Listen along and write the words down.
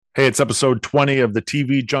Hey, it's episode 20 of the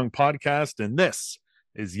TV Junk Podcast, and this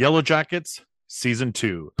is Yellowjackets Season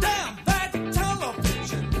 2. Damn that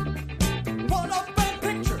television! What a bad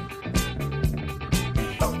picture!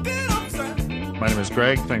 Don't get upset! My name is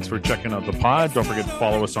Greg. Thanks for checking out the pod. Don't forget to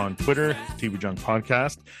follow us on Twitter, TV Junk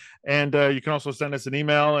Podcast. And you can also send us an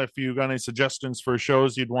email if you got any suggestions for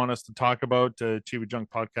shows you'd want us to talk about, TV Junk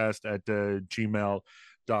Podcast at gmail.com.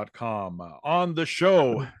 On the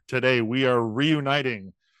show today, we are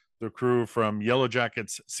reuniting the crew from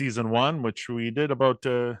Yellowjackets Season 1, which we did about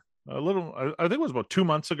I think it was about 2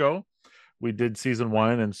 months ago. We did Season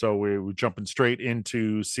 1, and so we're jumping straight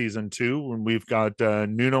into Season 2, and we've got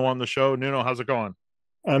Nuno on the show. Nuno, how's it going?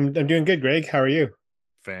 I'm doing good, Greg. How are you?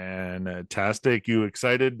 Fantastic. You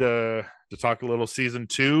excited to talk a little Season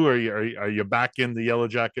 2? Are you back in the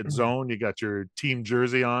Yellowjacket zone? You got your team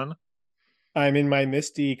jersey on? I'm in my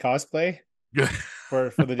Misty cosplay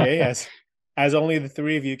for the day, as only the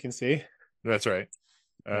three of you can see. That's right.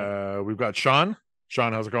 We've got Sean.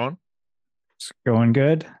 Sean, how's it going? It's going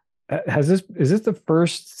good. Is this the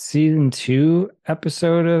first Season 2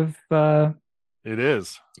 episode of It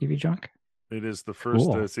is. TV Junk? It is the first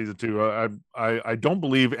Cool. Season 2. I don't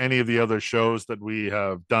believe any of the other shows that we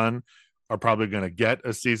have done are probably going to get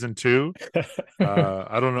a Season 2.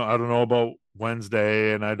 I don't know about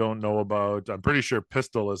Wednesday, and I don't know about. I'm pretty sure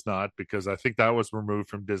Pistol is not, because I think that was removed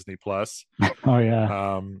from Disney Plus. Oh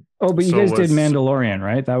yeah. But you so guys did Mandalorian,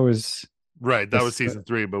 right? That was right. That was Season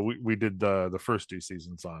 3, but we did the first two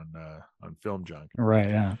seasons on Film Junk. right.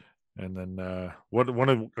 Yeah. And then a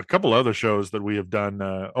couple other shows that we have done.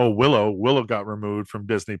 Willow got removed from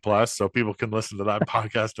Disney Plus, so people can listen to that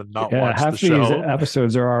podcast and not Yeah. watch Half the show. these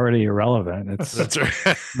episodes are already irrelevant. It's That's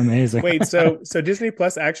right. amazing. Wait, so Disney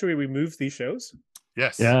Plus actually removes these shows?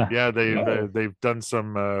 Yes. Yeah. They've done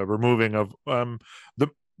some removing of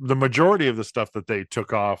the majority of the stuff that they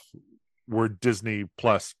took off were Disney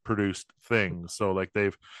Plus produced things. So like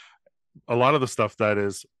a lot of the stuff that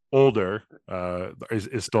is older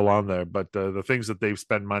is still on there, but the things that they've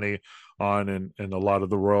spent money on and a lot of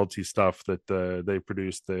the royalty stuff that they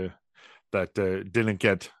produced that didn't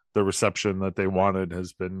get the reception that they wanted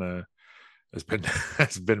has been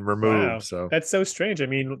removed. Wow. So That's so strange. I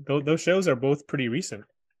mean, those shows are both pretty recent.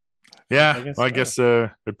 yeah, I guess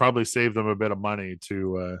it probably saved them a bit of money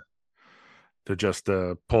to just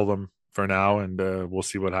pull them for now, and we'll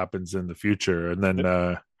see what happens in the future, and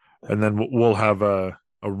then we'll have a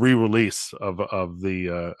re-release of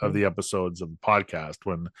the episodes of the podcast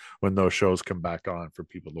when those shows come back on for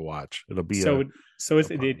people to watch. It'll be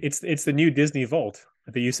it's the new Disney Vault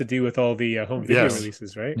that they used to do with all the home video Yes.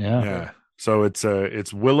 releases, right? yeah. So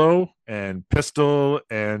it's Willow and Pistol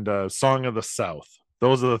and Song of the South.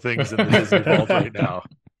 Those are the things in the Disney Vault right now.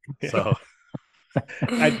 Yeah. So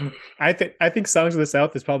I think Songs of the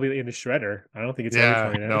South is probably in the shredder. I don't think it's yeah,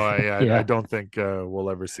 anything right no, now. I don't think we'll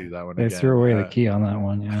ever see that one They again. threw away the key on that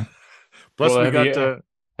one. Yeah. Plus, Well, we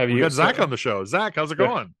have you got Zak on the show. Zak, how's it Good.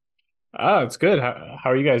 going? It's good. How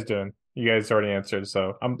are you guys doing? You guys already answered,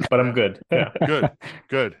 so I'm good. Yeah.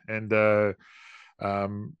 Good. And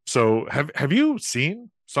so have you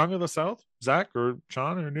seen Song of the South, Zak or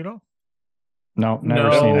Sean or Nuno? No, never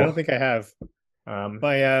No. seen I it. don't think I have.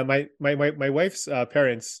 My wife's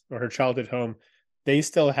parents, or her childhood home, they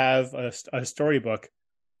still have a storybook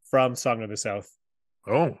from Song of the South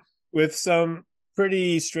Oh, with some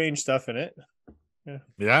pretty strange stuff in it.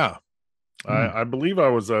 yeah. I believe I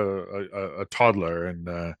was a toddler,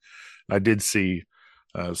 and I did see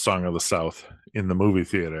Song of the South in the movie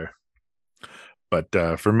theater. But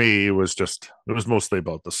for me, it was mostly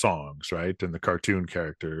about the songs, right, and the cartoon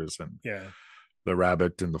characters, and Yeah. the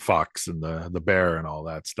rabbit and the fox and the bear and all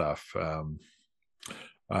that stuff. As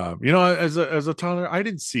a toddler, I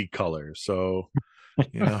didn't see color, so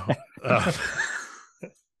you know.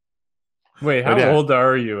 Wait, how But yeah. old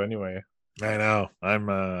are you anyway? I know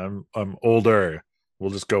I'm older. We'll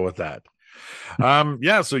just go with that. So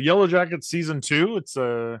Yellowjackets Season 2,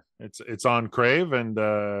 it's on Crave and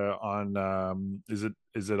on is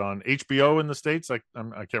it on HBO in the States? I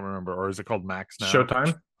can't remember, or is it called Max now?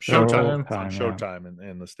 Showtime. Showtime. It's on yeah. Showtime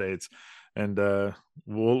in the States, and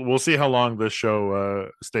we'll see how long this show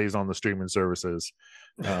stays on the streaming services.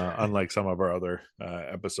 Unlike some of our other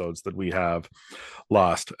episodes that we have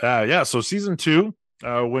lost. So Season 2,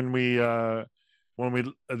 when we at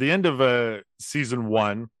the end of Season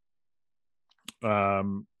 1,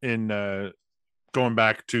 in going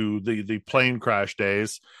back to the plane crash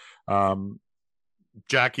days,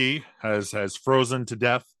 Jackie has frozen to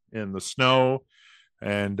death in the snow,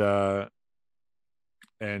 and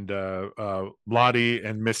Lottie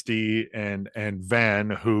and Misty and Van,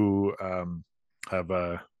 who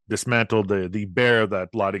have dismantled the bear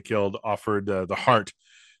that Lottie killed, offered the heart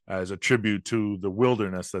as a tribute to the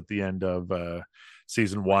wilderness at the end of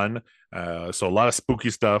season 1. So a lot of spooky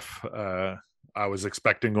stuff I was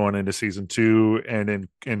expecting going into season 2, and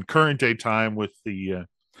in current day time with the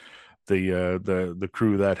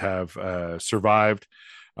crew that have survived.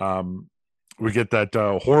 We get that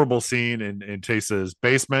horrible scene in Tasa's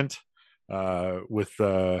basement with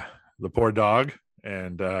the poor dog,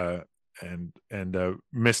 and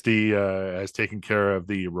Misty has taken care of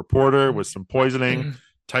the reporter with some poisoning.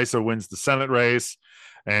 Taisa wins the Senate race,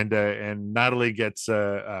 and Natalie gets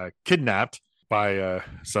kidnapped by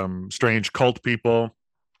some strange cult people.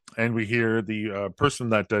 And we hear the person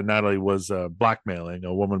that Natalie was blackmailing,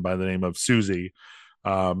 a woman by the name of Susie,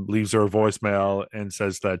 leaves her a voicemail and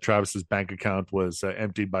says that Travis's bank account was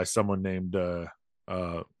emptied by someone named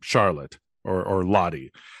Charlotte or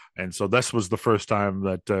Lottie. And so this was the first time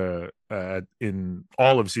that in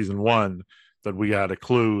all of season 1 that we had a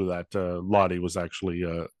clue that Lottie was actually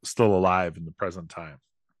still alive in the present time.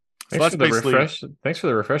 So Thanks for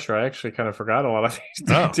the refresher. I actually kind of forgot a lot of these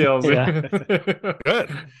details. Good.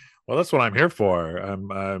 Well, that's what I'm here for.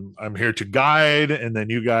 I'm here to guide, and then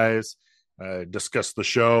you guys discuss the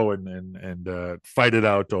show and fight it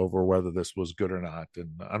out over whether this was good or not.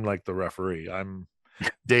 And I'm like the referee. I'm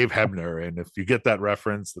Dave Hebner, and if you get that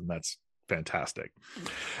reference, then that's fantastic.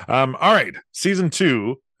 All right, season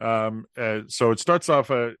 2. So it starts off.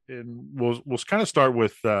 We'll kind of start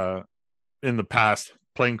with in the past,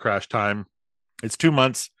 plane crash time. It's 2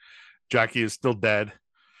 months. Jackie is still dead,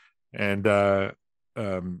 and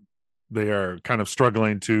they are kind of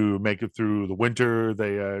struggling to make it through the winter.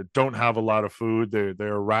 They don't have a lot of food.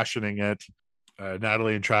 They're rationing it.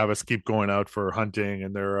 Natalie and Travis keep going out for hunting,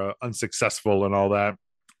 and they're unsuccessful and all that.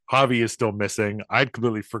 Javi is still missing. I'd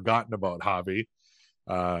completely forgotten about Javi.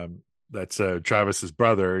 That's Travis's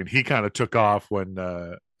brother, and he kind of took off when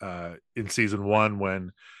in season 1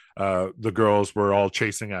 when the girls were all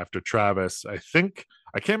chasing after Travis. I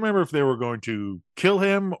can't remember if they were going to kill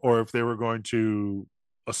him or if they were going to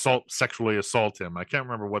sexually assault him. I can't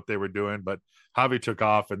remember what they were doing, but Javi took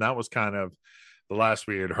off, and that was kind of the last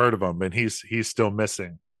we had heard of him, and he's still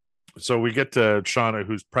missing. So we get to Shauna,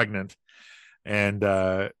 who's pregnant, and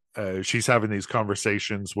she's having these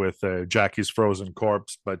conversations with Jackie's frozen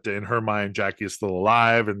corpse, but in her mind, Jackie is still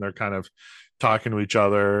alive, and they're kind of talking to each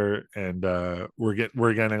other, and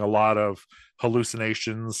we're getting a lot of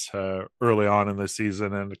hallucinations early on in the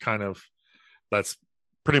season, and that's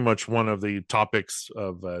pretty much one of the topics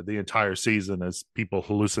of the entire season is people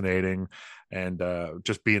hallucinating and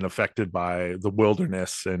just being affected by the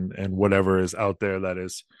wilderness and whatever is out there that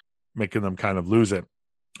is making them kind of lose it.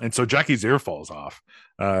 And so Jackie's ear falls off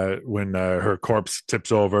when her corpse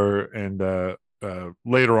tips over, and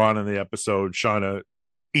later on in the episode, Shauna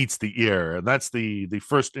eats the ear, and that's the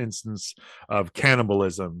first instance of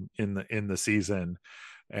cannibalism in the season.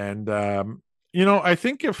 And I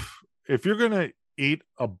think if you're gonna eat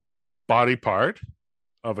a body part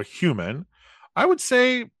of a human, I would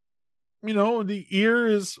say the ear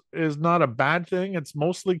is not a bad thing. It's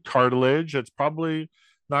mostly cartilage. It's probably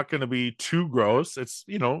not going to be too gross. It's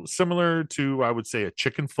similar to, I would say, a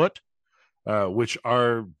chicken foot, which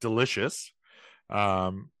are delicious.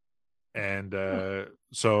 So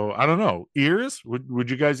I don't know, ears.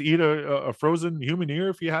 Would you guys eat a frozen human ear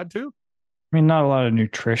if you had to? I mean, not a lot of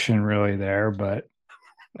nutrition really there, but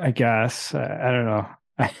I guess I don't know.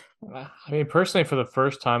 I mean, personally, for the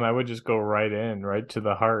first time, I would just go right to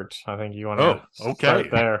the heart. I think you want to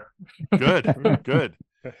start there. Good.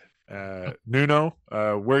 Nuno,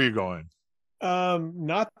 where are you going?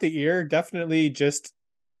 Not the ear. Definitely just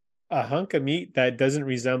a hunk of meat that doesn't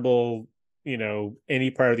resemble,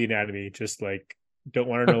 any part of the anatomy. Just like don't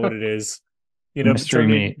want to know what it is. Mystery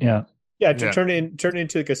meat. Yeah. Yeah, turn it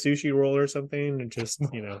into like a sushi roll or something, and just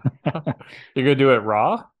You're gonna do it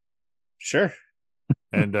raw? Sure.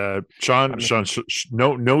 And Sean,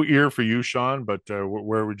 no ear for you, Sean. But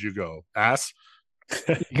where would you go? Ass.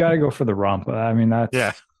 You got to go for the rump. I mean,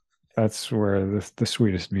 that's where the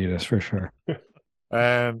sweetest meat is for sure.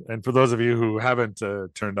 And for those of you who haven't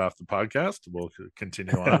turned off the podcast, we'll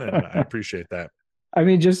continue on, and I appreciate that. I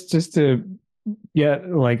mean, just to get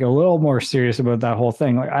like a little more serious about that whole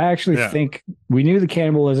thing. Like, I actually think we knew the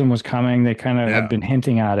cannibalism was coming. They kind of had been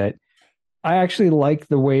hinting at it. I actually like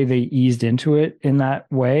the way they eased into it in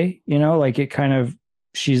that way. Like it kind of,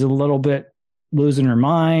 she's a little bit losing her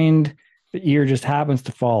mind. The ear just happens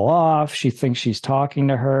to fall off. She thinks she's talking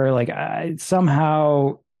to her. Like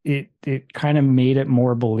somehow it kind of made it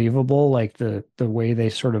more believable. Like the way they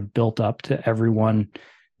sort of built up to everyone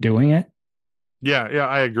doing it. Yeah,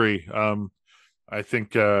 I agree. I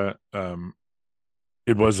think it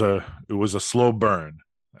was a slow burn,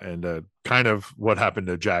 and kind of what happened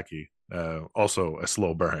to Jackie. Also a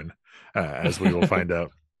slow burn, as we will find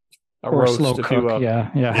out. A Or roast, slow if you cook. will. Yeah,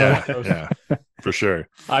 Roast. yeah, for sure.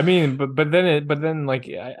 I mean, but then, like,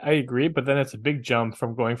 I agree. But then it's a big jump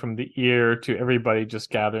from going from the ear to everybody just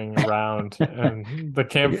gathering around and the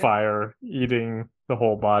campfire eating the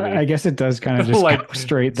whole I body, guess it does kind of just like go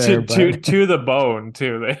straight there, to but to the bone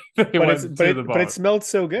too. They But it's went to the but it bone. smelled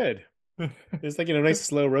so good. It's like nice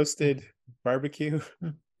slow roasted barbecue.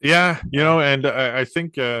 Yeah, and I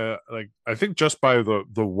think just by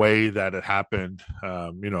the way that it happened,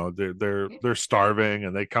 they're starving,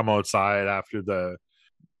 and they come outside after the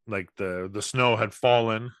snow had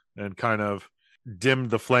fallen and kind of dimmed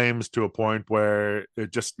the flames to a point where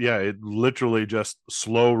it literally just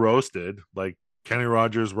slow roasted, like Kenny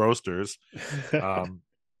Rogers roasters, um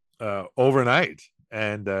overnight.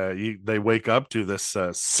 And they wake up to this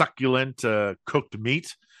succulent cooked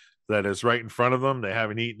meat that is right in front of them. They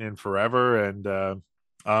haven't eaten in forever, and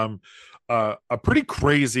um, a pretty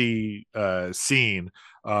crazy scene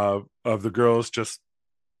of the girls just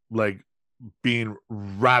like being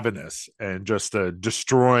ravenous and just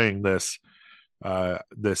destroying this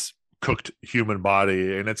cooked human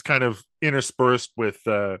body, and it's kind of interspersed with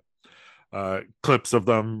clips of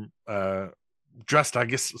them dressed, I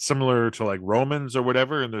guess, similar to like Romans or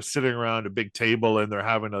whatever, and they're sitting around a big table and they're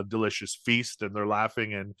having a delicious feast and they're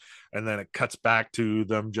laughing, and then it cuts back to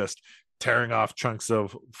them just tearing off chunks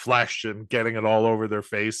of flesh and getting it all over their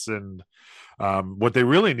face. And what they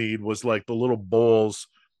really need was like the little bowls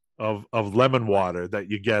of lemon water that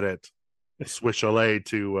you get at Swiss Chalet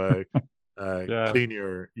to Yeah. clean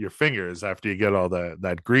your fingers after you get all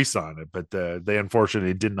that grease on it. But they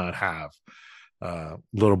unfortunately did not have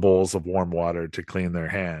little bowls of warm water to clean their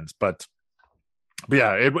hands. But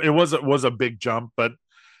yeah, it was a big jump. But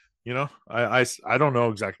I don't know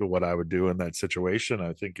exactly what I would do in that situation.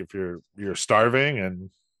 I think if you're starving and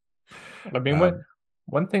I mean,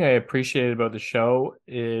 one thing I appreciated about the show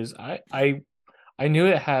is I knew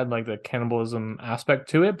it had like the cannibalism aspect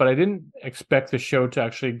to it, but I didn't expect the show to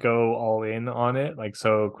actually go all in on it like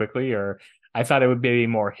so quickly. Or I thought it would be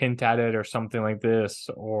more hint at it or something like this,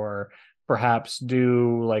 or perhaps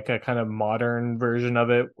do like a kind of modern version of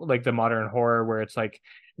it, like the modern horror where it's like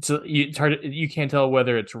it's hard, you can't tell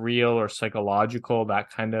whether it's real or psychological, that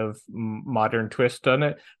kind of modern twist on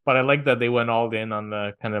it. But I like that they went all in on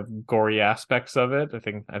the kind of gory aspects of it. I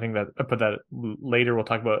think that I put that later. We'll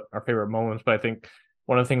talk about our favorite moments, but I think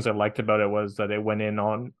one of the things I liked about it was that it went in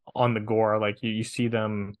on the gore. Like you see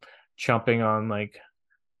them chomping on like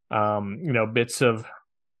bits of.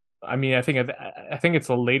 I mean, I think it's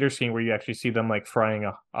a later scene where you actually see them like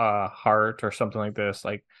frying a heart or something like this.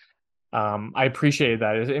 Like, I appreciated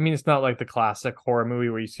that. I mean, it's not like the classic horror movie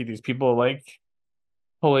where you see these people like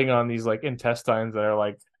pulling on these like intestines that are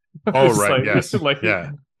like, oh right, like, yes, like,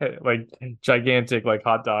 yeah, like gigantic like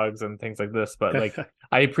hot dogs and things like this. But like,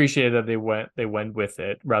 I appreciated that they went with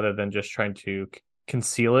it rather than just trying to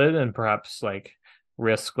conceal it and perhaps like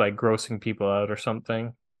risk like grossing people out or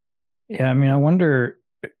something. yeah, I mean, I wonder,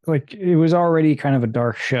 like, it was already kind of a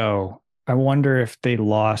dark show. I wonder if they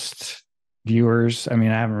lost viewers. I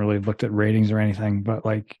mean, I haven't really looked at ratings or anything, but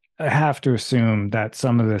like, I have to assume that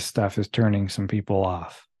some of this stuff is turning some people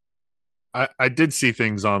off. I did see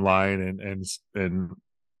things online, and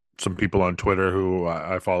some people on Twitter who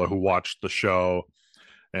I follow who watched the show,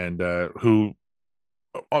 and who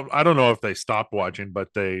I don't know if they stopped watching,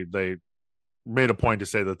 but they made a point to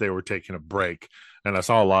say that they were taking a break. And I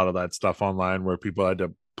saw a lot of that stuff online where people had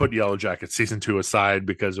to put Yellowjackets season 2 aside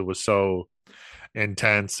because it was so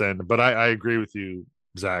intense. But I agree with you,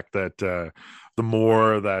 Zach, that the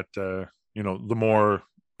more that the more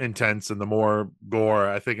intense and the more gore,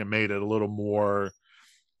 I think it made it a little more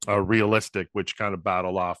realistic, which kind of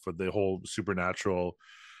battle off with the whole supernatural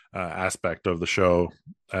aspect of the show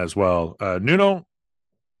as well. Nuno,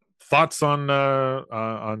 thoughts on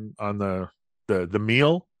the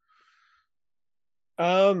meal?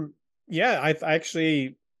 Yeah,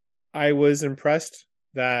 I was impressed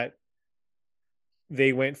that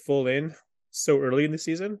they went full in so early in the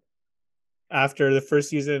season after the first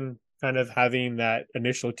season kind of having that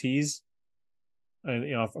initial tease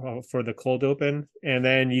and for the cold open, and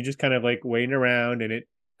then you just kind of like waiting around and it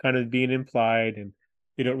kind of being implied, and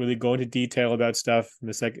they don't really go into detail about stuff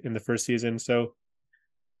in the first season. So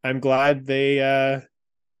I'm glad they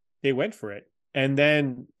went for it. And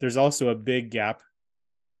then there's also a big gap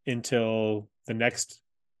until the next,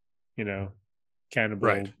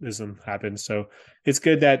 cannibalism happens. So it's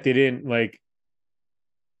good that they didn't like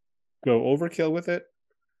go overkill with it.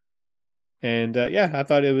 And I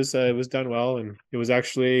thought it was done well, and it was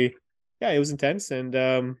actually it was intense. And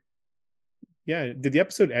did the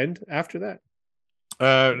episode end after that?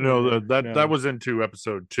 No, that No. that was into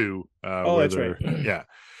episode 2, Oh, where that's right. they're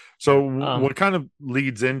So Um, what kind of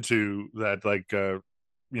leads into that, like,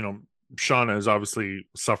 Shauna is obviously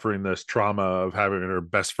suffering this trauma of having her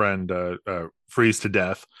best friend freeze to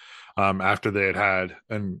death after they had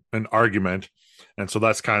an argument, and so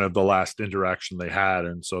that's kind of the last interaction they had,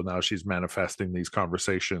 and so now she's manifesting these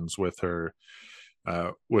conversations with her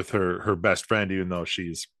best friend, even though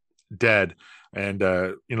she's dead. And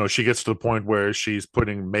she gets to the point where she's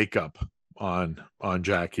putting makeup on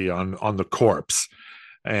Jackie, on the corpse,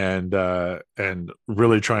 and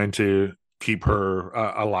really trying to keep her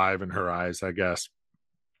alive in her eyes, I guess.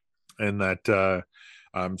 And that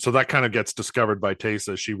so that kind of gets discovered by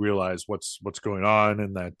Taysa. She realized what's going on,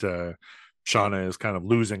 and that Shauna is kind of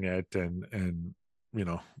losing it, and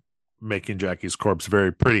making Jackie's corpse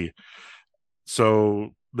very pretty.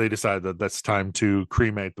 So they decide that that's time to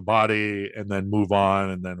cremate the body and then move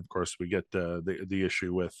on. And then, of course, we get the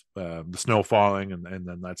issue with the snow falling, and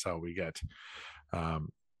then that's how we get um,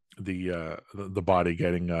 the body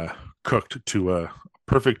getting cooked to a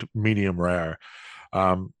perfect medium rare.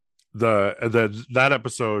 That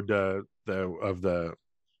episode of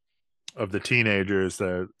the teenagers,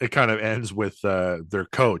 it kind of ends with their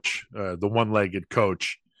coach, the one-legged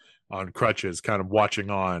coach on crutches, kind of watching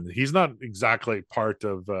on. He's not exactly part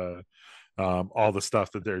of all the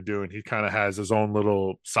stuff that they're doing. He kind of has his own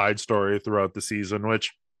little side story throughout the season,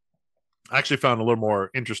 which I actually found a little more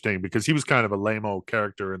interesting, because he was kind of a lame-o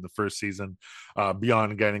character in the first season,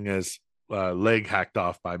 beyond getting his leg hacked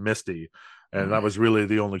off by Misty. And that was really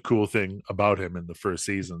the only cool thing about him in the first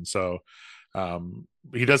season. So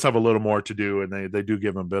he does have a little more to do, and they do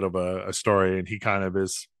give him a bit of a story, and he kind of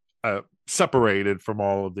is separated from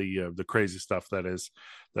all of the crazy stuff that is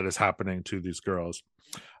happening to these girls.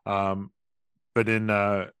 But in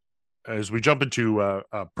as we jump into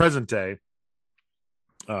present day,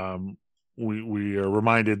 we are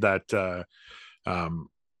reminded that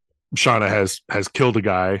Shauna has killed a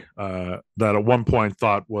guy that at one point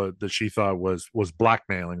she thought was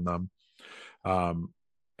blackmailing them,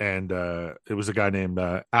 and it was a guy named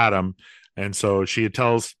Adam. And so she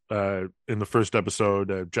tells in the first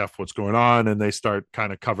episode Jeff what's going on, and they start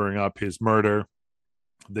kind of covering up his murder.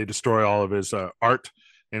 They destroy all of his art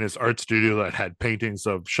in his art studio that had paintings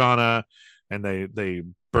of Shauna, and they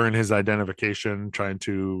burn his identification, trying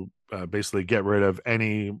to basically get rid of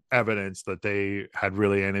any evidence that they had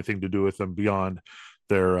really anything to do with them beyond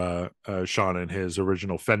their Shauna and his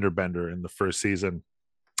original fender bender in the first season.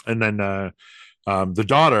 And then the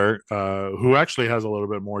daughter, who actually has a little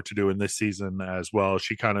bit more to do in this season as well,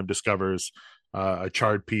 she kind of discovers a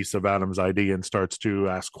charred piece of Adam's ID and starts to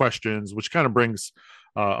ask questions, which kind of brings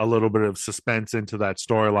a little bit of suspense into that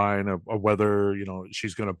storyline of whether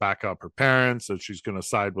she's going to back up her parents, if she's going to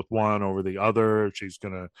side with one over the other, if she's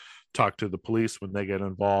going to talk to the police when they get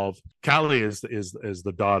involved. Callie is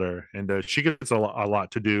the daughter, and she gets a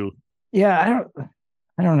lot to do. Yeah,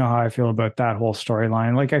 I don't know how I feel about that whole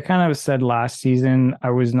storyline. Like I kind of said last season,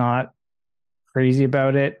 I was not crazy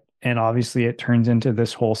about it. And obviously it turns into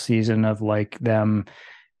this whole season of like them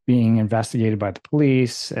being investigated by the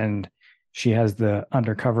police, and she has the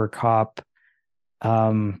undercover cop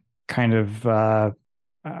kind of I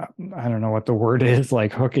don't know what the word is,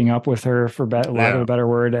 like hooking up with her, for lack of a better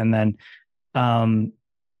word. And then and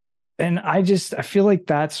I feel like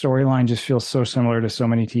that storyline just feels so similar to so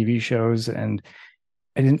many TV shows, and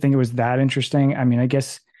I didn't think it was that interesting. I mean, I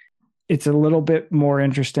guess it's a little bit more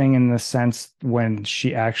interesting in the sense when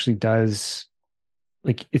she actually does,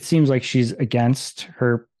 like, it seems like she's against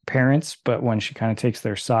her parents, but when she kind of takes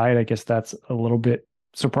their side, I guess that's a little bit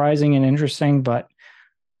surprising and interesting. But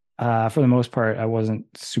for the most part, I wasn't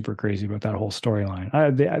super crazy about that whole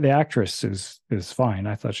storyline. The actress is fine.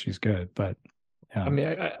 I thought she's good, but yeah. I mean,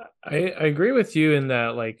 I agree with you in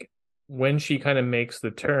that, like, when she kind of makes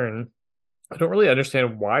the turn, I don't really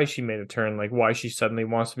understand why she made a turn, like why she suddenly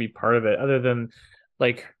wants to be part of it, other than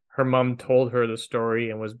like her mom told her the story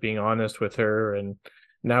and was being honest with her, and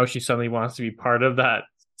now she suddenly wants to be part of that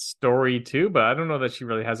story too. But I don't know that she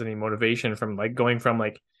really has any motivation from like going from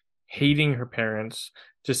like hating her parents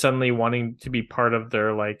to suddenly wanting to be part of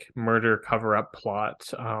their like murder cover-up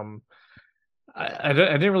plot. I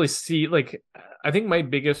didn't really see, like, I think my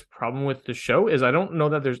biggest problem with the show is I don't know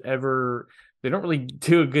that they don't really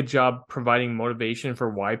do a good job providing motivation for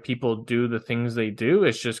why people do the things they do.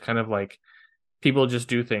 It's just kind of like people just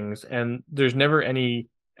do things, and there's never any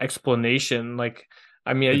explanation. Like,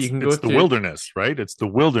 I mean, you can go it's the through. wilderness, right? It's the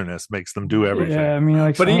wilderness makes them do everything. Yeah, I mean,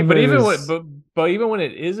 like, But some of it even is... but even when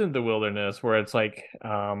it isn't the wilderness, where it's like,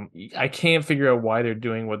 I can't figure out why they're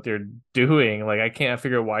doing what they're doing. Like, I can't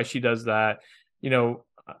figure out why she does that. You know,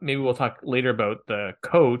 maybe we'll talk later about the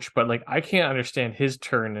coach, but like, I can't understand his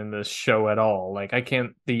turn in this show at all. Like, I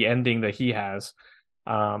can't the ending that he has.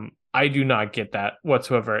 I do not get that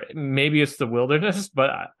whatsoever. Maybe it's the wilderness,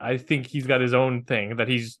 but I think he's got his own thing that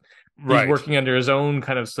he's Right. working under his own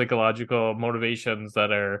kind of psychological motivations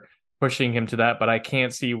that are pushing him to that. But I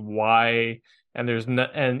can't see why. And there's no,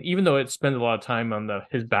 and even though it spends a lot of time on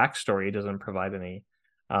his backstory, it doesn't provide any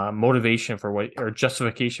motivation for what or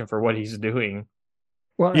justification for what he's doing.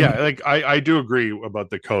 Well, Yeah, like I do agree about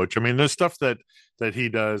the coach. I mean, there's stuff that he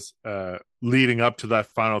does leading up to that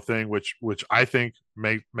final thing, which I think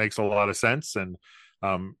makes a lot of sense, and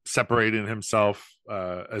separating himself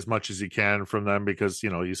as much as he can from them, because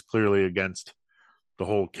he's clearly against the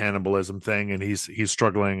whole cannibalism thing, and he's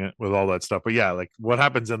struggling with all that stuff. But yeah, like what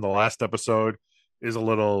happens in the last episode is a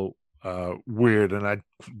little weird, and I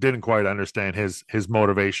didn't quite understand his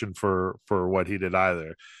motivation for what he did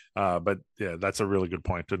either. But yeah, that's a really good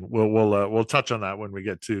point, and we'll touch on that when we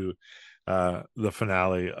get to the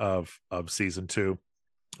finale of season 2.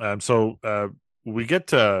 So we get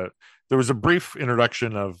to there was a brief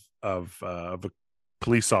introduction of a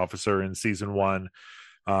police officer in season 1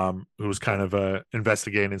 who was kind of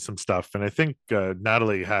investigating some stuff, and I think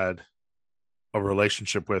Natalie had a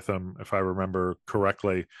relationship with him, if I remember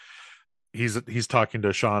correctly. He's talking to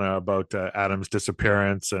Shauna about Adam's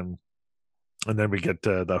disappearance, and then we get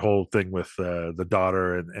that whole thing with the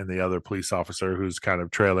daughter and the other police officer who's kind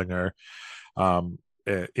of trailing her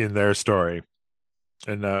in their story.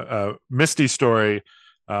 And Misty's story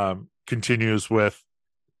continues with,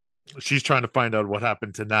 she's trying to find out what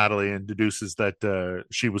happened to Natalie, and deduces that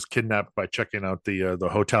she was kidnapped by checking out the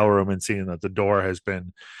hotel room and seeing that the door has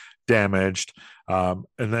been damaged. And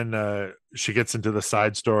then she gets into the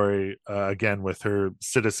side story again with her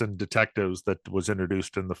citizen detectives that was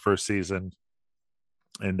introduced in the first season.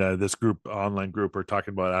 And this online group, are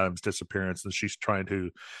talking about Adam's disappearance, and she's trying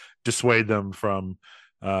to dissuade them from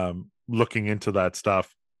looking into that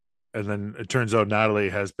stuff. And then it turns out Natalie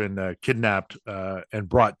has been kidnapped and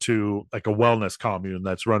brought to like a wellness commune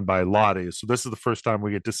that's run by Lottie. So this is the first time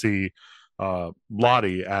we get to see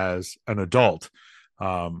Lottie as an adult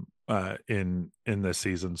in this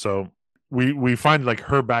season. So we find like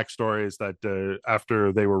her backstory is that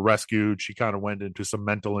after they were rescued, she kind of went into some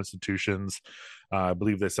mental institutions. I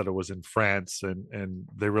believe they said it was in France, and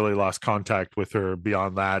they really lost contact with her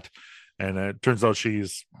beyond that. And it turns out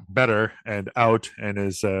she's better and out, and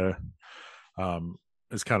is kind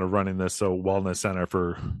of running this wellness center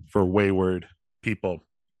for wayward people.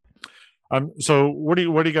 So what do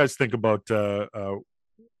you guys think about the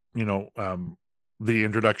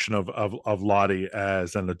introduction of Lottie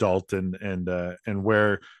as an adult, and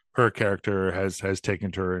where her character has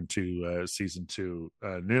taken her into season 2?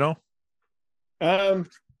 Nuno? I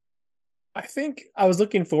think I was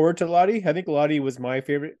looking forward to Lottie. I think Lottie was my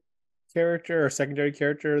favorite character or secondary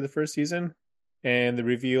character of the first season, and the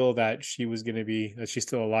reveal that she's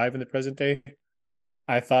still alive in the present day,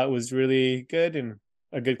 I thought was really good and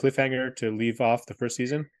a good cliffhanger to leave off the first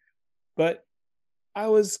season. But I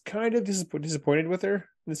was kind of disappointed with her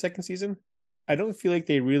in the second season. I don't feel like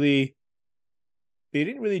they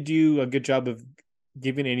didn't really do a good job of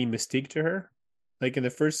giving any mystique to her. Like in the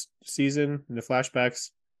first season, in the flashbacks,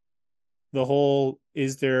 the whole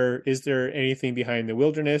is there anything behind the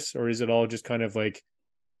wilderness, or is it all just kind of like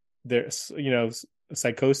there's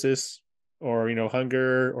psychosis or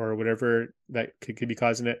hunger or whatever that could be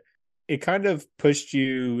causing it? It kind of pushed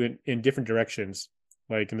you in different directions.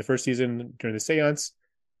 Like in the first season during the seance,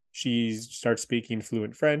 she starts speaking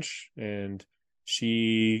fluent French, and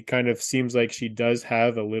she kind of seems like she does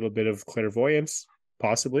have a little bit of clairvoyance,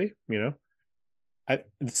 possibly. At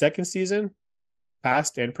the second season,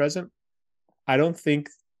 past and present, I don't think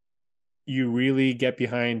you really get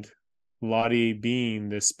behind Lottie being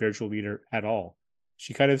the spiritual leader at all.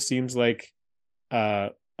 She kind of seems like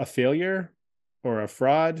a failure or a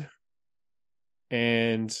fraud.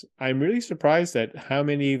 And I'm really surprised at how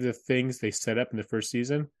many of the things they set up in the first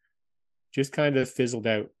season just kind of fizzled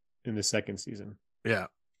out in the second season. Yeah.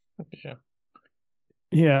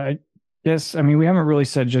 Yeah. Yes. I mean, we haven't really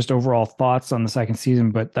said just overall thoughts on the second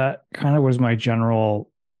season, but that kind of was my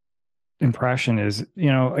general impression is,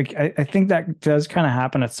 like I think that does kind of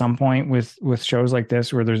happen at some point with shows like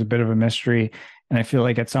this, where there's a bit of a mystery. And I feel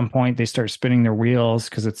like at some point they start spinning their wheels,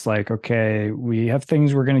 because it's like, okay, we have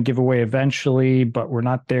things we're going to give away eventually, but we're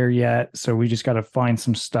not there yet. So we just got to find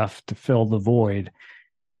some stuff to fill the void.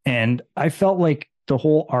 And I felt like the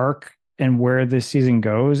whole arc and where this season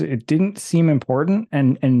goes, it didn't seem important.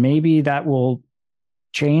 And maybe that will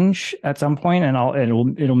change at some point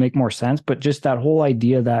and it'll make more sense. But just that whole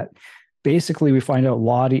idea that basically we find out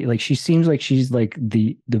Lottie, like she seems like she's like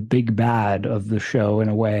the big bad of the show in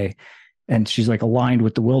a way. And she's like aligned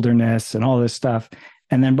with the wilderness and all this stuff.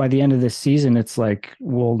 And then by the end of this season, it's like,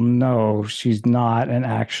 well, no, she's not. And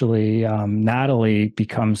actually, Natalie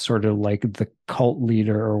becomes sort of like the cult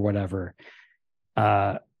leader or whatever.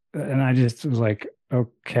 And I just was like,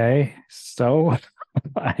 okay, so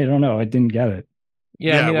I don't know. I didn't get it.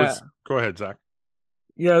 Yeah, I mean, go ahead, Zach.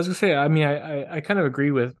 Yeah, I was gonna say. I mean, I kind of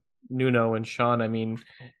agree with Nuno and Sean. I mean,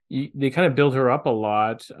 they kind of build her up a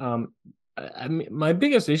lot. I mean, my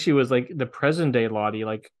biggest issue was like the present day Lottie.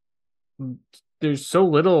 Like, there's so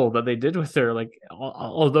little that they did with her. Like,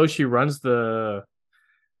 although she runs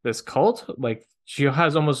this cult, like she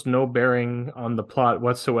has almost no bearing on the plot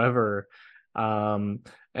whatsoever. And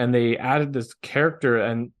they added this character,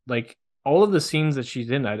 and like all of the scenes that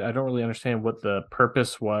she's in, I don't really understand what the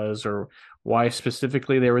purpose was or why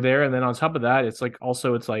specifically they were there. And then on top of that, it's like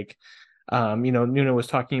also it's like Nuno was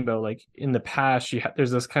talking about like in the past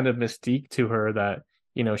there's this kind of mystique to her that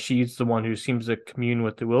she's the one who seems to commune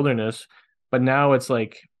with the wilderness, but now it's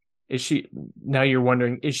like now you're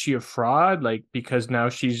wondering, is she a fraud, like because now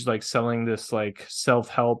she's like selling this like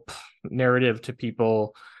self-help narrative to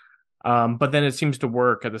people, but then it seems to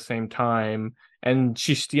work at the same time, and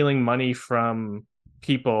she's stealing money from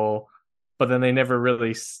people, but then they never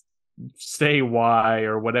really say why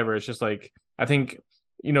or whatever. It's just like, I think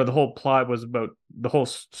the whole plot was about the whole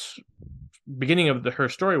beginning of her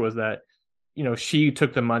story was that she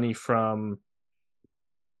took the money from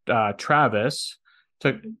Travis,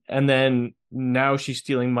 and then now she's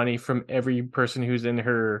stealing money from every person who's in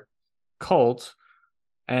her cult,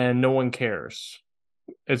 and no one cares.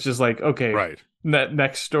 It's just like, okay, right, that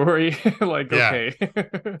next story. Like, yeah. Okay.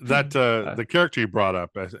 That the character you brought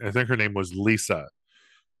up, I think her name was Lisa,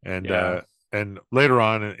 and and later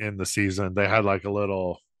on in the season they had like a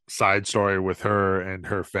little side story with her and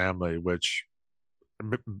her family, which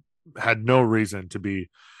had no reason to be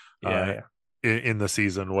in the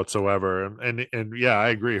season whatsoever. And yeah, I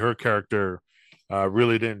agree, her character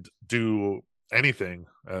really didn't do anything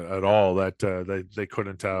at all that they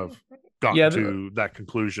couldn't have gotten to that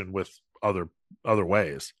conclusion with other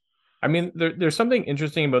ways. I mean, there's something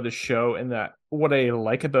interesting about the show, and that what I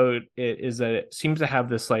like about it is that it seems to have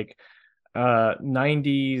this like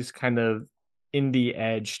 90s kind of indie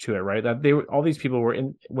edge to it, right? That all these people were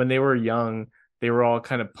in when they were young, they were all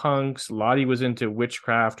kind of punks. Lottie was into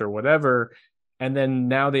witchcraft or whatever, and then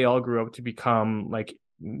now they all grew up to become like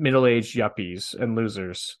middle-aged yuppies and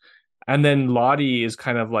losers. And then Lottie is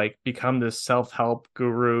kind of like become this self-help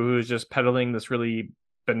guru who's just peddling this really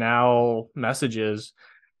banal messages.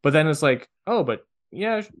 But then it's like, oh, but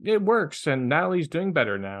yeah, it works, and Natalie's doing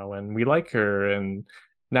better now, and we like her, and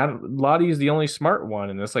now Lottie's the only smart one.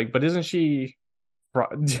 And it's like, but isn't she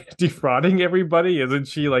defrauding everybody? Isn't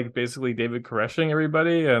she like basically David Koreshing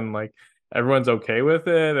everybody, and like everyone's okay with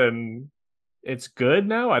it, and it's good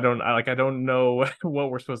now? I don't know what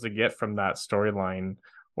we're supposed to get from that storyline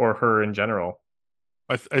or her in general.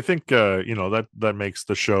 I think that makes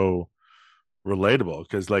the show relatable,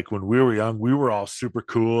 because like when we were young, we were all super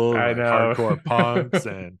cool, like hardcore punks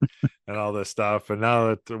and all this stuff, and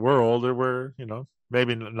now that we're older, we're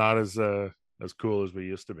maybe not as cool as we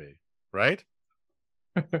used to be, right?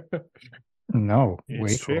 No,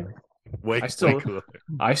 way cooler. Way cooler.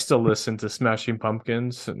 I still listen to Smashing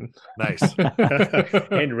Pumpkins and nice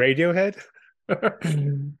and Radiohead.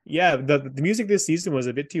 Yeah, the music this season was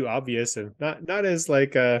a bit too obvious and not as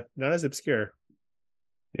like not as obscure.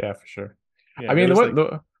 Yeah, for sure. Yeah, I mean,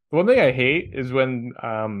 the one thing I hate is when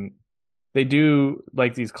they do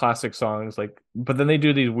like these classic songs, like, but then they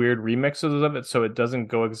do these weird remixes of it, so it doesn't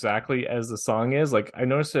go exactly as the song is. Like, I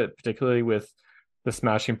noticed it particularly with the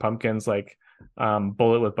Smashing Pumpkins, like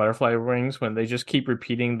Bullet with Butterfly Wings, when they just keep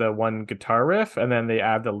repeating the one guitar riff and then they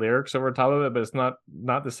add the lyrics over top of it, but it's not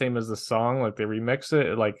the same as the song. Like, they remix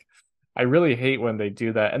it. Like, I really hate when they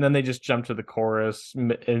do that, and then they just jump to the chorus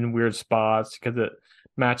in weird spots because it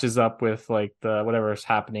matches up with like the whatever is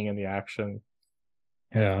happening in the action.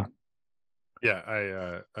 Yeah,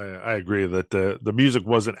 I agree that the music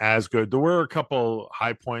wasn't as good. There were a couple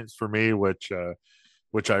high points for me, which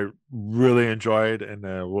I really enjoyed, and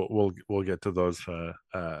we'll get to those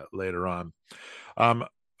later on.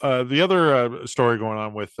 The other story going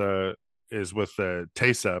on with is with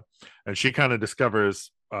Taysa, and she kind of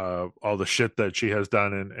discovers all the shit that she has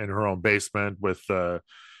done in her own basement with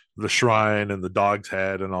the shrine and the dog's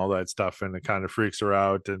head and all that stuff, and it kind of freaks her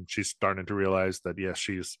out, and she's starting to realize that yes,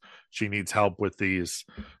 she needs help with these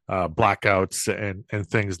blackouts and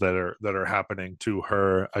things that are happening to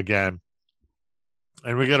her again.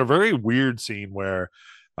 And we get a very weird scene where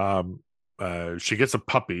she gets a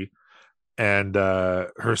puppy, and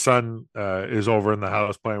her son is over in the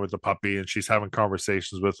house playing with the puppy, and she's having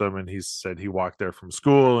conversations with him, and he said he walked there from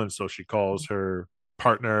school, and so she calls her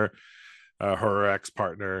partner, her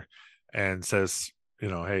ex-partner, and says, hey,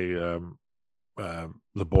 the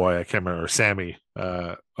boy, I can't remember, Sammy,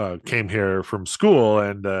 came here from school,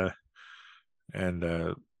 and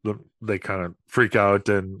they kind of freak out,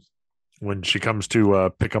 and when she comes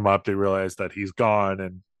to pick him up, they realize that he's gone,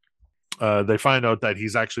 and they find out that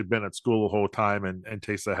he's actually been at school the whole time, and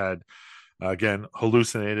Taysa had again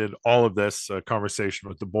hallucinated all of this conversation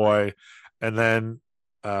with the boy, and then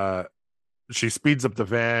she speeds up the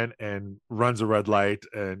van and runs a red light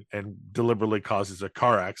and deliberately causes a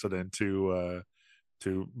car accident to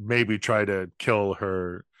maybe try to kill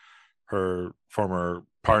her former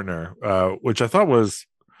partner, which I thought was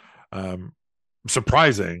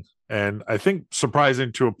surprising. And I think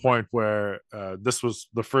surprising to a point where this was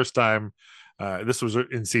the first time, this was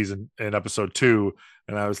in episode 2,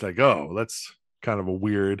 and I was like, oh, that's kind of a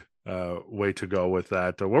weird way to go with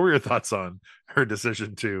that. What were your thoughts on her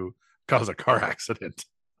decision to cause a car accident?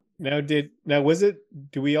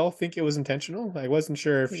 Do we all think it was intentional? I wasn't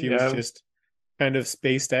sure if she was just kind of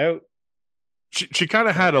spaced out. She kind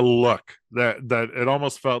of had a look that it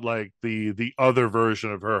almost felt like the other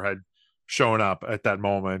version of her had shown up at that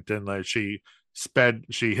moment, and like she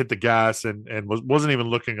hit the gas and wasn't even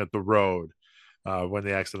looking at the road when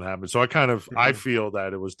the accident happened. So I feel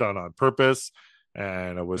that it was done on purpose,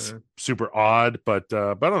 and it was super odd, but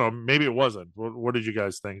I don't know, maybe it wasn't. What did you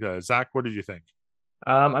guys think? Zach, what did you think?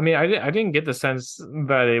 I mean, I didn't get the sense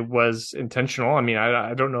that it was intentional. I mean,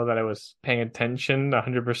 I don't know that I was paying attention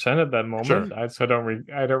 100% at that moment. Sure. I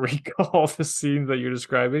don't recall the scenes that you're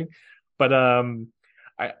describing, but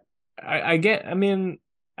I get. I mean,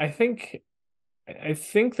 I think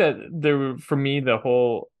that for me, the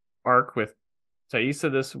whole arc with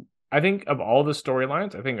Taysa, I think of all the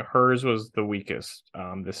storylines, I think hers was the weakest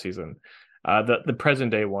this season. The present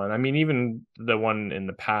day one. I mean, even the one in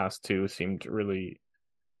the past too seemed really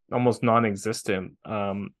almost non-existent.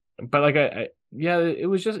 But like it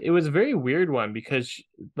was a very weird one, because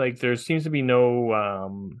like there seems to be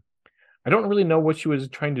no I don't really know what she was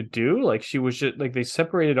trying to do. Like she was just like, they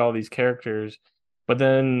separated all these characters, but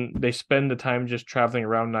then they spend the time just traveling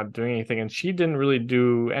around not doing anything, and she didn't really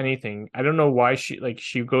do anything. I don't know why she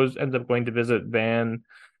ends up going to visit Van.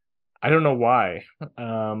 I don't know why.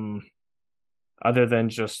 Other than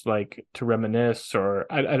just like to reminisce, or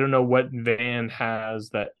I don't know what Van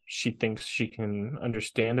has that she thinks she can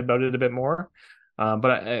understand about it a bit more.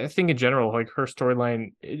 But I think in general, like her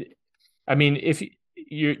storyline, I mean, if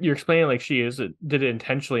you're explaining like did it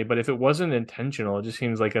intentionally, but if it wasn't intentional, it just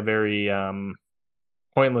seems like a very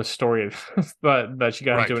pointless story that she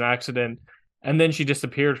got into an accident and then she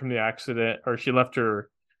disappeared from the accident, or she left her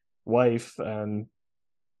wife and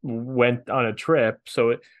went on a trip.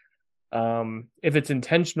 So if it's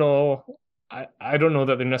intentional, I don't know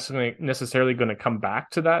that they're necessarily going to come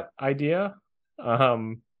back to that idea,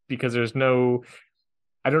 because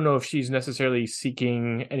I don't know if she's necessarily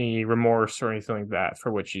seeking any remorse or anything like that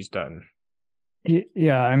for what she's done.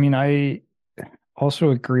 Yeah, I mean, I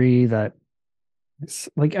also agree that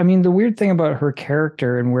like, I mean, the weird thing about her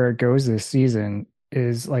character and where it goes this season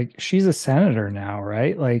is like she's a senator now,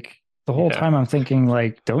 right? Like the whole time I'm thinking,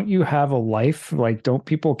 like, don't you have a life? Like, don't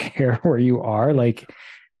people care where you are? Like,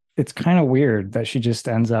 it's kind of weird that she just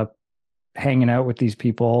ends up hanging out with these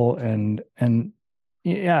people and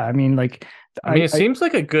yeah, I mean, like, it seems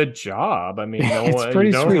like a good job. I mean, it's pretty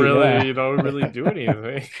you don't sweet, really, you don't really do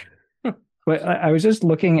anything. But I was just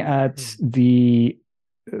looking at the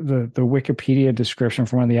Wikipedia description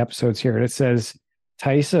for one of the episodes here, and it says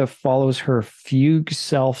Taysa follows her fugue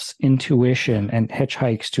self's intuition and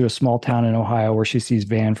hitchhikes to a small town in Ohio where she sees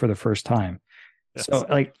Van for the first time. Yes. So,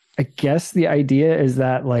 like, I guess the idea is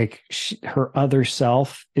that like her other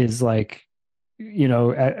self is like, you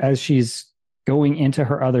know, as she's going into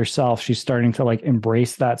her other self, she's starting to like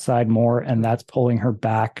embrace that side more, and that's pulling her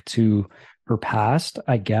back to her past,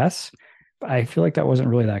 I guess. But I feel like that wasn't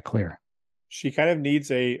really that clear. She kind of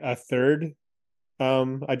needs a third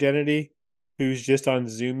identity who's just on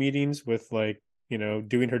Zoom meetings with, like, you know,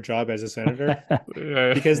 doing her job as a senator.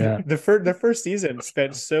 Because the first season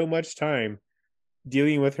spent so much time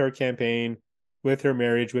dealing with her campaign, with her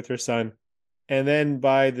marriage, with her son. And then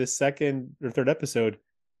by the second or third episode,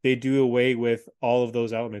 they do away with all of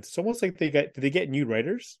those elements. It's almost like did they get new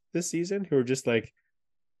writers this season who are just like,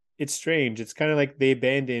 it's strange. It's kind of like they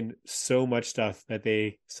abandoned so much stuff that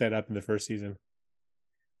they set up in the first season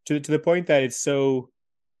to the point that it's so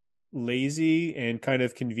lazy and kind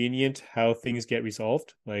of convenient how things get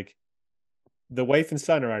resolved. Like the wife and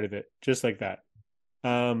son are out of it, just like that.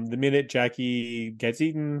 The minute Jackie gets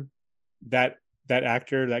eaten, that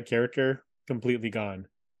actor, that character, completely gone.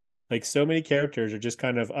 Like so many characters are just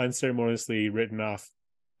kind of unceremoniously written off.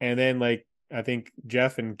 And then like I think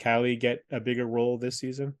Jeff and Callie get a bigger role this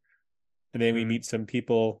season. And then we meet some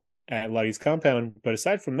people at Lottie's compound. But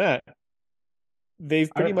aside from that, they've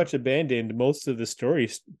pretty much abandoned most of the story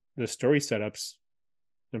setups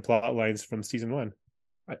and plot lines from season one.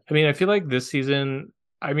 I mean, I feel like this season,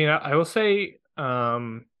 I mean, I will say,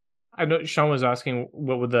 I know Sean was asking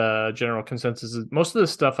what would the general consensus is. Most of the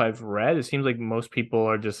stuff I've read, it seems like most people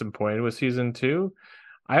are disappointed with season two.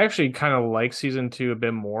 I actually kind of like season two a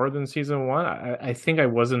bit more than season one. I think I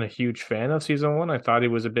wasn't a huge fan of season one. I thought it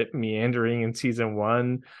was a bit meandering in season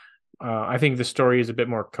one. I think the story is a bit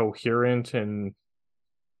more coherent and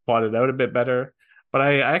plotted out a bit better. But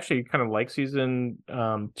I actually kind of like season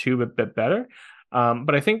two a bit better.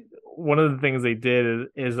 But I think one of the things they did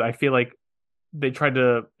is I feel like they tried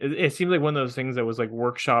to it seems like one of those things that was like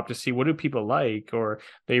workshop to see what do people like, or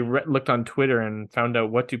they looked on Twitter and found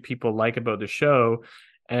out what do people like about the show,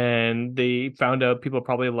 and they found out people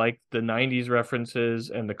probably like the 90s references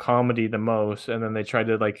and the comedy the most, and then they tried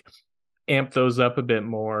to like amp those up a bit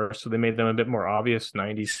more, so they made them a bit more obvious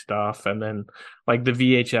 90s stuff, and then like the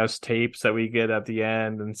VHS tapes that we get at the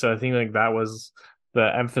end. And so I think like that was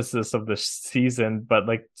the emphasis of the season, but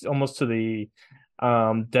like almost to the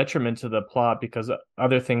detriment to the plot, because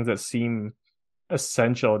other things that seem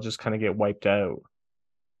essential just kind of get wiped out.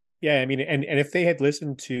 Yeah, I mean, and if they had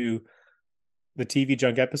listened to the TV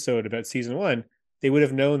Junk episode about season one, they would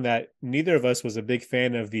have known that neither of us was a big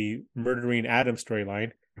fan of the murdering Adam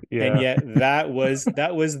storyline. Yeah. And yet that was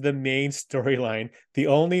the main storyline, the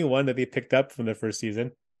only one that they picked up from the first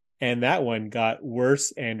season. And that one got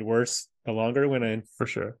worse and worse the longer it went in. For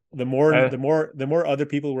sure. The more other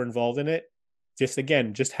people were involved in it,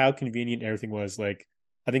 just how convenient everything was. Like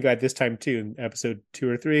I think at this time too, in episode 2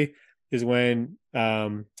 or 3 is when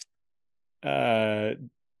Shauna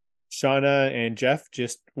and Jeff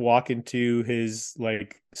just walk into his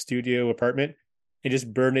like studio apartment and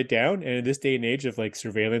just burn it down. And in this day and age of like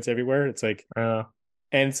surveillance everywhere, it's like and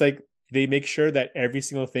it's like they make sure that every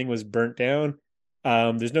single thing was burnt down.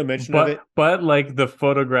 There's no mention of it, but like the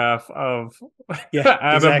photograph of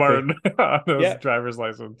Adam Martin on his driver's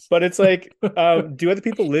license. But it's like, do other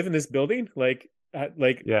people live in this building? Like,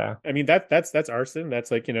 yeah. I mean that's arson.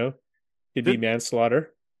 That's like, it'd be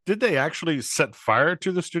manslaughter. Did they actually set fire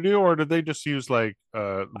to the studio, or did they just use like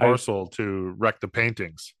Varsol to wreck the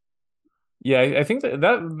paintings? Yeah, I think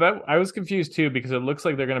that I was confused too, because it looks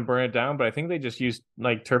like they're going to burn it down, but I think they just used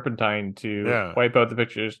like turpentine to wipe out the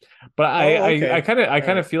pictures. But I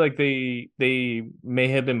kind of feel like they may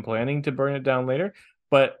have been planning to burn it down later.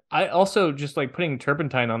 But I also just like putting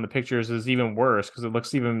turpentine on the pictures is even worse, because it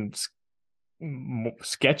looks even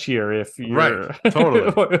sketchier if you're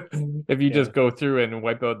totally if you just go through and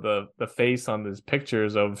wipe out the face on these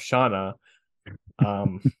pictures of Shauna.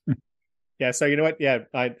 Yeah, so you know what? Yeah,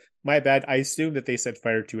 my bad. I assume that they set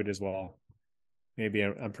fire to it as well. Maybe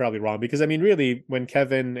I'm probably wrong, because I mean, really, when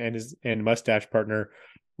Kevin and his mustache partner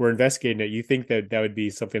were investigating it, you think that would be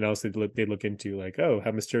something else they'd look into, like, oh,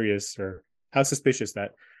 how mysterious or how suspicious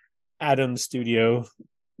that Adam's studio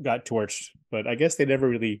got torched. But I guess they never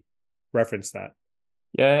really referenced that.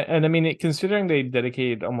 Yeah, and I mean, considering they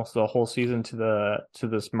dedicated almost the whole season to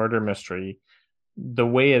this murder mystery, the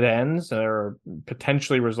way it ends, or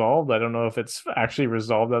potentially resolved, I don't know if it's actually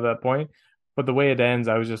resolved at that point, but the way it ends,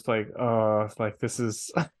 I was just like, oh, like this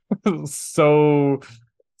is so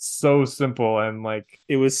simple, and like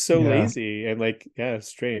it was so lazy and like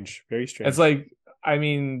strange, very strange. It's like, I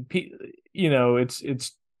mean, it's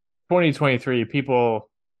 2023. People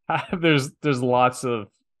there's lots of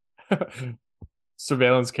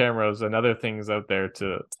surveillance cameras and other things out there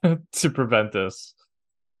to prevent this.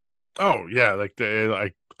 Oh yeah, like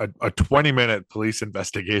a 20-minute police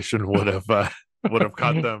investigation would have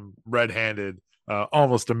caught them red-handed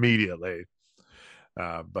almost immediately.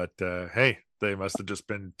 But hey, they must have just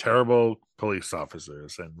been terrible police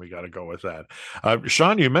officers, and we got to go with that.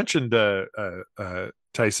 Sean, you mentioned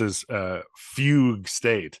Tice's fugue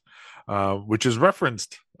state, which is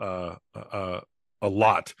referenced a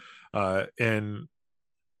lot in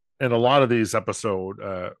a lot of these episode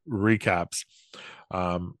recaps.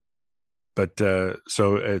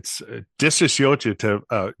 so it's dissociative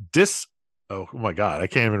oh my god, I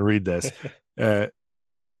can't even read this. uh,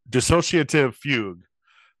 Dissociative fugue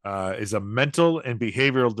is a mental and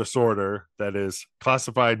behavioral disorder that is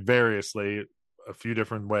classified variously a few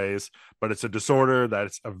different ways, but it's a disorder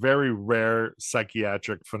that's a very rare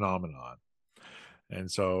psychiatric phenomenon.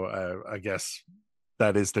 And so I guess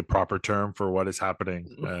that is the proper term for what is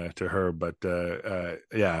happening to her. But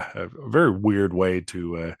yeah, a very weird way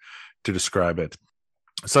to describe it.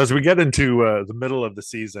 So as we get into the middle of the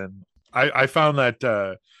season, I found that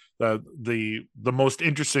the most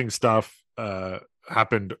interesting stuff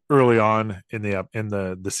happened early on in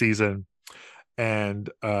the season, and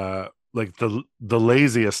like the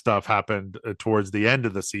laziest stuff happened towards the end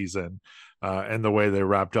of the season, and the way they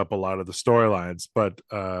wrapped up a lot of the storylines. But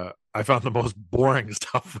I found the most boring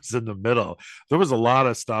stuff was in the middle. There was a lot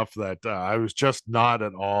of stuff that I was just not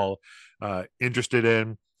at all interested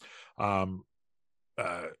in. Um,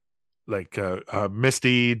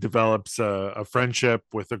 Misty develops a friendship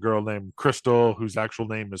with a girl named Crystal, whose actual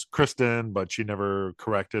name is Kristen, but she never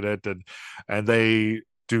corrected it, and they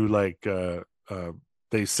do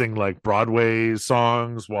they sing like Broadway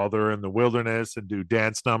songs while they're in the wilderness and do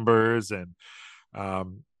dance numbers, and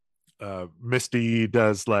um, Misty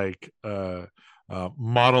does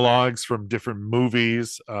monologues from different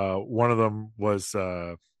movies. One of them was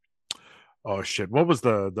oh shit, what was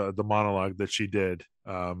the monologue that she did?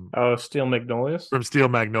 Steel Magnolias. From Steel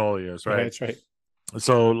Magnolias, right? Yeah, that's right.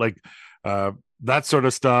 So that sort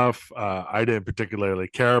of stuff I didn't particularly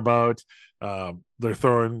care about. They're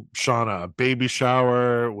throwing Shauna a baby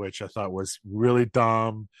shower, which I thought was really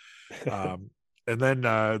dumb. And then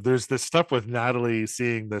there's this stuff with Natalie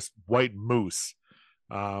seeing this white moose,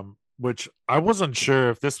 which I wasn't sure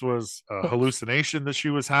if this was a hallucination that she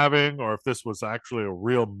was having or if this was actually a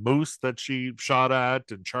real moose that she shot at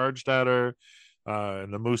and charged at her.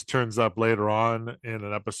 And the moose turns up later on in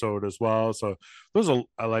an episode as well. So there's a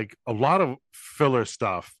lot of filler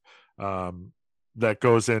stuff that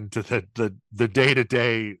goes into the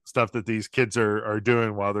day-to-day stuff that these kids are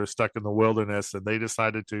doing while they're stuck in the wilderness, and they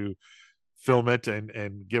decided to film it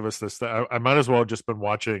and give us this. I might as well have just been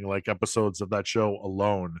watching like episodes of that show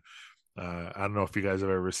alone. I don't know if you guys have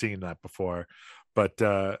ever seen that before, but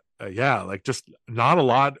yeah, like just not a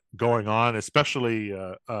lot going on, especially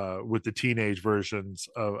with the teenage versions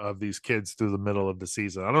of these kids through the middle of the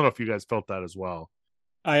season. I don't know if you guys felt that as well.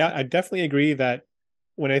 I definitely agree that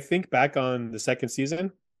when I think back on the second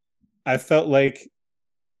season, I felt like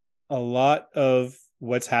a lot of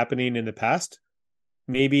what's happening in the past,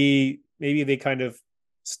 maybe they kind of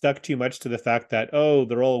stuck too much to the fact that, oh,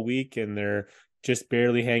 they're all weak and they're just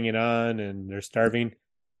barely hanging on and they're starving.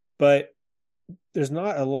 But there's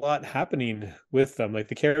not a lot happening with them. Like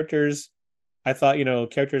the characters, I thought,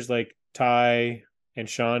 characters like Ty and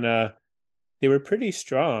Shauna, they were pretty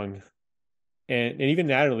strong. And even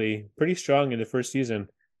Natalie, pretty strong in the first season.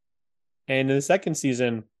 And in the second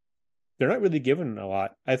season, they're not really given a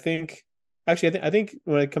lot. I think when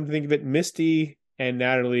I come to think of it, Misty and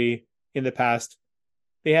Natalie in the past,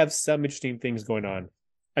 they have some interesting things going on.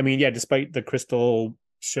 I mean, yeah, despite the Crystal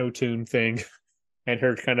show tune thing and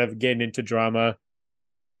her kind of getting into drama,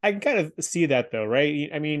 I can kind of see that though, right?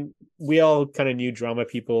 I mean, we all kind of knew drama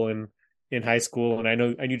people in high school, and I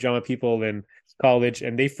knew drama people in college,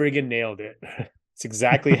 and they friggin' nailed it. It's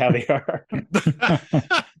exactly how they are.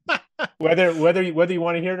 whether you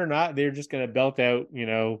want to hear it or not, they're just gonna belt out,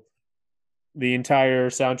 the entire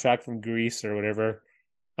soundtrack from Grease or whatever.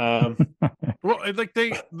 Well, like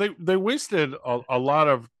they wasted a lot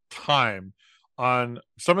of time on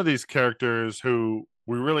some of these characters who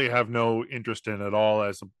we really have no interest in at all,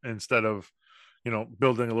 instead of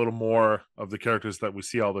building a little more of the characters that we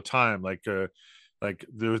see all the time. Like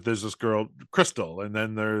there's this girl Crystal, and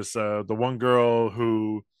then there's the one girl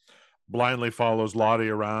who blindly follows Lottie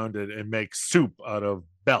around and makes soup out of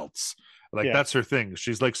belts. Like that's her thing.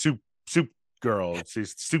 She's like soup girl.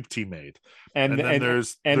 She's soup teammate. And then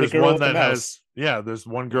there's the one that has there's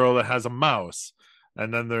one girl that has a mouse.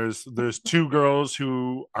 And then there's two girls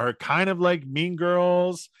who are kind of like mean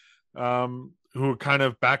girls, who kind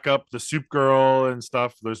of back up the soup girl and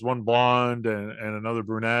stuff. There's one blonde and another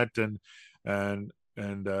brunette, and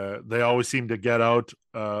they always seem to get out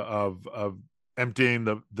of emptying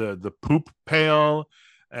the poop pail.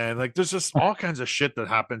 And like there's just all kinds of shit that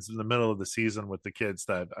happens in the middle of the season with the kids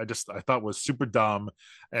that I thought was super dumb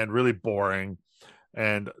and really boring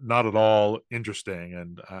and not at all interesting.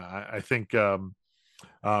 And I think but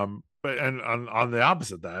on the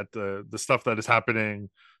opposite of that, the stuff that is happening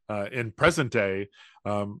in present day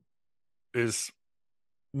is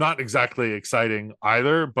not exactly exciting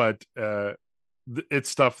either, but it's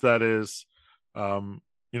stuff that is, hard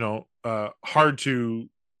to.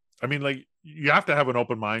 I mean, like you have to have an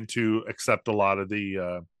open mind to accept a lot of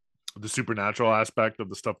the supernatural aspect of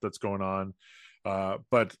the stuff that's going on.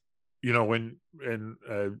 But when and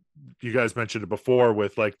you guys mentioned it before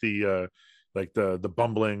with like the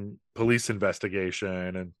bumbling police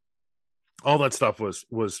investigation and all that stuff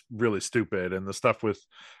was really stupid, and the stuff with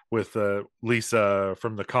Lisa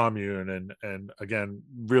from the commune and again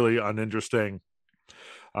really uninteresting.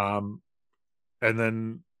 And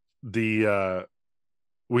then the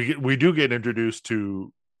we do get introduced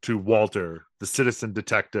to Walter, the citizen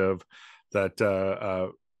detective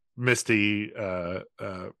that Misty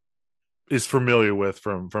is familiar with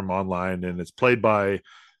from online, and it's played by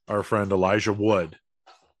our friend Elijah Wood.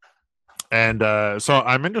 And so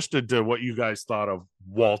I'm interested to what you guys thought of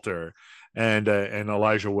Walter and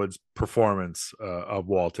Elijah Wood's performance of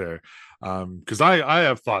Walter, because I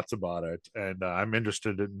have thoughts about it, and I'm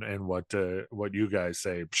interested in what you guys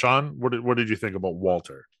say. Sean, what did you think about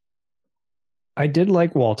Walter? I did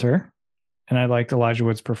like Walter, and I liked Elijah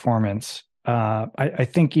Wood's performance. I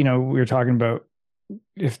think we were talking about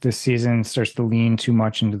if this season starts to lean too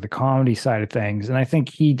much into the comedy side of things, and I think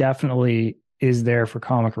he definitely is there for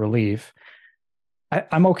comic relief.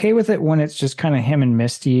 I'm okay with it when it's just kind of him and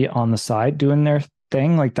Misty on the side doing their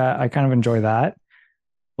thing like that. I kind of enjoy that.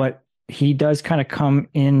 But he does kind of come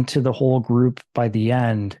into the whole group by the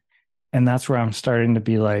end. And that's where I'm starting to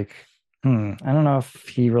be like, I don't know if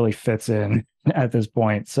he really fits in at this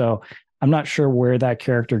point. So I'm not sure where that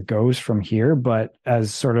character goes from here, but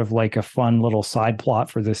as sort of like a fun little side plot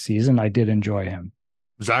for this season, I did enjoy him.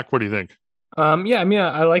 Zach, what do you think? Yeah, I mean,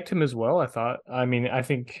 I liked him as well. I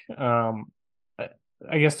think,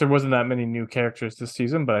 I guess there wasn't that many new characters this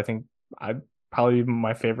season, but I think I'd probably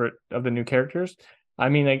my favorite of the new characters. I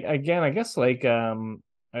mean, I guess like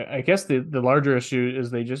I guess the larger issue is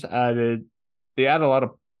they add a lot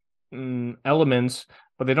of elements,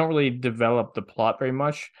 but they don't really develop the plot very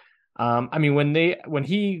much. I mean, when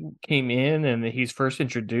he came in and he's first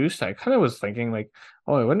introduced, I kind of was thinking like,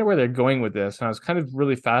 oh, I wonder where they're going with this, and I was kind of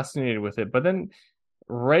really fascinated with it. But then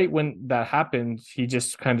right when that happens, he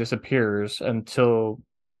just kind of disappears until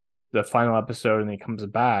the final episode, and he comes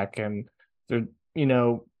back, and there,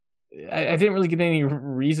 I didn't really get any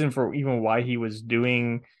reason for even why he was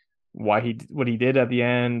doing what he did at the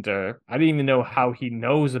end, or I didn't even know how he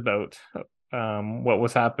knows about what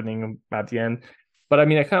was happening at the end. But I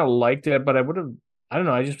mean, I kind of liked it, but I don't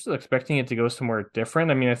know, I just was expecting it to go somewhere different.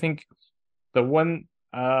 I mean, I think the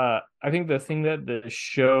thing that the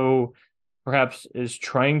show perhaps is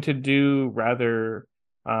trying to do rather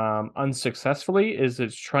unsuccessfully is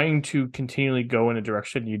it's trying to continually go in a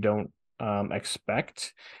direction you don't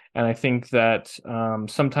expect. And I think that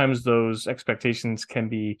sometimes those expectations can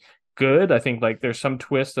be good. I think like there's some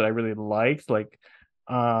twists that I really liked. Like,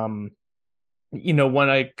 one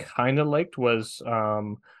I kind of liked was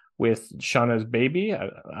with Shauna's baby.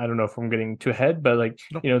 I don't know if I'm getting too ahead, but like,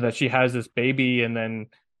 that she has this baby and then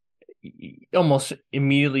almost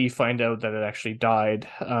immediately find out that it actually died.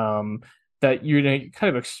 That you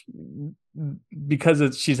kind of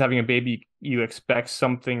because she's having a baby, you expect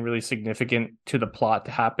something really significant to the plot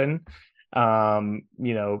to happen.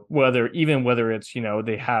 Whether it's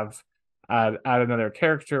they have add another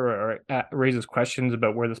character or raises questions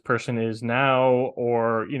about where this person is now,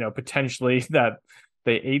 or potentially that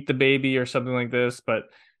they ate the baby or something like this, but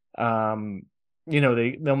they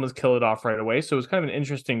almost kill it off right away. So it was kind of an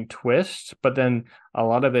interesting twist, but then a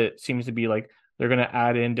lot of it seems to be like they're going to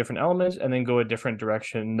add in different elements and then go a different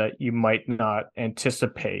direction that you might not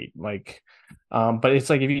anticipate. Like, but it's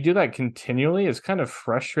like if you do that continually, it's kind of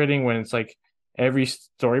frustrating when it's like every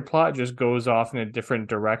story plot just goes off in a different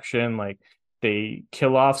direction. Like they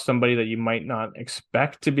kill off somebody that you might not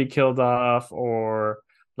expect to be killed off, or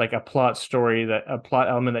like a plot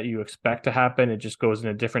element that you expect to happen, it just goes in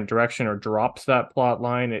a different direction or drops that plot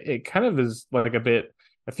line. It kind of is like it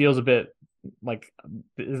feels a bit like,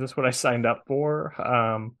 is this what I signed up for?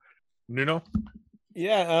 Nuno?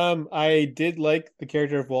 Yeah, I did like the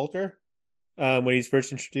character of Walter when he's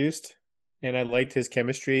first introduced, and I liked his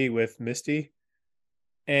chemistry with Misty.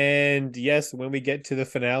 And yes, when we get to the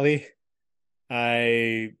finale,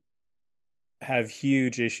 I have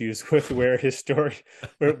huge issues with where his story,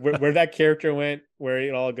 where that character went, where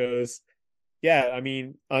it all goes. Yeah, I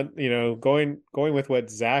mean, going with what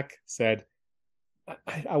Zach said,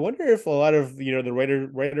 I wonder if a lot of the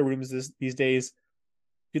writer rooms these days,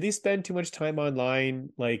 do they spend too much time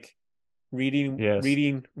online, like Yes.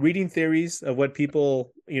 reading theories of what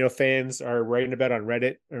people fans are writing about on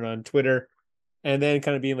Reddit and on Twitter, and then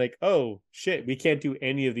kind of being like, oh shit, we can't do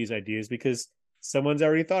any of these ideas because someone's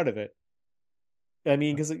already thought of it. I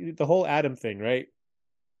mean, because the whole Adam thing, right?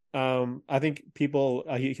 I think people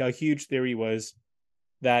a huge theory was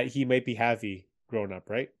that he might be Javi grown up,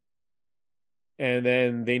 right? And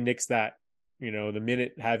then they nix that. The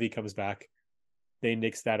minute Javi comes back, they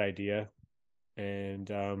nix that idea,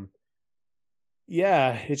 and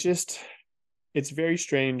yeah, it's very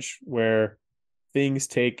strange where things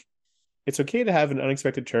take. It's okay to have an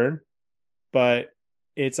unexpected turn, but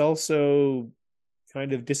it's also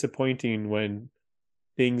kind of disappointing when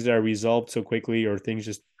things are resolved so quickly or things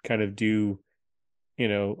just kind of do, a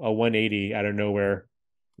 180 out of nowhere.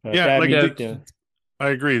 Yeah, like Yeah. I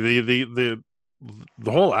agree. The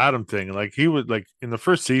whole Adam thing, like he was like in the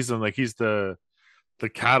first season, like he's the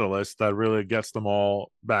catalyst that really gets them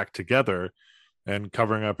all back together and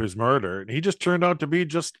covering up his murder. And he just turned out to be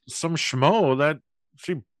just some schmo that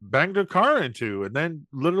she banged her car into and then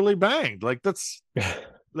literally banged. Like that's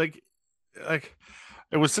like like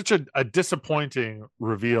it was such a disappointing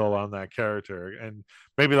reveal on that character, and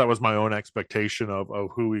maybe that was my own expectation of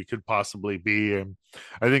who he could possibly be. And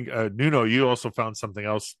I think Nuno, you also found something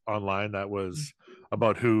else online that was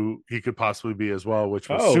about who he could possibly be as well, which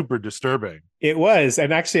was super disturbing. It was,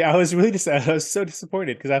 and actually I was so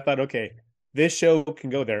disappointed because I thought, okay, this show can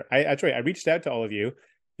go there. That's right, I reached out to all of you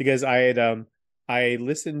because I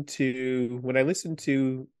listened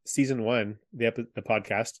to season 1, the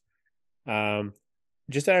podcast,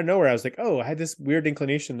 just out of nowhere, I was like, oh, I had this weird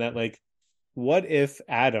inclination that like, what if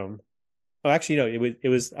Adam? Oh, actually, no, it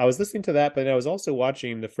was. I was listening to that, but I was also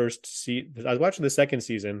watching the I was watching the second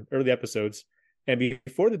season, early episodes, and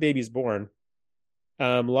before the baby's born,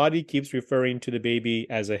 Lottie keeps referring to the baby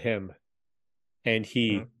as a him, and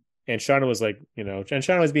he, and Shauna was like, and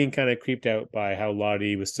Shauna was being kind of creeped out by how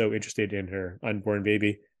Lottie was so interested in her unborn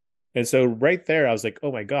baby, and so right there, I was like,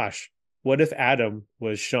 oh my gosh, what if Adam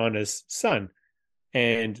was Shauna's son?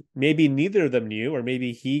 And maybe neither of them knew, or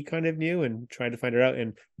maybe he kind of knew and tried to find her out.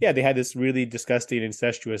 And yeah, they had this really disgusting,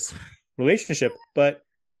 incestuous relationship, but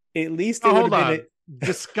at least it would have been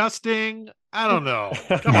disgusting. I don't know.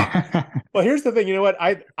 Come on. Well, here's the thing. You know what?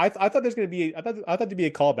 I thought there's going to be. I thought to be a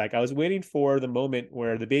callback. I was waiting for the moment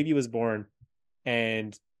where the baby was born,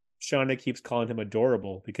 and Shauna keeps calling him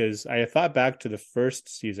adorable because I thought back to the first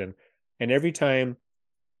season, and every time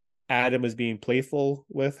Adam was being playful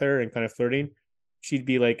with her and kind of flirting, she'd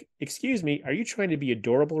be like, excuse me, are you trying to be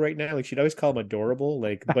adorable right now? Like she'd always call him adorable,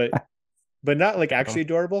 like, but not like actually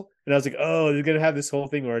adorable. And I was like, oh, they're gonna have this whole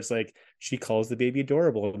thing where it's like she calls the baby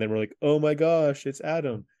adorable, and then we're like, oh my gosh, it's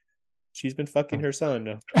Adam. She's been fucking her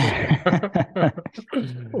son.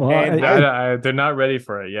 Well, they're not ready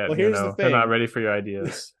for it yet. Well, here's the thing. They're not ready for your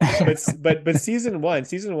ideas. but season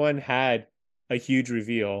one had a huge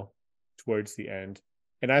reveal towards the end.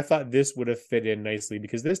 And I thought this would have fit in nicely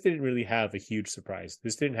because this didn't really have a huge surprise.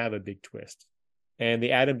 This didn't have a big twist. And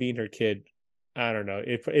the Adam being her kid, I don't know.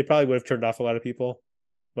 It probably would have turned off a lot of people.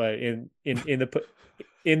 But in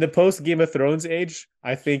the post Game of Thrones age,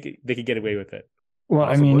 I think they could get away with it. Well,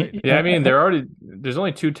 possibly. I mean, there's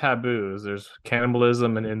only 2 taboos. There's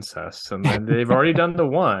cannibalism and incest, and then they've already done the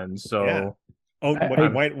one. So yeah.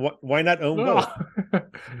 Why not own both?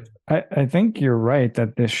 I think you're right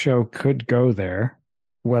that this show could go there.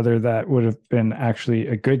 Whether that would have been actually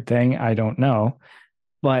a good thing, I don't know.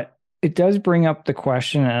 But it does bring up the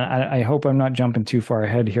question, and I hope I'm not jumping too far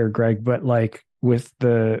ahead here, Greg, but like with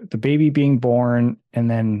the baby being born and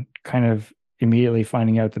then kind of immediately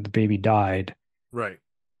finding out that the baby died. Right.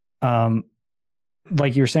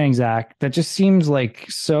 Like you're saying, Zach, that just seems like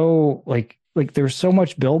so like there's so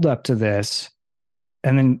much buildup to this,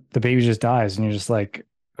 and then the baby just dies, and you're just like,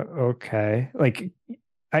 okay. Like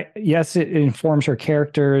yes, it informs her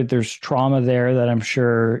character. There's trauma there that I'm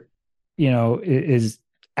sure, is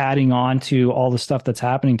adding on to all the stuff that's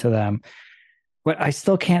happening to them. But I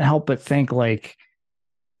still can't help but think like,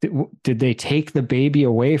 did they take the baby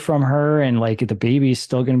away from her and like the baby's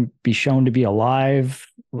still going to be shown to be alive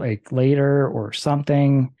like later or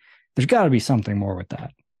something? There's got to be something more with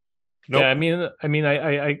that. Nope. Yeah, I mean,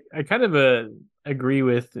 I kind of agree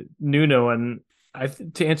with Nuno, and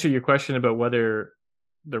to answer your question about whether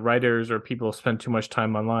the writers or people spend too much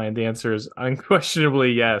time online, the answer is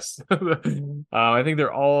unquestionably yes. I think they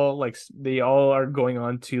all are going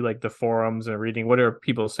on to like the forums and reading what are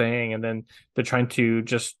people saying, and then they're trying to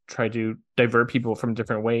divert people from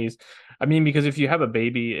different ways. I mean, because if you have a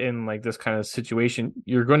baby in like this kind of situation,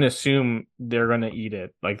 you're going to assume they're going to eat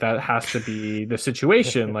it. Like that has to be the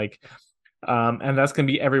situation. And that's going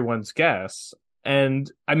to be everyone's guess.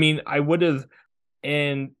 And I mean, I would have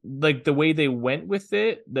and like the way they went with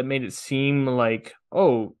it, that made it seem like,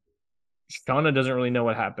 oh, Shauna doesn't really know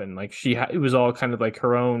what happened. Like it was all kind of like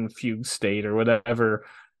her own fugue state or whatever.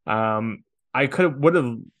 I would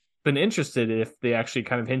have been interested if they actually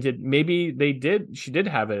kind of hinted maybe she did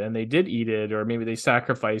have it and they did eat it, or maybe they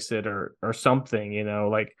sacrificed it or something,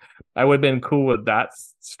 like I would have been cool with that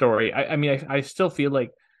story. I mean, I still feel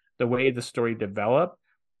like the way the story developed,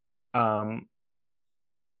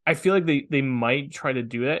 I feel like they might try to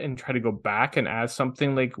do that and try to go back and add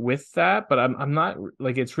something like with that, but I'm not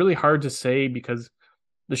like, it's really hard to say because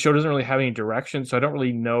the show doesn't really have any direction, so I don't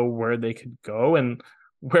really know where they could go, and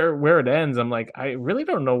where it ends. I'm like, I really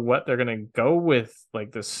don't know what they're gonna go with,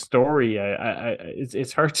 like the story.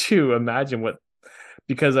 It's hard to imagine what,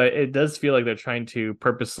 because it does feel like they're trying to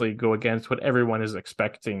purposely go against what everyone is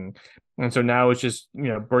expecting, and so now it's just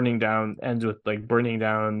burning down, ends with like burning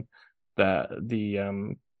down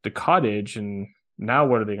the cottage, and now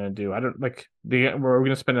what are they going to do? I don't like we're going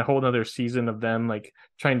to spend a whole other season of them like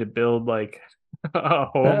trying to build like a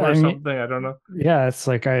home or something. I don't know. Yeah, it's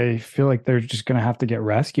like I feel like they're just going to have to get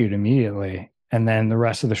rescued immediately, and then the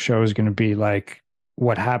rest of the show is going to be like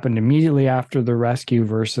what happened immediately after the rescue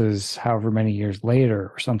versus however many years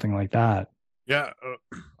later or something like that. Yeah,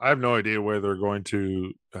 I have no idea where they're going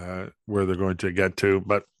to get to,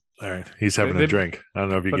 but all right, he's having a drink. I don't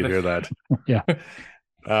know if you can hear that. Yeah.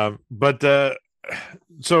 But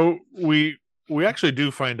so we actually do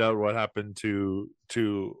find out what happened to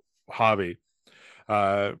Javi.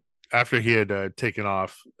 After he had taken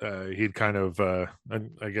off, he'd kind of,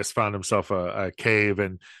 I guess, found himself a cave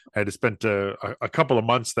and had spent a couple of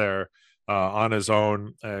months there on his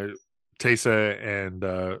own. Taysa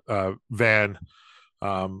and Van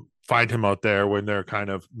find him out there when they're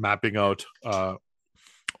kind of mapping out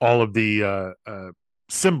all of the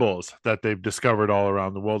symbols that they've discovered all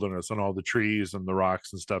around the wilderness and all the trees and the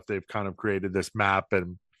rocks and stuff. They've kind of created this map,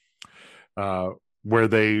 and where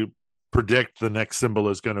they predict the next symbol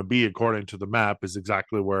is going to be according to the map is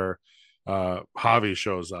exactly where Javi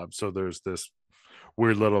shows up. So there's this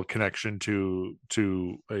weird little connection to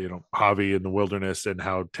Javi in the wilderness and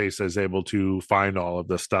how Taysa is able to find all of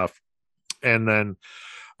this stuff. And then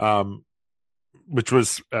which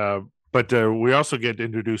was but we also get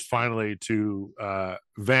introduced finally to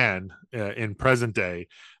Van in present day.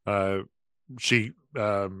 She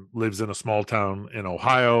lives in a small town in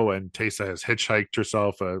Ohio, and Taysa has hitchhiked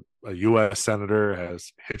herself. A U.S. senator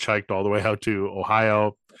has hitchhiked all the way out to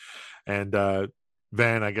Ohio, and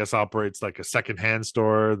Van, I guess, operates like a secondhand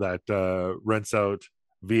store that rents out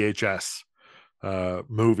VHS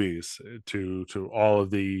movies to all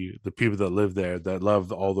of the people that live there that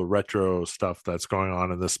love all the retro stuff that's going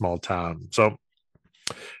on in this small town. So,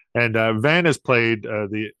 and Van is played,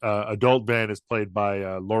 the adult Van is played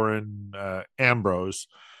by Lauren Ambrose.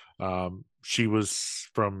 She was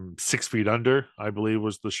from 6 Feet Under, I believe,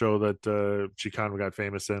 was the show that she kind of got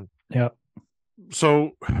famous in. Yeah.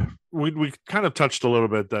 So we kind of touched a little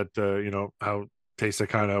bit that how Taysa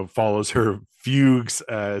kind of follows her fugues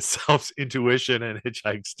self intuition and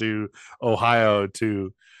hitchhikes to Ohio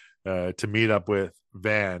to meet up with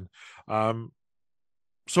Van.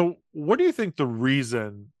 So what do you think the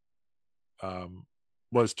reason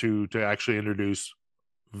was to actually introduce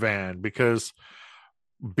Van? Because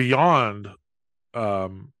beyond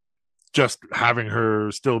just having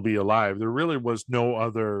her still be alive, there really was no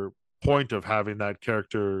other point of having that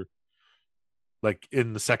character like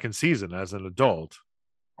in the second season as an adult.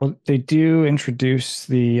 Well, they do introduce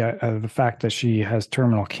the fact that she has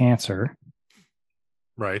terminal cancer,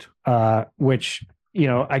 right? Which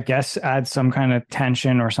I guess adds some kind of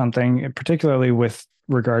tension or something, particularly with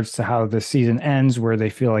regards to how the season ends, where they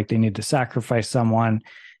feel like they need to sacrifice someone.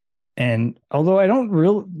 And although I don't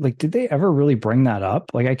really did they ever really bring that up?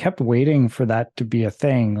 Like, I kept waiting for that to be a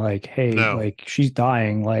thing. Like, hey, like she's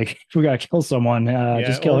dying. Like, we gotta kill someone.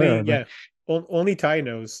 Just kill her. Yeah. Only Ty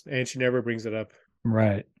knows, and she never brings it up.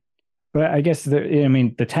 Right. But I guess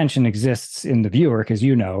the tension exists in the viewer because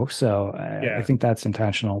so I think that's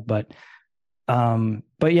intentional. But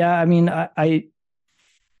yeah, I mean,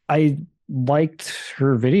 I liked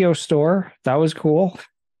her video store. That was cool.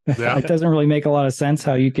 Yeah. It doesn't really make a lot of sense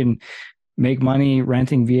how you can make money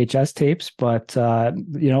renting VHS tapes, but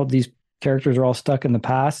these characters are all stuck in the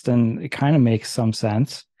past, and it kind of makes some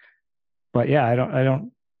sense. But yeah,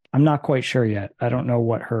 I'm not quite sure yet. I don't know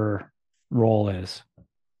what her role is.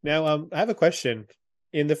 Now, I have a question.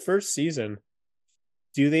 In the first season,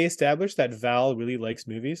 do they establish that Val really likes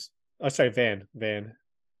movies? Oh, sorry, Van.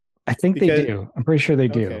 I think they do. I'm pretty sure they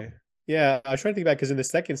do. Okay. Yeah, I was trying to think back because in the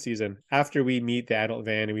second season, after we meet the adult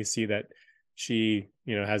Van and we see that She,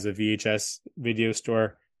 has a VHS video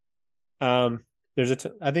store. I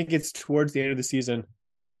think it's towards the end of the season,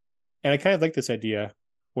 and I kind of like this idea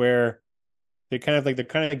where they're kind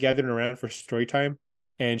of gathering around for story time,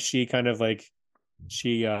 and she kind of like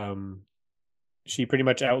she she pretty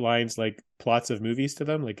much outlines like plots of movies to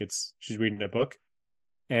them, like she's reading a book,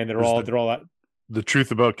 and There's they're all the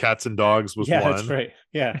truth about cats and dogs was yeah, that's one. right,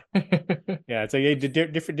 yeah. Yeah, it's like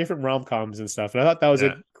different rom-coms and stuff, and I thought that was Yeah.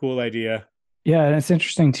 a cool idea. Yeah, and it's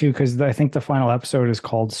interesting too because I think the final episode is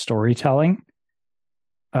called storytelling.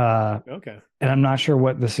 Okay. And I'm not sure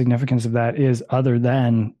what the significance of that is, other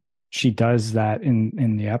than she does that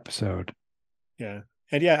in the episode. Yeah,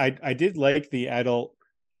 and yeah, I did like the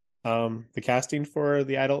casting for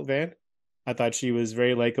the adult Van. I thought she was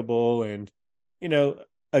very likable, and you know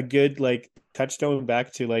a good like touchstone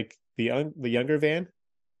back to like the younger Van.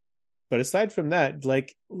 But aside from that,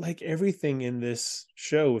 like everything in this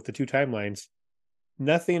show with the two timelines,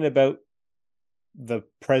 nothing about the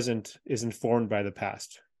present is informed by the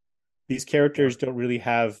past. These characters don't really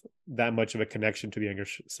have that much of a connection to the younger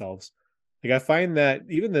selves. Like I find that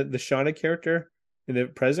even the Shauna character in the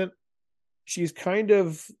present, she's kind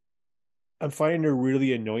of I'm finding her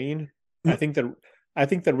really annoying. I think that I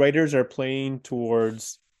think the writers are playing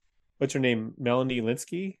towards what's her name, Melanie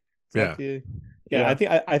Linsky. Is that Yeah. yeah?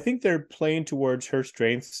 Yeah. I think they're playing towards her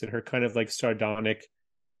strengths and her kind of like sardonic,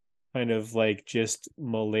 kind of like just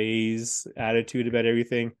malaise attitude about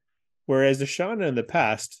everything. Whereas the Shauna in the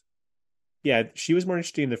past, yeah, she was more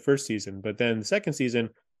interesting in the first season, but then the second season,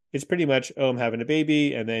 it's pretty much, oh, I'm having a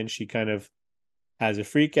baby, and then she kind of has a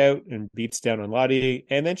freak out and beats down on Lottie,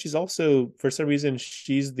 and then she's also, for some reason,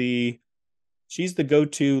 she's the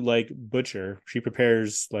go-to like butcher. She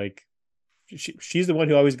prepares like she's the one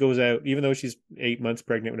who always goes out, even though she's 8 months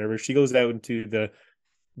pregnant, whatever. She goes out into the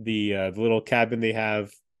little cabin they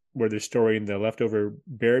have where they're storing the leftover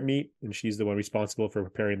bear meat, and she's the one responsible for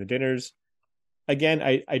preparing the dinners. Again,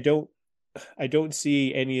 I don't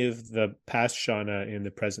see any of the past Shauna in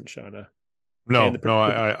the present Shauna. And No,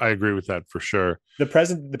 I agree with that for sure. the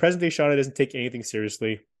present day Shauna doesn't take anything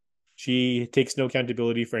seriously. She takes no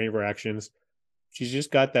accountability for any of her actions. She's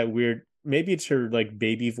just got that weird, maybe it's her like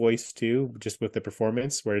baby voice too, just with the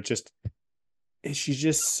performance where she's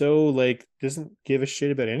just so like doesn't give a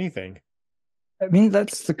shit about anything. I mean,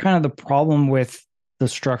 that's the kind of the problem with the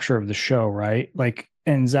structure of the show, right? Like,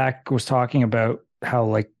 and Zach was talking about how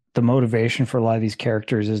like the motivation for a lot of these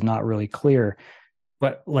characters is not really clear,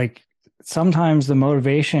 but like sometimes the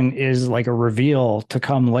motivation is like a reveal to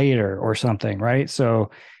come later or something, right? So,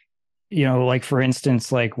 like for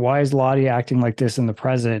instance, like why is Lottie acting like this in the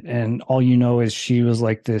present? And all you know is she was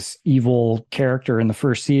like this evil character in the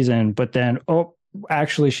first season, but then, oh,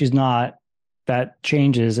 actually she's not. That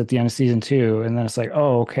changes at the end of season 2. And then it's like,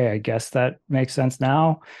 oh, okay, I guess that makes sense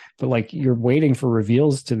now. But like you're waiting for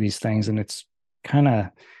reveals to these things. And it's kind of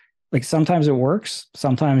like sometimes it works.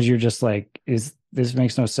 Sometimes you're just like, this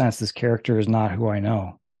makes no sense. This character is not who I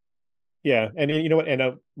know. Yeah, and you know what?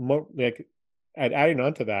 And more like adding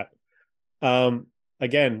on to that,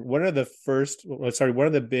 again, one of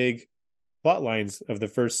the big plot lines of the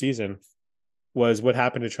first season was what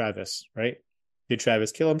happened to Travis, right? Did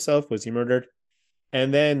Travis kill himself? Was he murdered?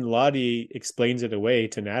 And then Lottie explains it away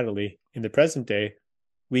to Natalie. In the present day,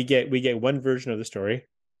 we get one version of the story,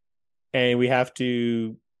 and we have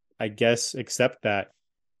to, I guess, accept that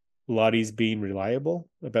Lottie's being reliable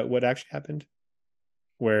about what actually happened.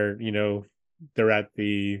 Where they're at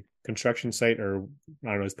the construction site, or I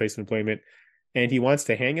don't know, his place of employment, and he wants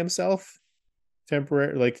to hang himself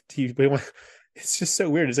temporarily. It's just so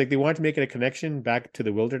weird. It's like they want to make it a connection back to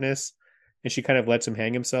the wilderness, and she kind of lets him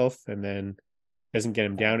hang himself and then doesn't get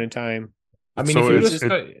him down in time. I mean, So if you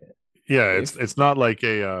it's just it's not like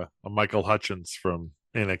a Michael Hutchins from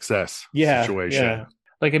In Excess situation. Yeah.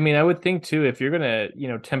 like, I mean, I would think too, if you're gonna,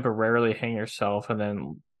 temporarily hang yourself and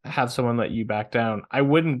then have someone let you back down, I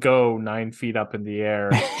wouldn't go 9 feet up in the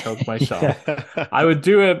air and choke myself. I would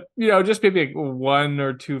do it, just maybe like 1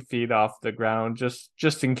 or 2 feet off the ground,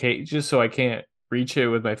 just in case, just so I can't reach it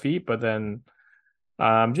with my feet. But then,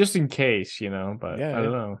 just in case, But Yeah. I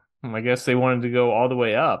don't know. I guess they wanted to go all the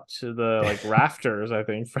way up to the like rafters. I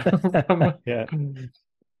think from Yeah.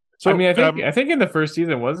 So I mean, I think in the first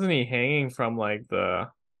season, wasn't he hanging from like the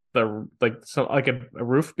like so like a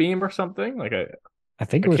roof beam or something? Like I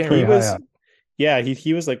think it I was can't pretty He high was, up. yeah,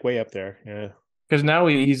 he was like way up there. Yeah. because now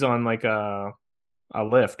he's on like a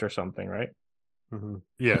lift or something, right? Mm-hmm.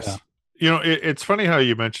 yes, Yeah. it's funny how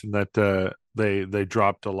you mentioned that they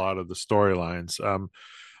dropped a lot of the storylines.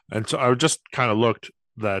 And so I just kind of looked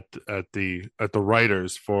that at the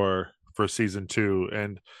writers for season 2,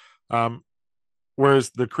 and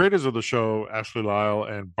whereas the creators of the show, Ashley Lyle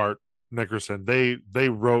and Bart Nickerson, they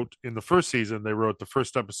wrote in the first season, they wrote the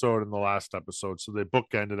first episode and the last episode, so they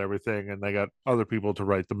bookended everything, and they got other people to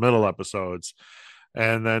write the middle episodes.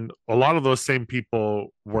 And then a lot of those same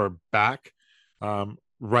people were back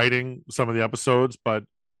writing some of the episodes, but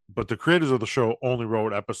the creators of the show only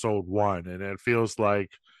wrote episode 1, and it feels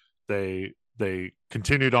like they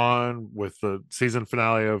continued on with the season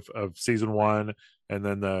finale of season 1, and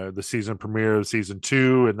then the season premiere of season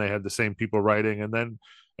 2, and they had the same people writing, and then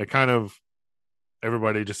it kind of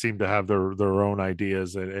everybody just seemed to have their own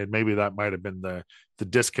ideas, and maybe that might have been the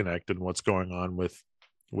disconnect in what's going on with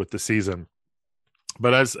the season.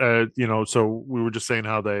 But as so we were just saying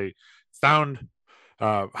how they found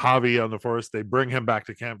Javi on the forest, they bring him back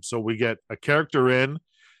to camp, so we get a character in,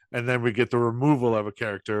 and then we get the removal of a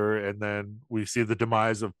character, and then we see the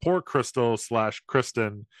demise of poor Crystal /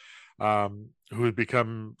 Kristen, who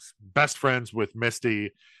becomes best friends with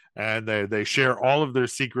Misty, and they share all of their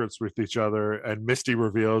secrets with each other. And Misty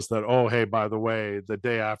reveals that, oh, hey, by the way, the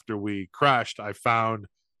day after we crashed, I found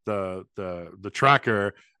the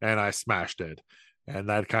tracker and I smashed it. And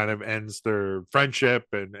that kind of ends their friendship,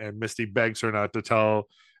 and Misty begs her not to tell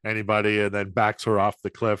anybody, and then backs her off the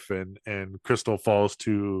cliff, and Crystal falls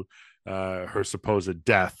to her supposed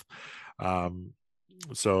death.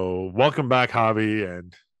 So welcome back, Javi,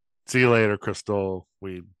 and see you later, Crystal.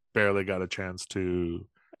 We barely got a chance to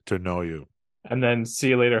know you. And then see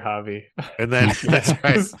you later, Javi. And then that's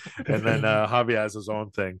right. And then Javi has his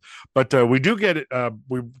own thing. But we do get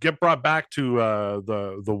brought back to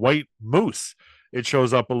the white moose. It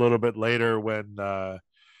shows up a little bit later when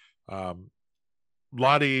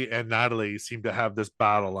Lottie and Natalie seem to have this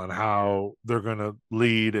battle on how they're going to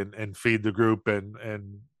lead and feed the group,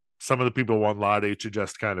 and some of the people want Lottie to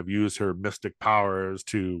just kind of use her mystic powers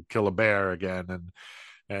to kill a bear again,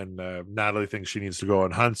 and Natalie thinks she needs to go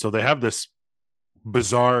and hunt. So they have this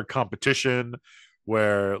bizarre competition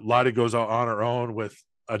where Lottie goes out on her own with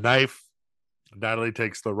a knife. Natalie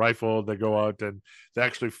takes the rifle. They go out and they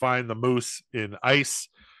actually find the moose in ice,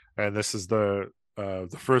 and this is the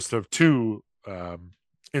first of 2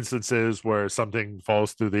 instances where something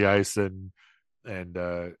falls through the ice and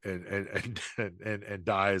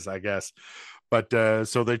dies, I guess. But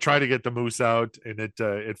so they try to get the moose out, and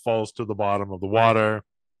it falls to the bottom of the water,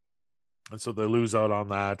 and so they lose out on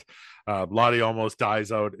that. Lottie almost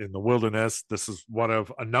dies out in the wilderness. This is one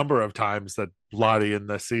of a number of times that Lottie in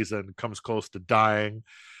this season comes close to dying.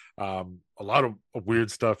 A lot of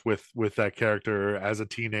weird stuff with that character as a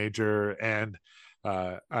teenager and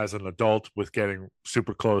as an adult, with getting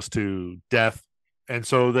super close to death. And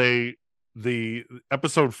so the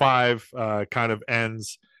episode 5 kind of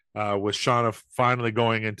ends with Shauna finally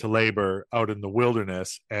going into labor out in the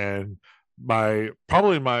wilderness, and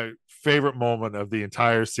probably my favorite moment of the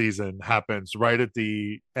entire season happens right at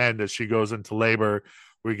the end as she goes into labor.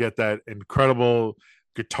 We get that incredible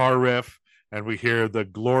guitar riff, and we hear the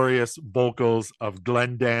glorious vocals of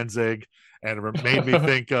Glenn Danzig, and it made me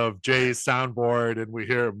think of Jay's soundboard, and we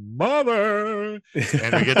hear "Mother,"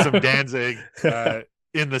 and we get some Danzig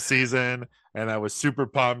in the season, and I was super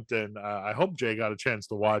pumped, and I hope Jay got a chance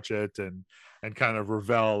to watch it and kind of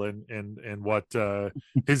revel in what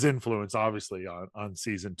his influence, obviously, on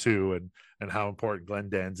season 2, and how important Glenn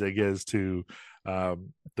Danzig is to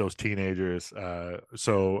those teenagers.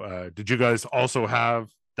 So did you guys also have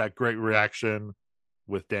that great reaction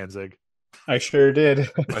with Danzig? I sure did.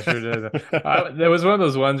 I sure did. There was one of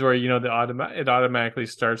those ones where, it automatically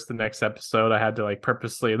starts the next episode. I had to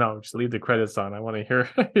purposely just leave the credits on. I want to hear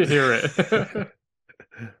it.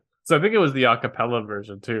 So I think it was the acapella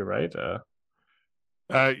version too, right?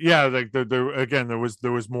 Yeah,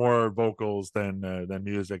 there was more vocals than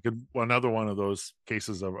music. Another one of those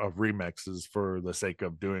cases of remixes for the sake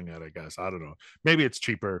of doing it, I guess. I don't know. Maybe it's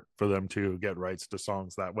cheaper for them to get rights to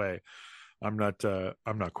songs that way. I'm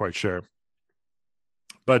not quite sure.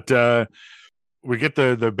 But we get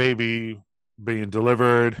the baby being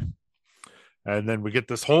delivered, and then we get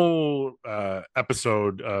this whole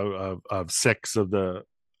episode of 6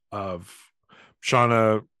 of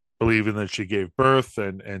Shauna believing that she gave birth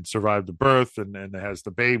and survived the birth, and has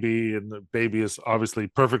the baby, and the baby is obviously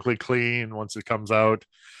perfectly clean once it comes out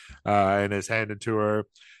and is handed to her.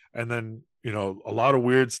 And then a lot of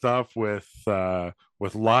weird stuff with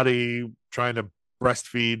Lottie trying to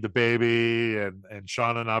breastfeed the baby, and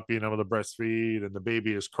Shauna not being able to breastfeed, and the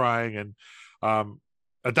baby is crying. And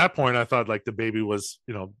at that point I thought the baby was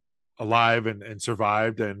alive and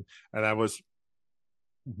survived, and I was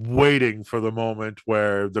waiting for the moment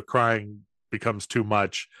where the crying becomes too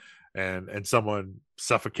much and someone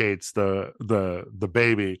suffocates the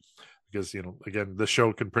baby, because again, the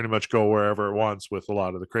show can pretty much go wherever it wants with a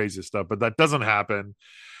lot of the crazy stuff, but that doesn't happen.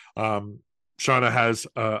 Shauna has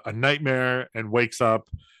a nightmare and wakes up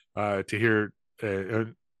to hear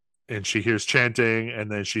and she hears chanting, and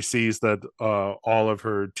then she sees that all of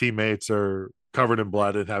her teammates are covered in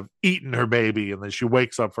blood and have eaten her baby, and then she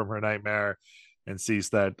wakes up from her nightmare and sees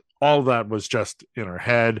that all that was just in her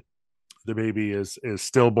head. The baby is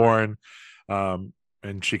stillborn, and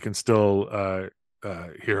she can still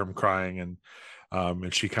hear him crying, and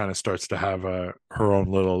she kind of starts to have her own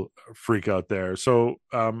little freak out there. So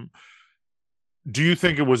do you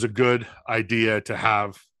think it was a good idea to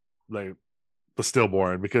have like the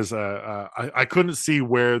stillborn? Because I couldn't see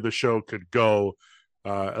where the show could go.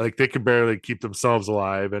 Like they could barely keep themselves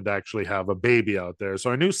alive and actually have a baby out there.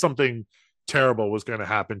 So I knew something terrible was going to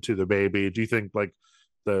happen to the baby. Do you think like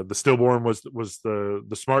the stillborn was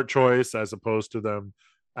the smart choice as opposed to them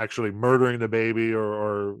actually murdering the baby,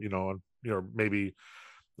 or maybe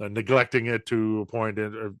neglecting it to a point,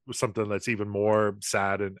 or something that's even more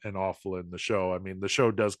sad and awful in the show? I mean, the show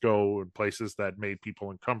does go in places that made people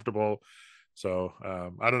uncomfortable. So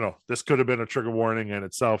I don't know. This could have been a trigger warning in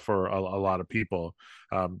itself for a lot of people.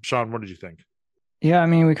 Sean, what did you think? Yeah, I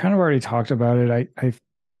mean, we kind of already talked about it.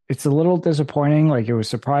 It's a little disappointing. Like it was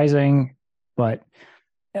surprising, but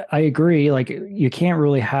I agree. Like you can't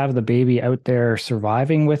really have the baby out there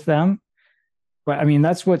surviving with them. But I mean,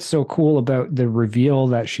 that's what's so cool about the reveal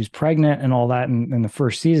that she's pregnant and all that in the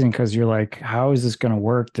first season, because you're like, how is this going to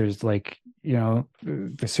work? There's like,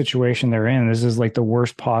 the situation they're in. This is like the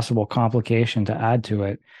worst possible complication to add to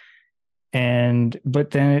it. But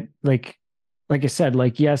then it like I said,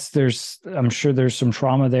 like, yes, I'm sure there's some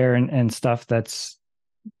trauma there and stuff that's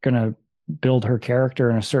going to build her character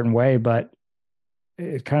in a certain way, but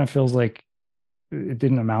it kind of feels like it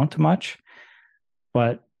didn't amount to much.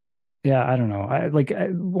 But yeah, I don't know.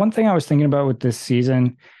 One thing I was thinking about with this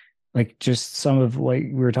season, like just some of like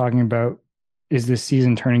we were talking about, is this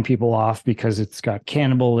season turning people off because it's got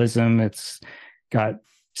cannibalism, it's got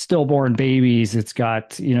stillborn babies, it's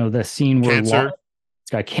got, the scene where it's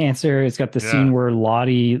got cancer, it's got the scene where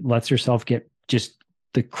Lottie lets herself get just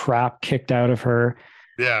the crap kicked out of her.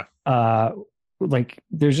 Yeah. Like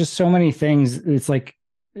there's just so many things. It's like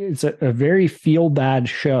it's a very feel bad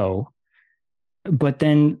show. But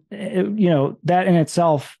then, that in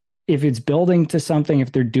itself, if it's building to something,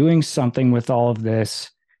 if they're doing something with all of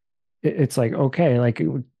this, it's like, okay, like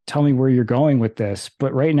tell me where you're going with this.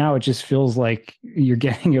 But right now it just feels like you're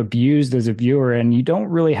getting abused as a viewer, and you don't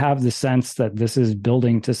really have the sense that this is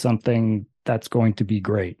building to something that's going to be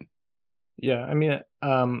great. Yeah. I mean,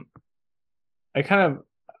 I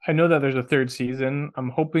know that there's a third season. I'm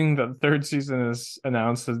hoping that the third season is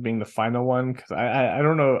announced as being the final one, because I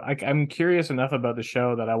don't know. I'm curious enough about the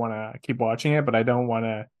show that I want to keep watching it, but I don't want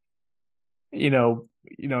to,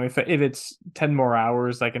 if it's 10 more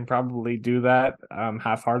hours, I can probably do that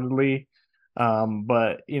half-heartedly.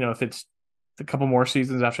 But if it's a couple more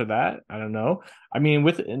seasons after that, I don't know. I mean,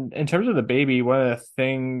 in terms of the baby, one of the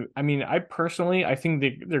thing, I mean, I think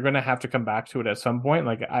they're going to have to come back to it at some point.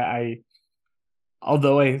 Like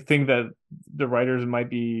although I think that the writers might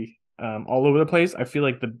be all over the place, I feel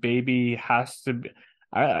like the baby has to be.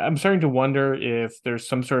 I'm starting to wonder if there's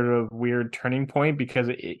some sort of weird turning point, because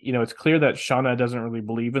it's clear that Shauna doesn't really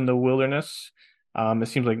believe in the wilderness. It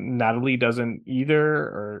seems like Natalie doesn't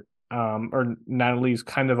either, or Natalie's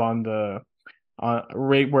kind of on the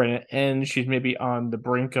right where it ends. She's maybe on the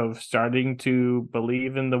brink of starting to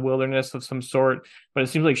believe in the wilderness of some sort, but it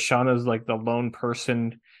seems like Shauna's like the lone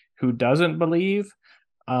person who doesn't believe.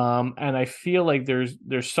 And I feel like there's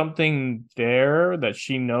something there that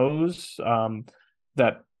she knows,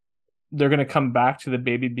 that they're going to come back to the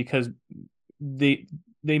baby, because they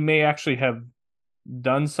may actually have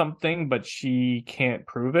done something, but she can't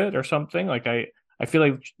prove it or something. Like I feel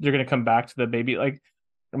like they're going to come back to the baby. Like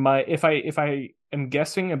if I am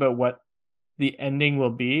guessing about what the ending will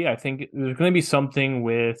be, I think there's going to be something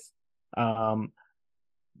with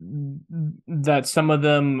that some of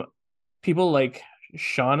them, people like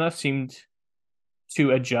Shauna, seemed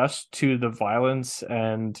to adjust to the violence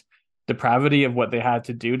and depravity of what they had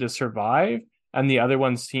to do to survive, and the other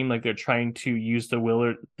ones seem like they're trying to use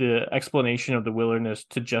the explanation of the wilderness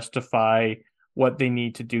to justify what they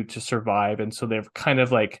need to do to survive. And so they've kind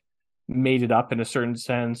of like made it up in a certain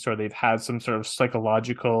sense, or they've had some sort of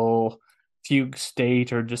psychological fugue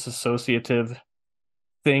state or disassociative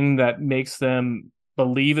thing that makes them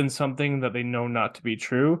believe in something that they know not to be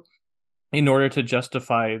true in order to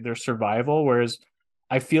justify their survival. Whereas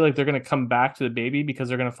I feel like they're going to come back to the baby because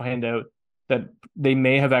they're going to find out that they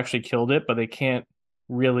may have actually killed it, but they can't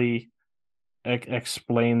really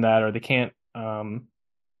explain that, or they can't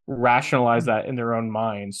rationalize that in their own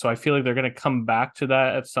minds. So I feel like they're going to come back to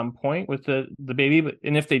that at some point with the baby.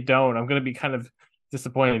 And if they don't, I'm going to be kind of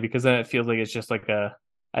disappointed, because then it feels like it's just like a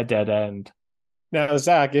dead end. Now,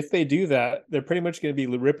 Zach, if they do that, they're pretty much going to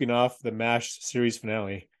be ripping off the MASH series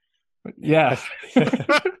finale. Yeah.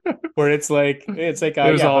 Where it's like it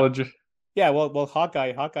was all well,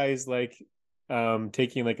 Hawkeye is like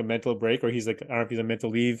taking like a mental break, or he's like, I don't know if he's on mental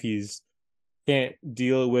leave, he's can't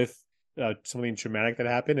deal with something traumatic that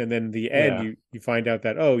happened, and then the end you find out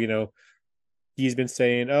that, oh, he's been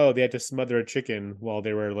saying, oh, they had to smother a chicken while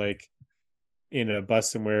they were like in a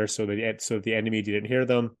bus somewhere, so the enemy didn't hear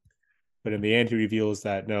them. But in the end, he reveals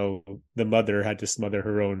that no, the mother had to smother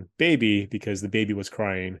her own baby because the baby was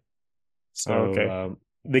crying. So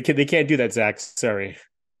they can't do that, Zach. Sorry.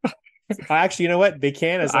 Actually, you know what? They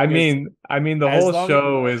can. I mean, the whole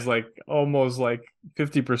show is like almost like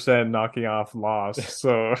 50% knocking off Lost.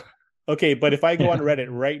 So okay, but if I go on Reddit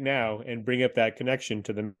right now and bring up that connection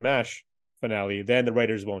to the MASH finale, then the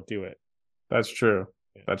writers won't do it. That's true.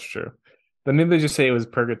 That's true. Then maybe they just say it was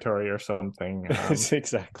purgatory or something.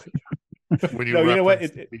 Exactly. When you know what?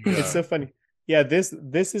 It's so funny. Yeah, this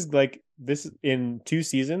is like this in 2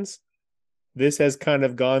 seasons. This has kind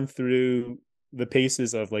of gone through the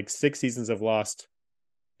paces of like 6 seasons of Lost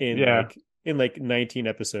in 19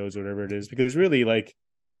 episodes or whatever it is, because really, like,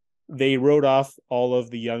 they wrote off all of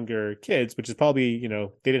the younger kids, which is probably, they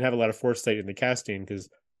didn't have a lot of foresight in the casting, because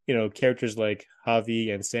characters like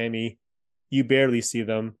Javi and Sammy, you barely see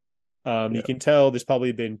them. You can tell there's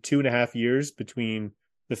probably been 2.5 years between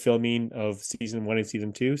the filming of season 1 and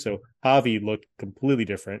season 2, so Javi looked completely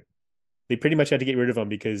different. They pretty much had to get rid of him,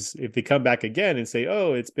 because if they come back again and say,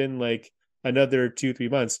 oh, it's been like another 2-3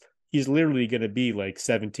 months, he's literally going to be like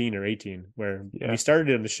 17 or 18, where when he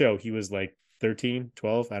started on the show, he was like 13,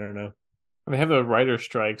 12, I don't know. They have a writer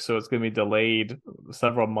strike, so it's going to be delayed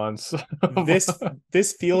several months.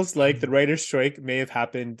 This feels like the writer strike may have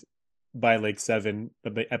happened by like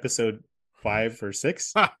episode 5 or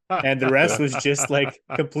 6, and the rest was just like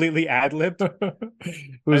completely ad-libbed.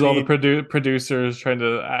 It was all the producers trying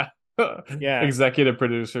to executive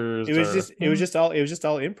producers. It was just all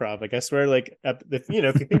improv. Like, I swear, like, if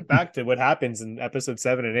you think back to what happens in episode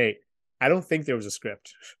 7 and 8, I don't think there was a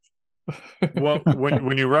script. Well,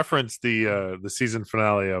 when you referenced the season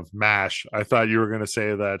finale of MASH, I thought you were going to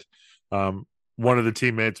say that one of the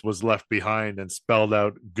teammates was left behind and spelled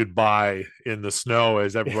out goodbye in the snow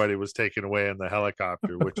as everybody was taken away in the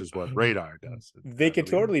helicopter, which is what Radar does. They could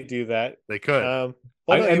totally do that. They could.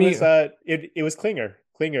 It was Klinger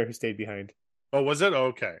who stayed behind. Oh, was it?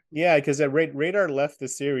 Okay. Yeah, because Radar left the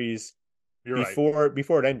series before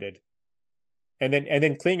it ended. And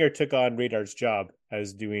then Klinger took on Radar's job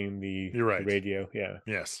as doing the radio. Yeah.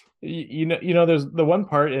 Yes. There's the one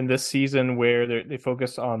part in this season where they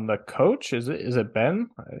focus on the coach. Is it Ben?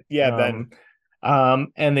 Yeah, Ben.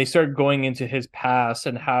 And they start going into his past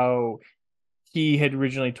and how he had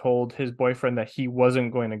originally told his boyfriend that he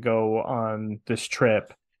wasn't going to go on this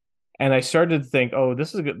trip. And I started to think, oh,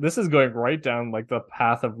 this is going right down like the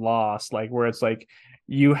path of Lost, like where it's like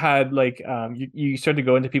you had like you started to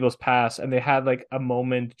go into people's past, and they had like a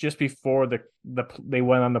moment just before they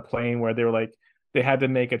went on the plane where they were like they had to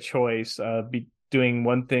make a choice of doing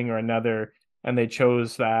one thing or another, and they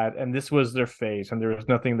chose that, and this was their fate, and there was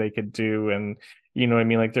nothing they could do, and you know what I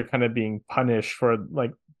mean, like they're kind of being punished for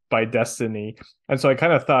like by destiny. And so I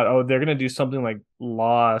kind of thought, oh, they're gonna do something like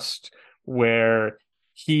Lost, where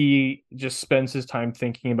he just spends his time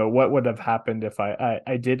thinking about what would have happened if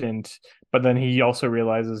I didn't, but then he also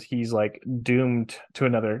realizes he's like doomed to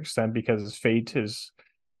another extent because his fate is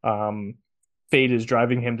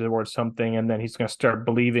driving him towards something, and then he's going to start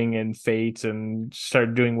believing in fate and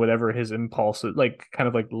start doing whatever his impulse, like kind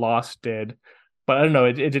of like Lost did. But I don't know,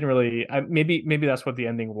 it didn't really, maybe that's what the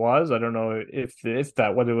ending was. I don't know if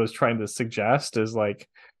that what it was trying to suggest is like,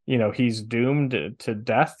 he's doomed to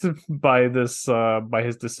death by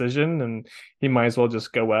his decision, and he might as well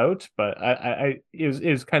just go out. But it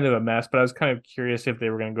was kind of a mess. But I was kind of curious if they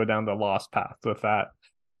were going to go down the Lost path with that.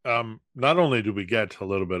 Not only do we get a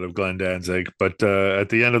little bit of Glenn Danzig, but at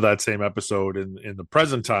the end of that same episode, in the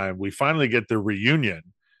present time, we finally get the reunion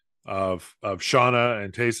of Shauna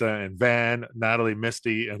and Taysa and Van, Natalie,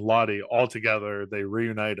 Misty, and Lottie all together. They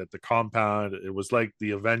reunite at the compound. It was like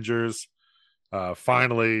the Avengers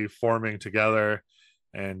finally forming together,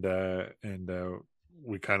 and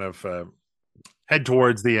we kind of head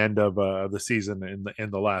towards the end of the season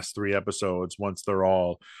in the last 3 episodes once they're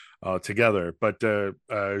all together. But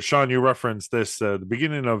Sean, you referenced this the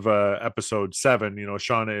beginning of episode 7.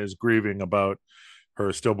 Shauna is grieving about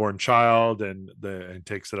her stillborn child and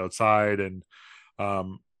takes it outside, and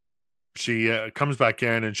she comes back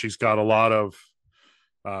in, and she's got a lot of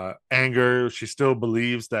anger. She still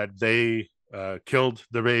believes that they killed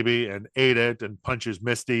the baby and ate it, and punches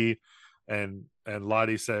Misty, and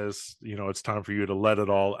Lottie says, it's time for you to let it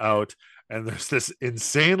all out. And there's this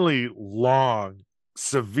insanely long,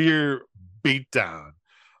 severe beatdown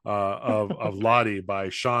of Lottie by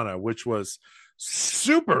Shauna, which was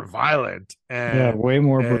super violent and way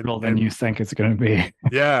more brutal than you think it's going to be.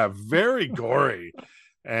 Yeah, very gory.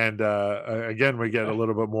 And again, we get a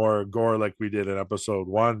little bit more gore like we did in episode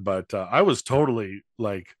 1, but I was totally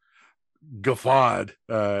like guffawed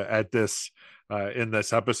at this in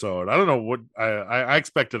this episode. I don't know what I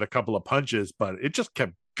expected a couple of punches, but it just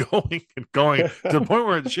kept going and going to the point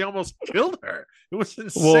where she almost killed her. It was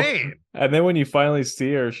insane. Well, and then when you finally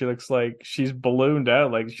see her, she looks like she's ballooned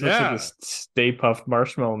out. Like she looks like a Stay Puft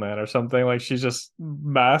Marshmallow Man or something. Like she's just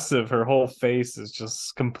massive. Her whole face is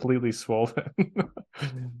just completely swollen.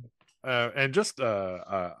 And just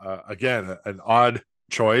again, an odd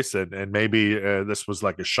choice, and maybe this was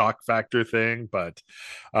like a shock factor thing, but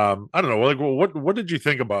I don't know. Like, what did you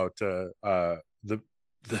think about the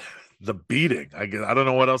beating? I don't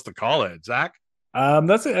know what else to call it, Zach.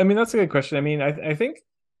 That's a good question. I mean, I think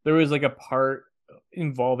there was like a part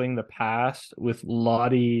involving the past with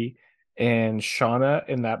Lottie and Shauna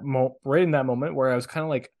in that right in that moment where I was kind of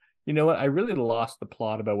like, you know what, I really lost the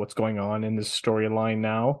plot about what's going on in this storyline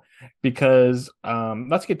now, because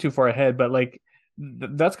not to get too far ahead, but like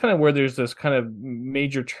that's kind of where there's this kind of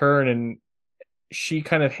major turn, and she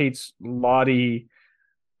kind of hates Lottie.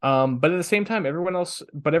 But at the same time, everyone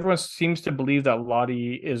seems to believe that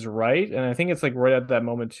Lottie is right. And I think it's like right at that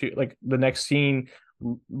moment too, like the next scene,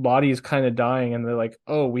 Lottie is kind of dying and they're like,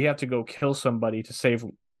 oh, we have to go kill somebody to save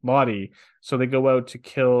Lottie. So they go out to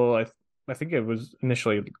kill, I think it was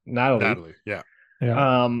initially Natalie. Yeah.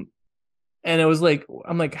 And it was like,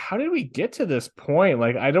 I'm like, how did we get to this point?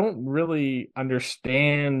 Like, I don't really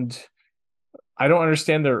understand. I don't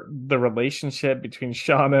understand the relationship between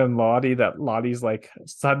Shauna and Lottie, that Lottie's like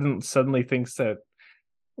suddenly thinks that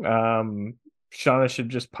Shauna should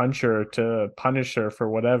just punch her to punish her for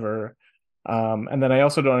whatever. And then I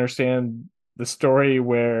also don't understand the story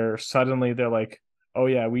where suddenly they're like, oh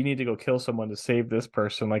yeah, we need to go kill someone to save this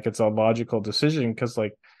person. Like it's a logical decision, because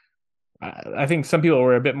like I think some people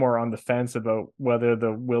were a bit more on the fence about whether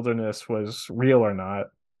the wilderness was real or not.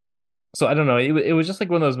 So I don't know. It was just like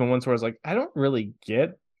one of those moments where I was like, I don't really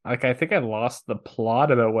get. Like, I think I lost the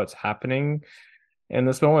plot about what's happening in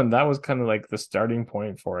this moment. That was kind of like the starting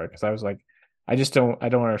point for it, because I was like, I don't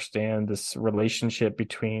understand this relationship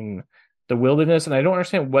between the wilderness, and I don't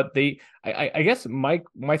understand what they. I guess my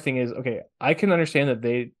thing is, okay, I can understand that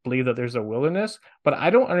they believe that there's a wilderness, but I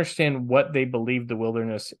don't understand what they believe the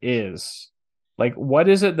wilderness is. Like, what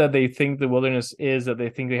is it that they think the wilderness is, that they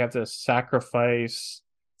think they have to sacrifice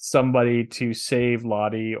somebody to save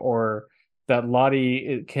Lottie, or that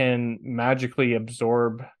Lottie can magically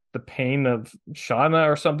absorb the pain of Shauna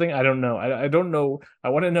or something? I don't know. I don't know. I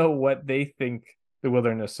want to know what they think the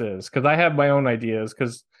wilderness is, because I have my own ideas,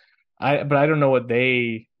 but I don't know what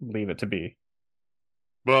they believe it to be.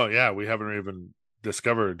 Well, yeah, we haven't even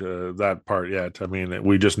discovered that part yet. I mean,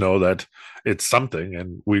 we just know that it's something,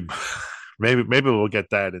 and we maybe we'll get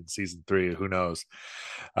that in season 3. Who knows?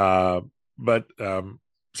 But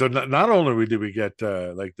so not only do we get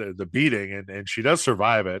like the beating, and she does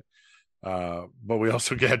survive it, but we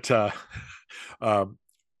also get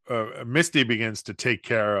Misty begins to take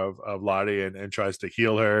care of Lottie and tries to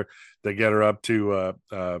heal her. They get her up to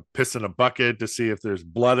piss in a bucket to see if there's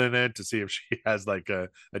blood in it, to see if she has like a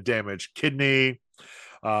damaged kidney.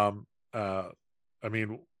 I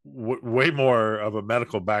mean, way more of a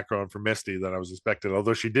medical background for Misty than I was expecting,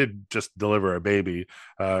 although she did just deliver a baby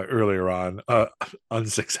earlier on,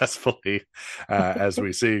 unsuccessfully, as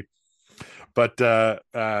we see. But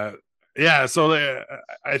yeah, so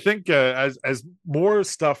I think as more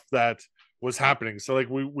stuff that was happening, so like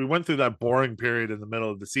we went through that boring period in the middle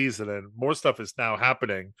of the season, and more stuff is now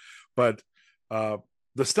happening, but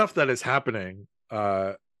the stuff that is happening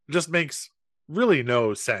just makes really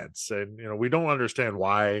no sense. And we don't understand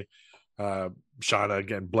why Shauna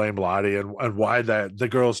again blamed Lottie, and why that the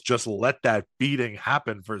girls just let that beating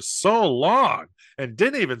happen for so long and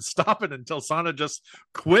didn't even stop it until Shauna just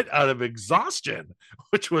quit out of exhaustion,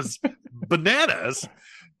 which was bananas.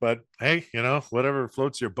 But hey, whatever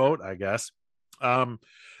floats your boat, I guess. And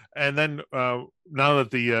then now that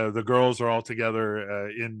the girls are all together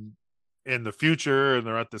in the future, and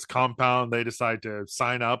they're at this compound, they decide to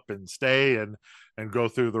sign up and stay and go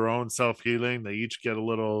through their own self-healing. They each get a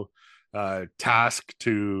little task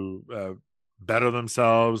to better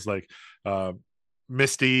themselves. Like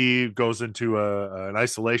Misty goes into an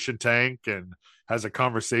isolation tank and has a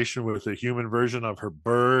conversation with a human version of her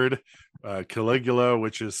bird, Caligula,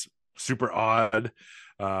 which is super odd.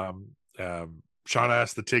 Shauna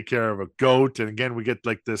has to take care of a goat, and again we get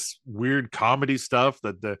like this weird comedy stuff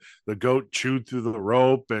that the goat chewed through the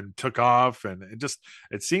rope and took off, and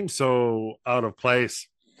it seems so out of place.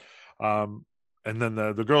 And then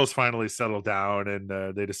the girls finally settle down,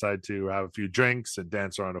 and they decide to have a few drinks and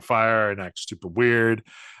dance around a fire and act super weird.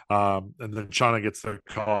 And then Shauna gets the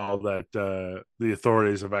call that the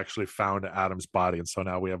authorities have actually found Adam's body, and so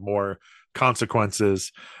now we have more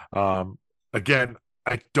consequences. Again,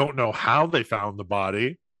 I don't know how they found the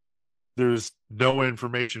body. There's no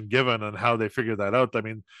information given on how they figured that out. I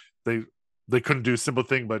mean, they couldn't do a simple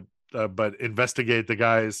thing but investigate the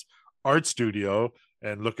guy's art studio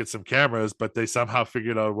and look at some cameras, but they somehow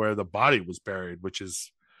figured out where the body was buried, which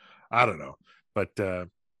is, I don't know. But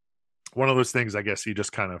one of those things, I guess, you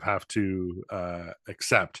just kind of have to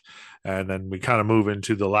accept. And then we kind of move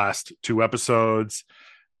into the last two episodes,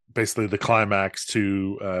 basically the climax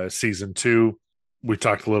to season 2. We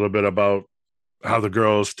talked a little bit about how the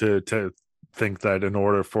girls to think that in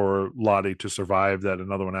order for Lottie to survive, that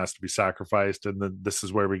another one has to be sacrificed. And then this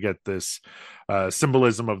is where we get this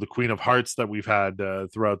symbolism of the Queen of Hearts that we've had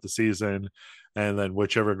throughout the season. And then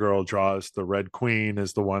whichever girl draws the red queen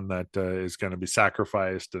is the one that is going to be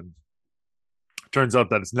sacrificed. And turns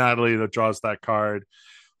out that it's Natalie that draws that card.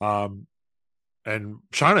 And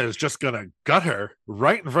Shauna is just going to gut her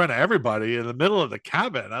right in front of everybody in the middle of the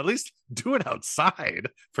cabin. At least do it outside,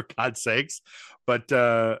 for God's sakes. But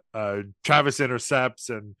Travis intercepts,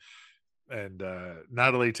 and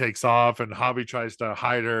Natalie takes off, and Hobby tries to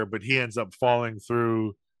hide her, but he ends up falling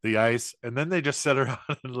through the ice. And then they just sit around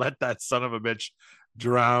and let that son of a bitch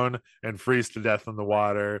drown and freeze to death in the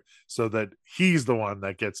water so that he's the one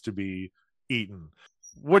that gets to be eaten.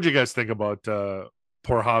 What do you guys think about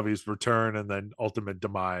poor Javi's return and then ultimate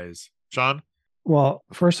demise? Sean? Well,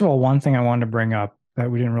 first of all, one thing I wanted to bring up that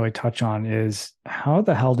we didn't really touch on is how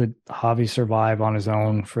the hell did Javi survive on his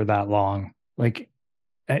own for that long? Like,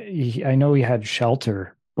 I know he had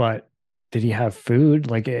shelter, but did he have food?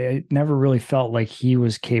 Like, it never really felt like he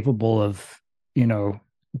was capable of,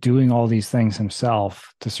 doing all these things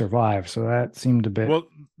himself to survive. So that seemed a bit. Well,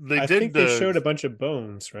 I think they showed a bunch of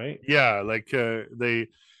bones, right? Yeah, like they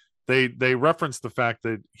referenced the fact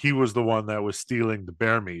that he was the one that was stealing the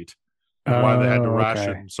bear meat and why they had to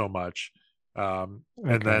ration so much. And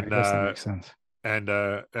then I guess that makes sense. And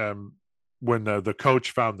when the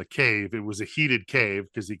coach found the cave, it was a heated cave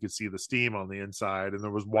because he could see the steam on the inside, and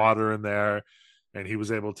there was water in there, and he was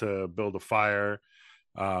able to build a fire.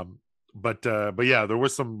 But yeah, there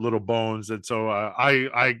was some little bones, and so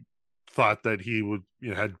I thought that he would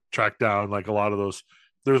had tracked down like a lot of those.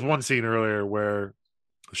 There was one scene earlier where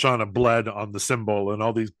Shauna bled on the symbol, and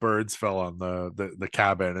all these birds fell on the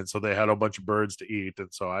cabin, and so they had a bunch of birds to eat, and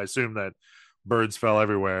so I assume that birds fell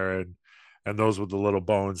everywhere, and those were the little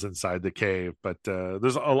bones inside the cave. But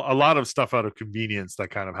there's a lot of stuff out of convenience that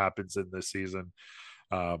kind of happens in this season.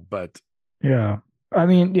 But yeah, I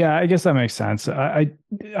mean, yeah, I guess that makes sense. I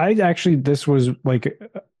actually, this was like,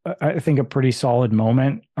 I think a pretty solid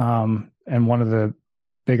moment, and one of the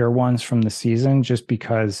bigger ones from the season, just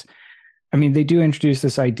because, I mean, they do introduce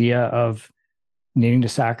this idea of needing to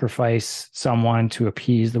sacrifice someone to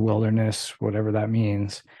appease the wilderness, whatever that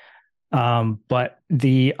means. But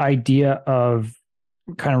the idea of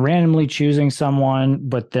kind of randomly choosing someone,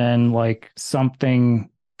 but then like something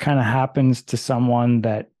kind of happens to someone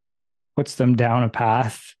that puts them down a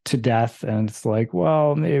path to death, and it's like,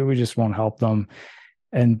 well, maybe we just won't help them.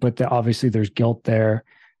 But obviously there's guilt there.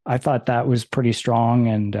 I thought that was pretty strong,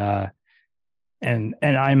 and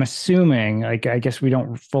I'm assuming, like, I guess we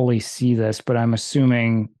don't fully see this, but I'm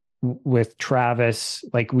assuming with Travis,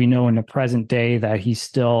 like, we know in the present day that he's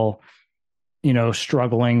still,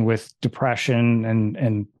 struggling with depression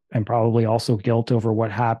and probably also guilt over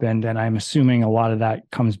what happened. And I'm assuming a lot of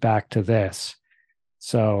that comes back to this.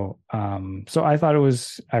 So I thought it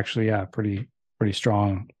was actually a pretty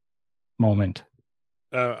strong moment.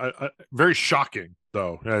 Very shocking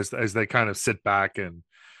though, as they kind of sit back and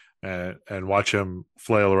watch him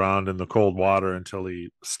flail around in the cold water until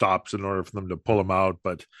he stops in order for them to pull him out.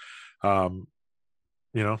 But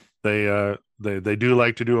they do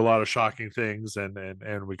like to do a lot of shocking things,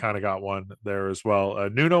 and we kind of got one there as well.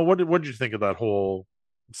 Nuno, what did you think of that whole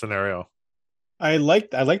scenario? I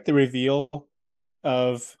liked the reveal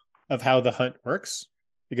of how the hunt works,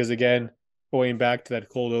 because again, going back to that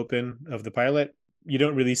cold open of the pilot, you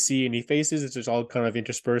don't really see any faces. It's just all kind of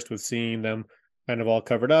interspersed with seeing them kind of all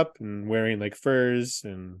covered up and wearing like furs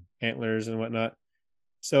and antlers and whatnot.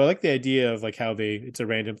 So I like the idea of like how it's a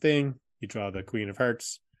random thing. You draw the Queen of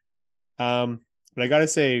Hearts. But I gotta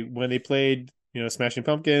say, when they played, Smashing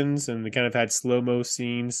Pumpkins and they kind of had slow-mo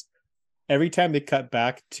scenes, every time they cut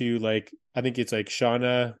back to like, I think it's like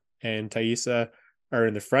Shauna and Thaisa are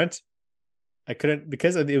in the front. I couldn't,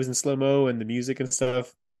 because it was in slow-mo and the music and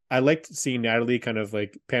stuff. I liked seeing Natalie kind of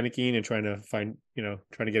like panicking and trying to find,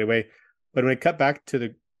 trying to get away. But when it cut back to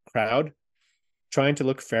the crowd trying to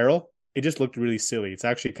look feral, it just looked really silly. It's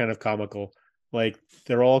actually kind of comical. Like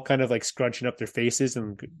they're all kind of like scrunching up their faces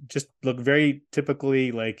and just look very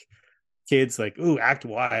typically like kids, like, ooh, act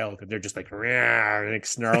wild. And they're just like, rah, and like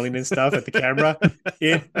snarling and stuff at the camera.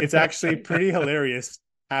 It's actually pretty hilarious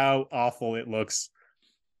how awful it looks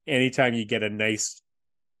anytime you get a nice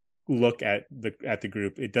look at the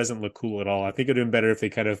group. It doesn't look cool at all. I think it would have been better if they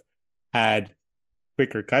kind of had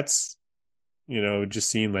quicker cuts, just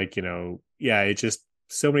seeing like, yeah, it's just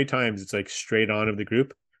so many times it's like straight on of the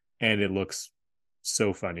group and it looks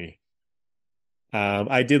so funny.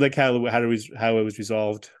 I did like how it was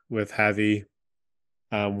resolved with Javi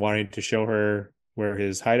wanting to show her where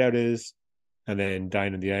his hideout is and then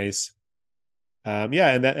dying on the ice.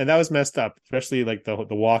 Yeah, and that was messed up, especially like the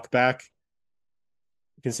walk back,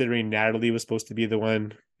 considering Natalie was supposed to be the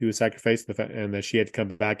one who was sacrificed, and that she had to come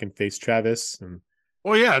back and face Travis. And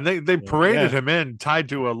well, yeah, they paraded him in tied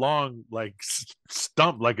to a long like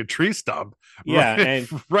stump, like a tree stump, yeah, and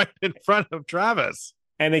right in front of Travis.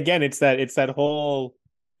 And again, it's that whole,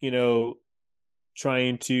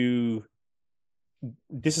 trying to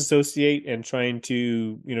disassociate and trying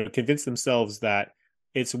to, convince themselves that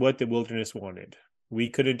it's what the wilderness wanted. We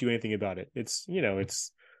couldn't do anything about it. It's,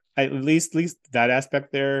 it's at least that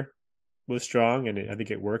aspect there was strong, and I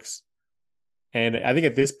think it works. And I think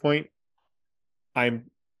at this point,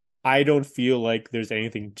 I don't feel like there's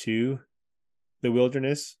anything to the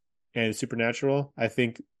wilderness and supernatural. I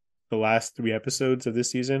think the last 3 episodes of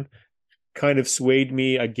this season kind of swayed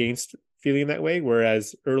me against feeling that way.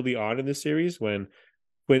 Whereas early on in the series, when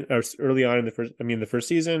early on in the first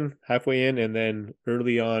season, halfway in, and then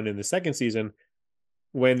early on in the second season,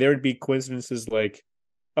 when there would be coincidences like,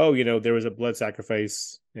 oh, there was a blood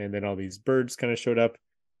sacrifice, and then all these birds kind of showed up,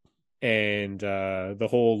 and the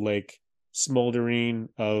whole like smoldering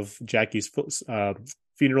of Jackie's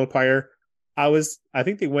funeral pyre. I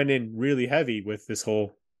think they went in really heavy with this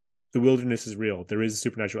whole, the wilderness is real. There is a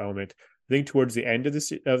supernatural element. I think towards the end of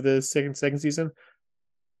the second season,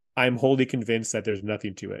 I'm wholly convinced that there's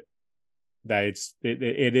nothing to it. That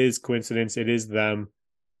it is coincidence. It is them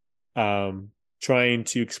trying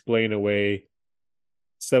to explain away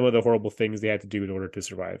some of the horrible things they had to do in order to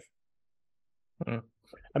survive.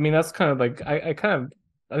 I mean, that's kind of like I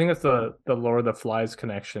think that's the Lord of the Flies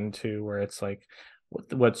connection too, where it's like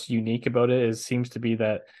what's unique about it seems to be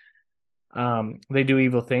that they do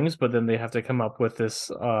evil things, but then they have to come up with this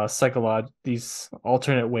these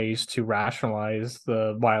alternate ways to rationalize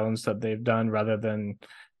the violence that they've done, rather than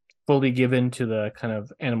fully give in to the kind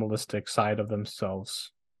of animalistic side of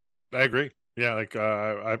themselves. I agree. Yeah, like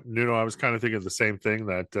Nuno, I was kind of thinking the same thing,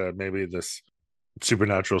 that maybe this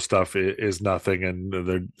supernatural stuff is nothing,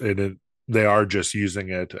 and they are just using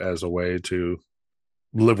it as a way to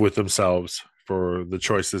live with themselves for the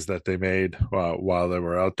choices that they made while they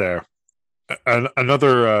were out there.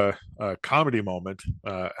 Another comedy moment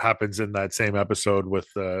happens in that same episode with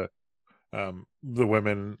the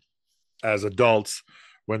women as adults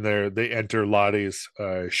when they enter Lottie's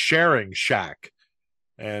sharing shack,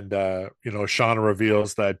 and Shauna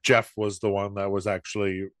reveals that Jeff was the one that was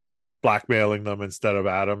actually blackmailing them instead of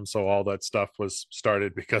Adam. So all that stuff was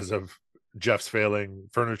started because of Jeff's failing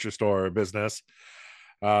furniture store business.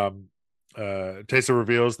 Thaisa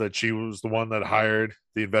reveals that she was the one that hired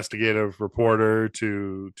the investigative reporter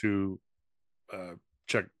to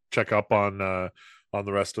check up on the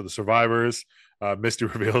rest of the survivors. Misty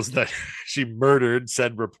reveals that she murdered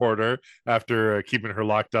said reporter after keeping her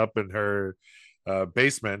locked up in her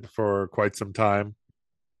basement for quite some time.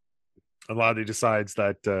 And Lottie decides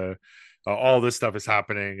that all this stuff is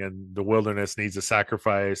happening and the wilderness needs a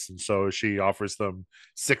sacrifice, and so she offers them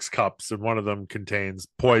 6 cups, and one of them contains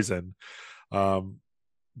poison.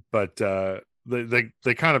 But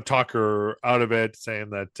they kind of talk her out of it,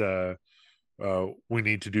 saying that we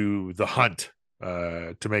need to do the hunt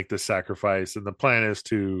to make this sacrifice, and the plan is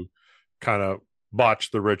to kind of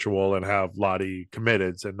botch the ritual and have Lottie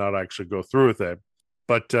committed and not actually go through with it.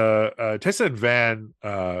 But Tessa and Van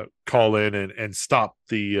call in and stop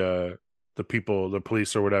the people, the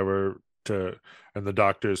police or whatever, and the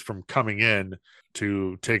doctors from coming in.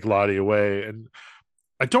 to take Lottie away. And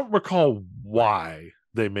I don't recall why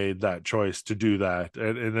they made that choice to do that,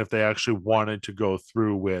 and if they actually wanted to go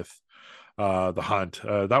through with the hunt.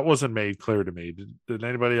 That wasn't made clear to me. Did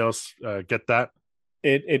anybody else get that?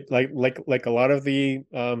 It like a lot of the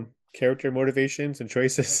character motivations and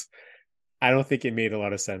choices, I don't think it made a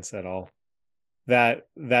lot of sense at all. That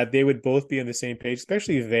they would both be on the same page,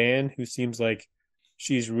 especially Van, who seems like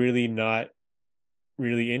she's really not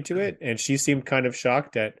really into it, and she seemed kind of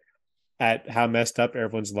shocked at how messed up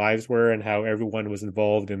everyone's lives were and how everyone was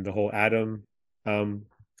involved in the whole Adam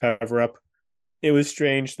cover up. It was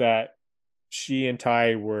strange that she and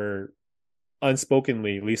Ty were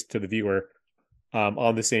unspokenly, at least to the viewer,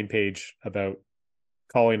 on the same page about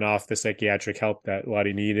calling off the psychiatric help that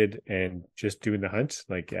Lottie needed and just doing the hunt.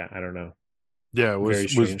 Like, yeah, I don't know. Yeah, Very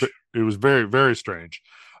strange. it was very, very strange.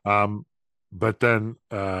 But then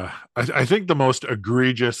I think the most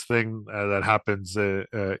egregious thing that happens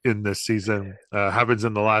in this season happens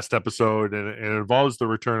in the last episode, and it involves the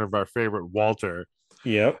return of our favorite Walter.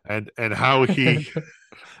 Yep. And how he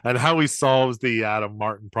and how he solves the Adam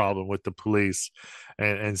Martin problem with the police,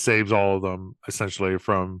 and saves all of them essentially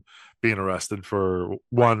from being arrested for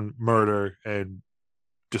one, murder and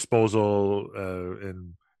disposal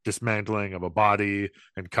and dismantling of a body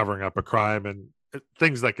and covering up a crime, and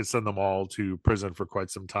things that could send them all to prison for quite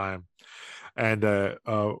some time. And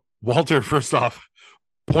Walter, first off,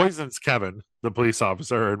 poisons Kevin, the police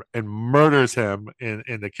officer, and murders him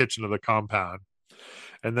in the kitchen of the compound.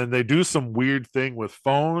 And then they do some weird thing with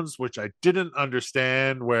phones, which I didn't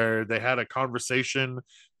understand, where they had a conversation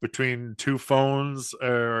between two phones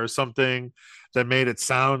or something that made it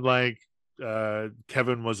sound like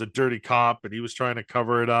Kevin was a dirty cop and he was trying to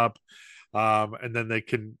cover it up. And then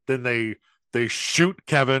they shoot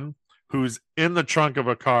Kevin, who's in the trunk of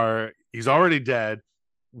a car. He's already dead,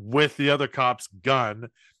 with the other cop's gun,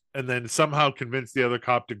 and then somehow convince the other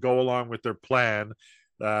cop to go along with their plan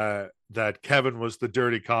that Kevin was the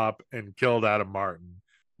dirty cop and killed Adam Martin.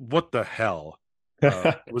 What the hell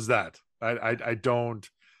was that? I don't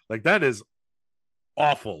like, that is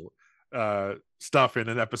awful stuff in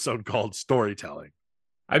an episode called Storytelling.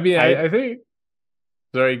 I mean, I think.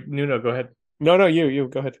 Sorry, Nuno, go ahead. No, you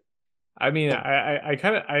go ahead. I mean, I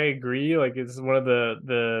kind of agree. Like, it's one of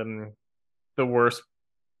the worst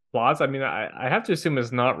plots. I mean, I have to assume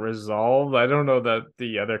it's not resolved. I don't know that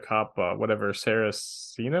the other cop, whatever,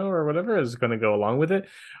 Saraceno or whatever, is going to go along with it.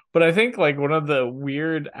 But I think like one of the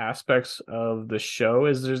weird aspects of the show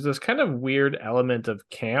is there's this kind of weird element of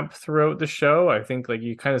camp throughout the show. I think like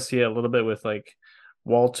you kind of see it a little bit with like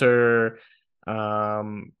Walter, a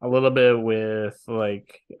little bit with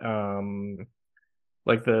like the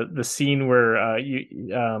scene where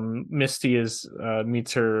Misty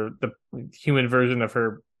meets the human version of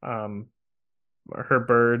her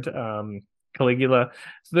bird, Caligula.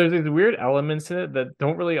 So there's these weird elements in it that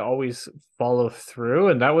don't really always follow through,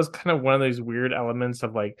 and that was kind of one of those weird elements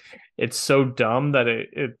of like, it's so dumb that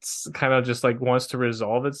it's kind of just like wants to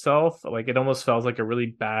resolve itself. Like, it almost felt like a really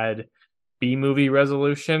bad B movie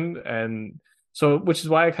resolution, and so, which is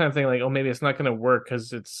why I kind of think like, oh, maybe it's not going to work,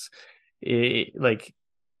 because like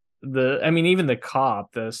I mean, even the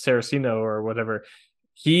cop, the Saraceno or whatever,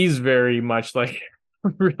 he's very much like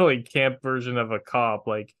really camp version of a cop.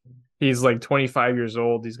 Like, he's like 25 years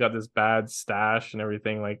old, he's got this bad stash and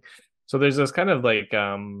everything. Like, so there's this kind of like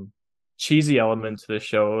cheesy element to the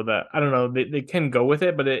show that I don't know, they can go with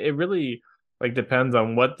it, but it really like depends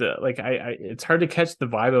on what the like I it's hard to catch the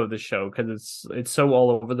vibe of the show, because it's so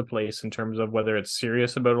all over the place in terms of whether it's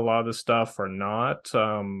serious about a lot of the stuff or not,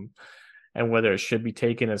 and whether it should be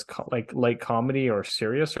taken as like light comedy or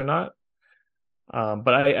serious or not.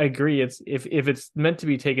 But I agree, it's if it's meant to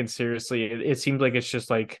be taken seriously, it seems like it's just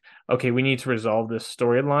like, okay, we need to resolve this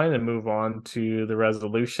storyline and move on to the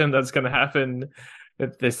resolution that's going to happen.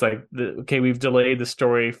 It's like, okay, we've delayed the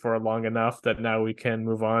story for long enough that now we can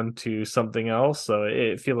move on to something else. So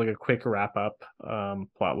it feels like a quick wrap up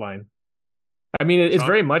plot line. I mean, it's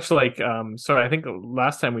very much like sorry, I think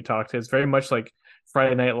last time we talked, it's very much like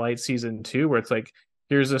Friday Night Lights season 2, where it's like,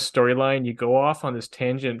 here's a storyline, you go off on this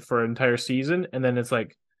tangent for an entire season, and then it's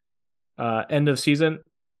like end of season,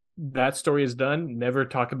 that story is done, never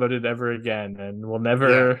talk about it ever again, and we'll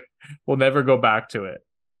never go back to it.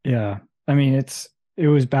 Yeah, I mean, it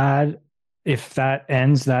was bad. If that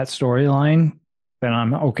ends that storyline, then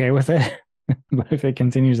I'm okay with it. But if it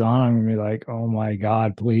continues on, I'm gonna be like, oh my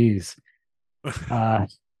god, please. Because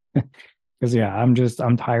yeah,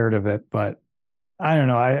 I'm tired of it. But I don't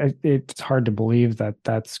know. It's hard to believe that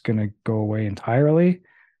that's gonna go away entirely.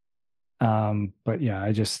 But yeah,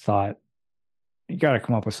 I just thought you got to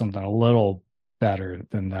come up with something a little better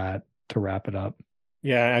than that to wrap it up.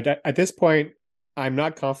 Yeah, at this point, I'm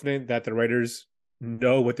not confident that the writers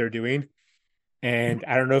know what they're doing. And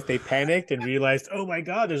I don't know if they panicked and realized, oh my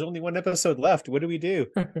God, there's only one episode left. What do we do?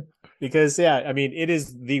 Because, yeah, I mean, it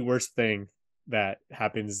is the worst thing that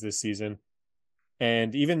happens this season.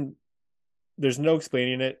 And even there's no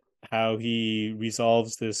explaining it, how he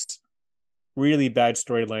resolves this really bad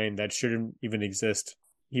storyline that shouldn't even exist.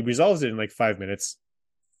 He resolves it in like 5 minutes.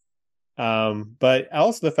 But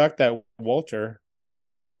also the fact that Walter,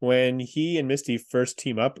 when he and Misty first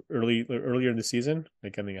team up earlier in the season,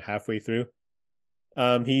 like I think halfway through,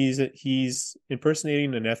 he's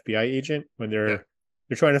impersonating an FBI agent when they're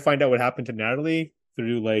trying to find out what happened to Natalie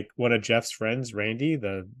through like one of Jeff's friends, Randy,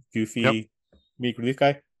 the goofy meek relief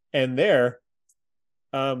guy. And there,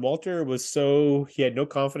 Walter he had no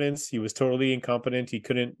confidence. He was totally incompetent. He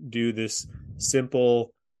couldn't do this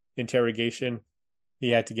simple interrogation. He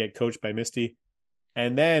had to get coached by Misty.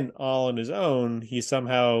 And then all on his own, he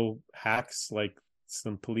somehow hacks like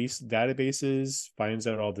some police databases, finds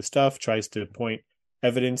out all the stuff, tries to point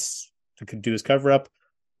evidence to do his cover up,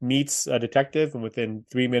 meets a detective, and within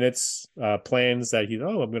 3 minutes, plans that I'm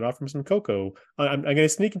going to offer him some cocoa. I'm going to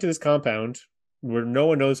sneak into this compound where no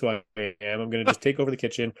one knows who I am. I'm going to just take over the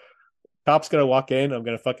kitchen. Cop's going to walk in. I'm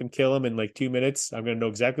going to fucking kill him in like 2 minutes. I'm going to know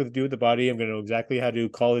exactly what to do with the body. I'm going to know exactly how to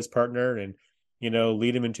call his partner and,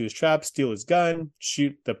 lead him into his trap, steal his gun,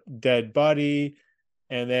 shoot the dead body,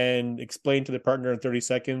 and then explain to the partner in 30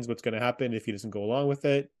 seconds what's going to happen if he doesn't go along with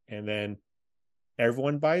it. And then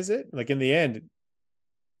everyone buys it. Like in the end,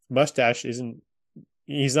 Mustache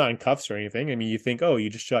he's not in cuffs or anything. I mean, you think, oh, you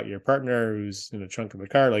just shot your partner who's in the trunk of the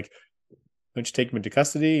car. Like, don't you take him into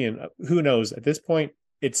custody? And who knows? At this point,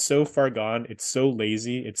 it's so far gone. It's so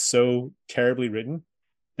lazy. It's so terribly written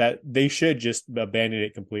that they should just abandon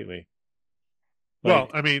it completely. Well,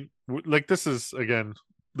 I mean, like this is, again,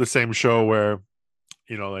 the same show where,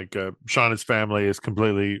 Shauna's family is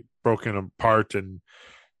completely broken apart and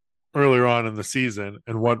earlier on in the season.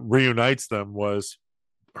 And what reunites them was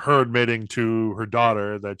her admitting to her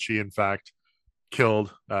daughter that she, in fact,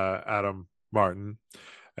 killed Adam Martin.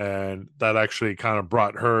 And that actually kind of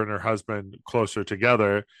brought her and her husband closer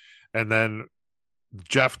together. And then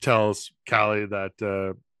Jeff tells Callie that,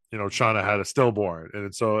 Shauna had a stillborn.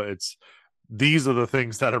 And so these are the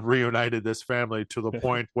things that have reunited this family to the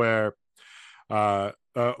point where,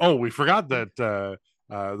 we forgot that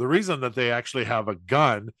the reason that they actually have a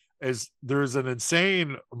gun is there's an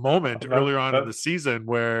insane moment earlier on in the season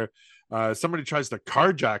where somebody tries to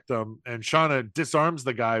carjack them and Shauna disarms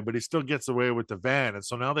the guy, but he still gets away with the van. And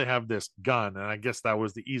so now they have this gun. And I guess that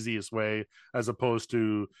was the easiest way, as opposed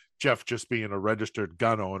to Jeff just being a registered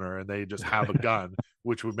gun owner and they just have a gun,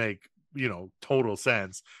 which would make, total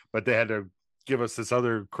sense. But they had to give us this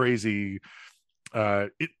other crazy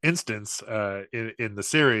instance in the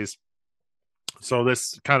series. So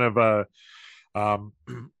this kind of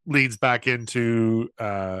leads back into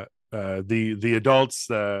the adults.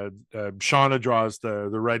 Shauna draws the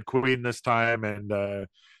Red Queen this time,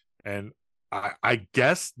 and I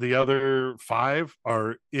guess the other 5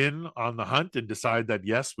 are in on the hunt and decide that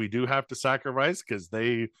yes, we do have to sacrifice, because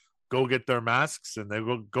they go get their masks and they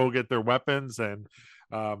will go get their weapons. And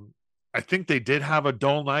I think they did have a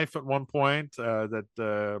dull knife at one point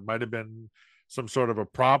that might have been some sort of a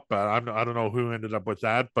prop. I don't know who ended up with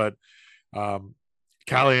that, but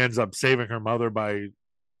Callie ends up saving her mother by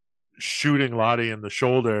shooting Lottie in the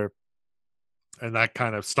shoulder, and that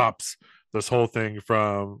kind of stops this whole thing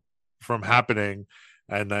from happening.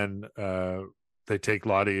 And then they take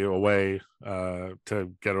Lottie away to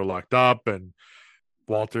get her locked up, and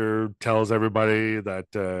Walter tells everybody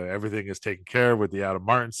that everything is taken care of with the Adam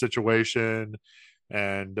Martin situation.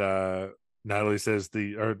 And Natalie says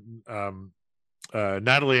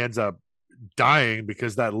Natalie ends up dying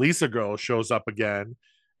because that Lisa girl shows up again,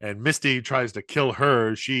 and Misty tries to kill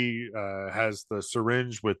her. She has the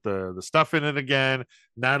syringe with the stuff in it again.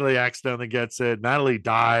 Natalie accidentally gets it. Natalie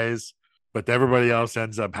dies, but everybody else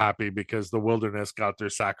ends up happy because the wilderness got their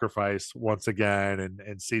sacrifice once again,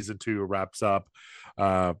 and season 2 wraps up.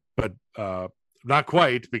 But not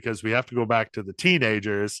quite, because we have to go back to the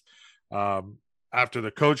teenagers. After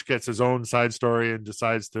the coach gets his own side story and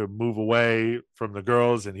decides to move away from the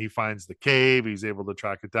girls, and he finds the cave, he's able to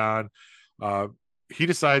track it down. He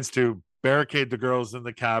decides to barricade the girls in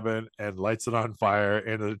the cabin and lights it on fire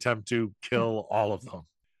in an attempt to kill all of them.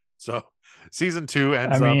 So season 2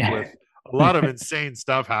 ends up with a lot of insane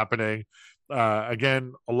stuff happening.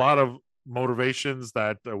 Again, a lot of motivations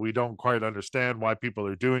that we don't quite understand why people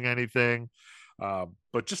are doing anything.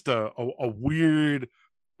 But just a weird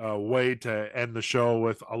way to end the show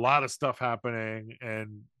with a lot of stuff happening,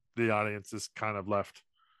 and the audience is kind of left,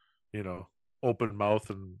 open mouth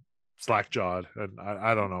and slack jawed, and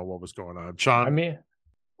I don't know what was going on. Sean,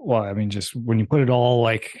 just when you put it all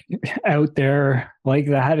like out there like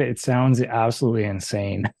that, it sounds absolutely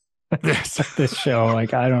insane. yes, this show,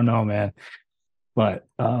 like I don't know, man, but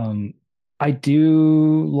I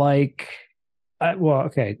do like.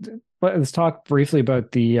 Okay, but let's talk briefly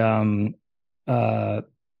about the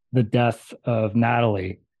death of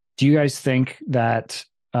Natalie. Do you guys think that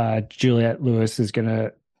Juliette Lewis is going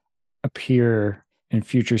to appear in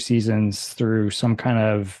future seasons through some kind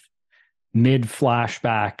of mid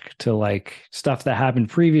flashback to like stuff that happened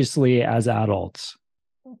previously as adults?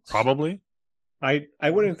 Probably. I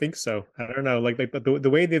wouldn't think so. I don't know. Like the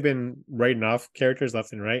way they've been writing off characters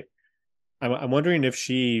left and right. I'm wondering if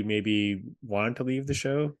she maybe wanted to leave the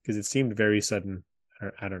show because it seemed very sudden.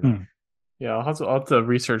 I don't know. Yeah, I'll have to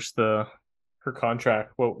research her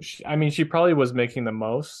contract. Well, she probably was making the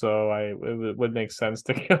most, so it would make sense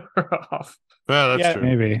to kill her off. Yeah, that's true.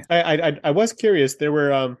 Maybe. I was curious. There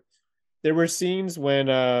were scenes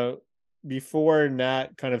when before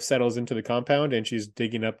Nat kind of settles into the compound and she's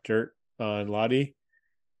digging up dirt on Lottie.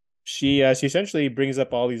 She essentially brings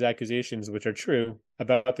up all these accusations, which are true,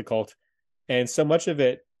 about the cult. And so much of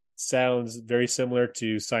it sounds very similar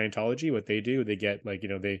to Scientology, what they do. They get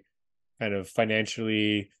they kind of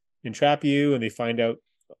financially entrap you and they find out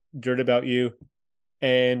dirt about you.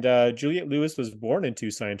 And Juliette Lewis was born into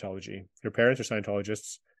Scientology. Her parents are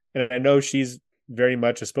Scientologists. And I know she's very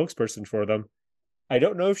much a spokesperson for them. I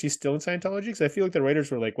don't know if she's still in Scientology because I feel like the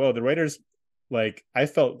writers were like, well, the writers, I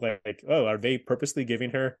felt like, oh, are they purposely giving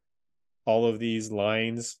her all of these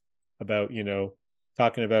lines about,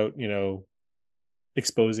 talking about,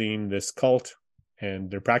 exposing this cult and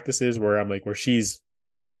their practices where she's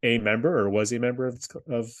a member or was a member of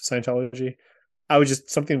Scientology. I was just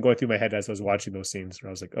something going through my head as I was watching those scenes where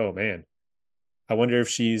I was like, oh man, I wonder if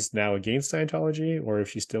she's now against Scientology or if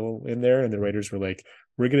she's still in there. And the writers were like,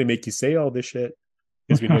 we're going to make you say all this shit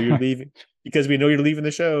because we know you're leaving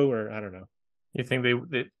the show, or I don't know. You think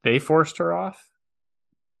they forced her off?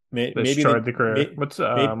 Maybe the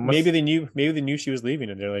career. Maybe they knew she was leaving,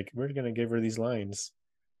 and they're like, "We're gonna give her these lines."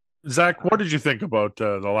 Zach, what did you think about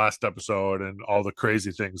the last episode and all the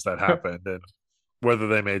crazy things that happened, and whether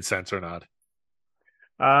they made sense or not?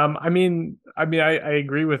 I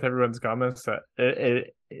agree with everyone's comments that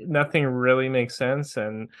nothing really makes sense,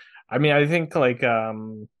 and I think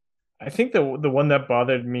I think the one that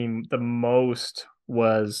bothered me the most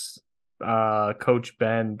was Coach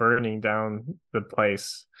Ben burning down the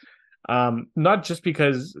place. Not just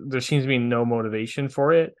because there seems to be no motivation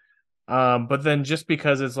for it, but then just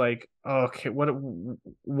because it's like, okay, what are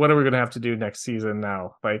we gonna have to do next season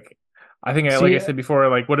now? Like, I think, like I said before,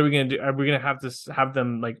 like, what are we gonna do? Are we gonna have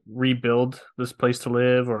them like rebuild this place to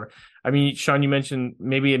live? Or, Sean, you mentioned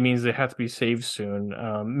maybe it means they have to be saved soon.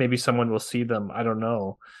 Maybe someone will see them. I don't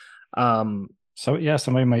know. So yeah,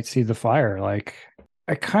 somebody might see the fire. Like,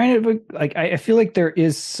 I kind of like, I feel like there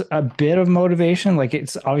is a bit of motivation. Like,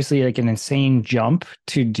 it's obviously like an insane jump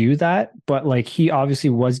to do that, but like he obviously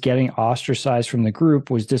was getting ostracized from the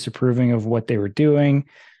group, was disapproving of what they were doing.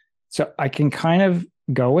 So I can kind of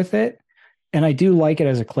go with it. And I do like it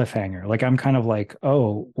as a cliffhanger. Like, I'm kind of like,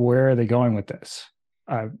 oh, where are they going with this?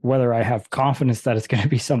 Whether I have confidence that it's going to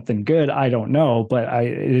be something good, I don't know. But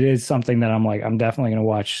it is something that I'm like, I'm definitely going to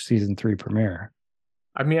watch season 3 premiere.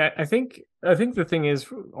 I think the thing is,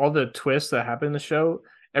 all the twists that happen in the show,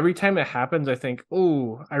 every time it happens, I think,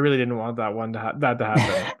 oh, I really didn't want that to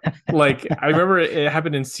happen. Like, I remember it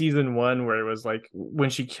happened in season 1 where it was like when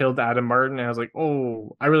she killed Adam Martin, and I was like,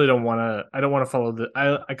 oh, I really don't want to. I don't want to follow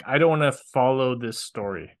I don't want to follow this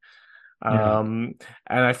story. Yeah. And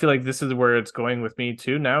I feel like this is where it's going with me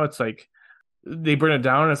too. Now it's like they burn it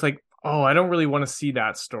down, and it's like, oh, I don't really want to see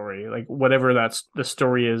that story, like whatever the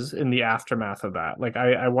story is in the aftermath of that. Like,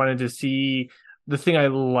 I wanted to see. The thing I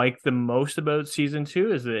like the most about season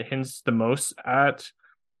 2 is that it hints the most at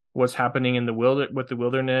what's happening in with the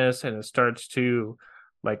wilderness, and it starts to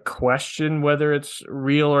like question whether it's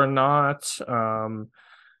real or not.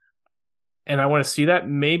 And I want to see that.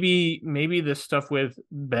 Maybe this stuff with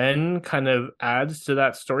Ben kind of adds to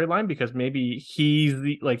that storyline, because maybe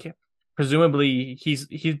he's presumably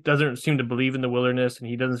he doesn't seem to believe in the wilderness, and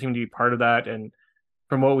he doesn't seem to be part of that. And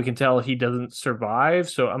from what we can tell, he doesn't survive.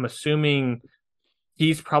 So I'm assuming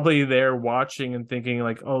he's probably there watching and thinking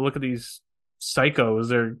like, oh, look at these psychos.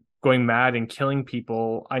 They're going mad and killing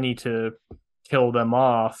people. I need to kill them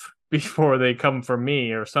off before they come for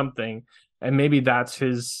me or something. And maybe that's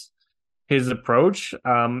his his approach.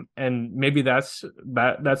 And maybe that's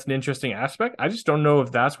an interesting aspect. I just don't know if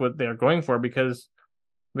that's what they're going for, because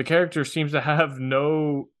the character seems to have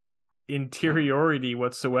no interiority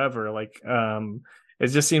whatsoever. Like, it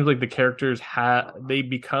just seems like the characters they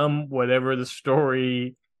become whatever the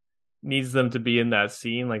story needs them to be in that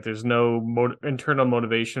scene. Like, there's no internal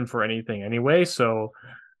motivation for anything anyway. So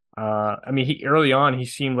I mean, he early on he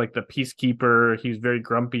seemed like the peacekeeper. He was very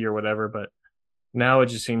grumpy or whatever, but now it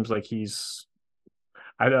just seems like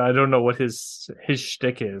I don't know what his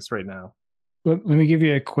shtick is right now. Let me give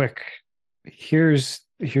you a quick. Here's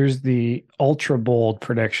the ultra bold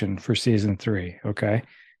prediction for season 3. Okay,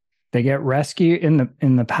 they get rescued in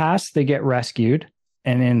the past. They get rescued,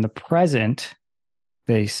 and in the present,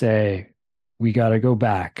 they say, "We got to go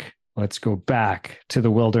back. Let's go back to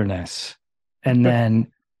the wilderness," and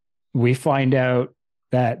then we find out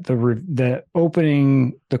that the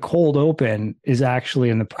cold open is actually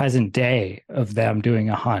in the present day of them doing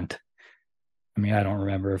a hunt. I mean, I don't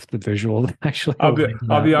remember if the visual actually. I'll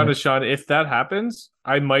be honest, Sean. If that happens,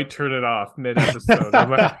 I might turn it off mid episode.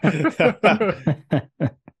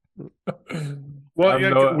 Well,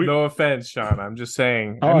 no offense, Sean. I'm just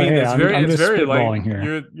saying. Oh, I mean, hey, it's very likely.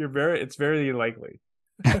 It's very likely.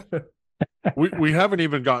 we haven't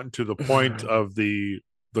even gotten to the point of the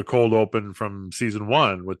cold open from season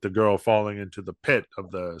 1 with the girl falling into the pit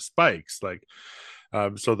of the spikes. Like,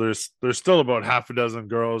 so there's still about half a dozen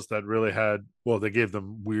girls that really had, well, they gave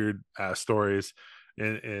them weird ass stories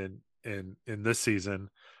in this season,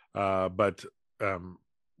 but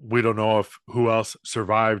we don't know if who else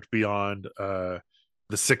survived beyond the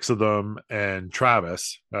 6 of them and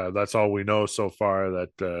Travis. That's all we know so far.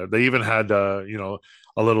 That they even had a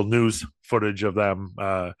little news footage of them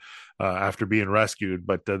after being rescued,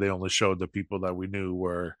 but they only showed the people that we knew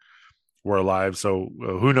were alive. So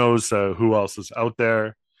who knows who else is out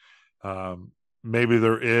there. Maybe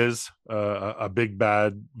there is a big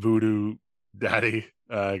bad voodoo daddy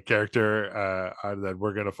character that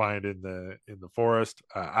we're going to find in the forest.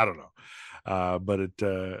 I don't know. But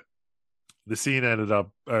the season ended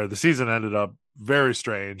up very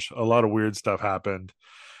strange. A lot of weird stuff happened.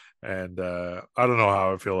 And I don't know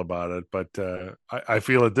how I feel about it, but I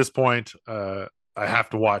feel at this point I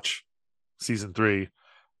have to watch season 3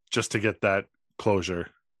 just to get that closure,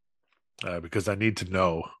 because I need to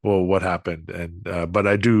know what happened. And but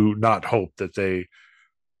I do not hope that they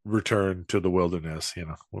return to the wilderness.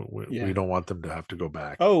 We don't want them to have to go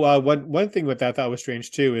back. One thing with that I thought was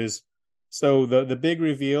strange too is, so the big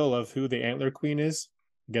reveal of who the Antler Queen is.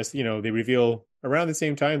 I guess they reveal around the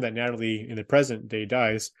same time that Natalie in the present day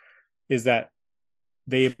dies. Is that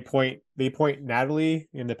they appoint Natalie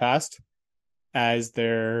in the past as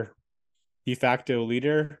their de facto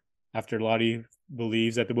leader after Lottie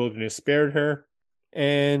believes that the wilderness spared her.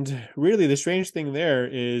 And really the strange thing there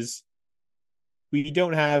is we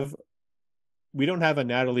don't have a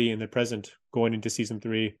Natalie in the present going into season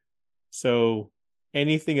 3. So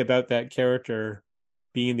anything about that character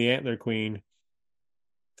being the Antler Queen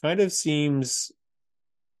kind of seems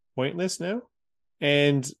pointless now.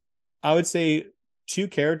 And I would say 2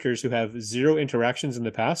 characters who have 0 interactions in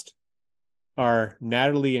the past are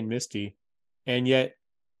Natalie and Misty. And yet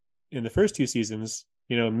in the first 2 seasons,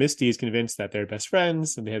 Misty is convinced that they're best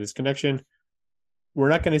friends and they have this connection. We're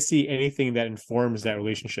not going to see anything that informs that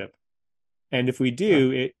relationship. And if we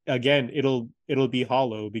do, it'll be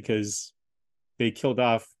hollow because they killed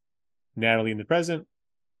off Natalie in the present.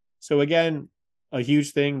 So again, a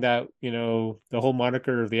huge thing that, the whole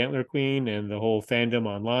moniker of the Antler Queen and the whole fandom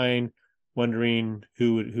online wondering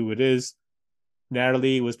who it is.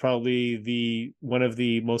 Natalie was probably one of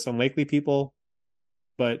the most unlikely people,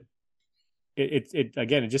 but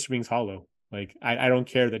it just rings hollow. Like, I don't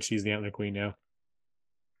care that she's the Antler Queen now.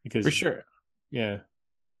 Because for sure. Yeah.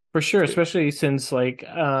 For sure, especially since like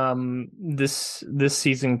this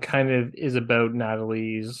season kind of is about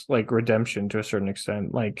Natalie's like redemption to a certain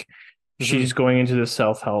extent. Like she's going into the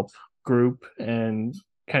self-help group and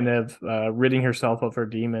kind of ridding herself of her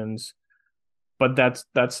demons. But that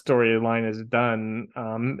storyline is done,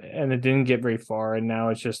 and it didn't get very far. And now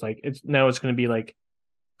it's just like it's going to be like,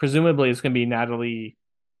 presumably it's going to be Natalie.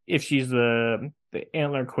 If she's the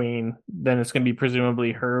Antler Queen, then it's going to be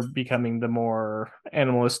presumably her becoming the more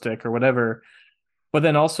animalistic or whatever. But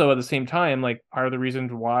then also at the same time, like part of the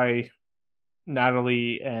reason why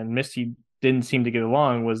Natalie and Misty didn't seem to get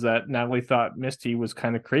along was that Natalie thought Misty was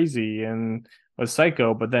kind of crazy and was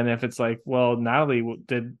psycho. But then if it's like, well, Natalie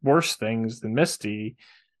did worse things than Misty,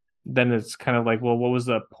 then it's kind of like, well, what was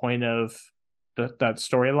the point of that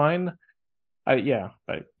storyline? I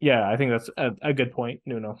think that's a good point,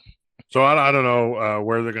 Nuno. So I don't know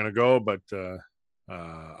where they're going to go, but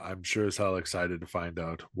I'm sure as hell excited to find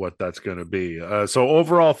out what that's going to be. So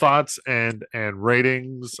overall thoughts and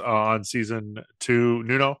ratings on season 2,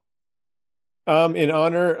 Nuno. In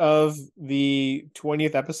honor of the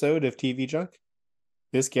 20th episode of TV Junk,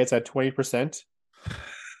 this gets at 20%.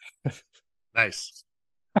 Nice.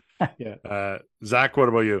 Yeah. Zach, what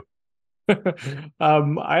about you?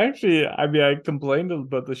 I complained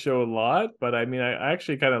about the show a lot, but I mean, I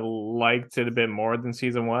actually kind of liked it a bit more than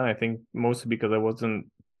season one. I think mostly because I wasn't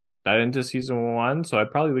that into season one, so I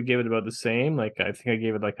probably would give it about the same. Like, I think I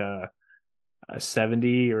gave it like a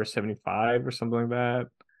 70 or 75 or something like that.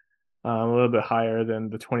 A little bit higher than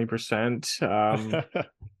the 20%.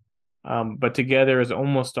 But together is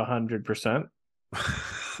almost 100%.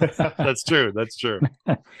 That's true. That's true.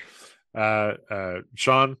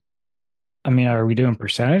 Sean. I mean, are we doing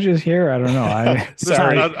percentages here? I don't know.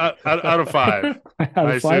 Sorry. Out of 5.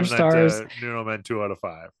 Out of 5 stars. Nuno meant 2 out of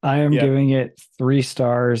 5. I am giving it 3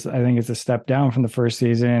 stars. I think it's a step down from the first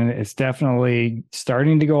season. It's definitely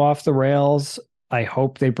starting to go off the rails. I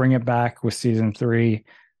hope they bring it back with season 3.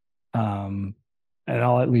 And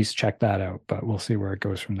I'll at least check that out, but we'll see where it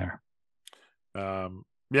goes from there.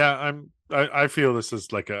 I feel this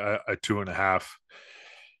is like a 2.5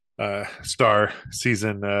 star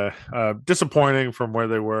season. Disappointing from where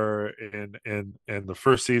they were in the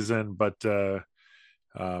first season, but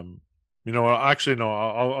actually no,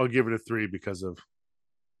 I'll give it a 3 because of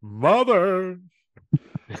Mother.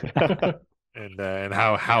 and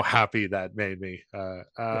how happy that made me. All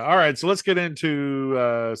right, so let's get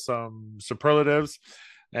into some superlatives,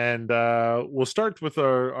 and we'll start with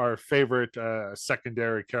our favorite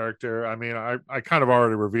secondary character. I mean, I kind of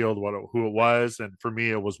already revealed who it was, and for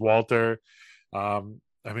me, it was Walter. I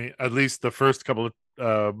mean, at least the first couple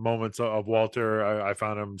of moments of Walter, I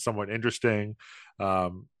found him somewhat interesting.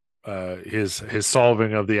 His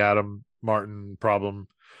solving of the Adam Martin problem.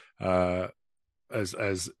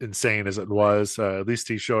 As insane as it was, at least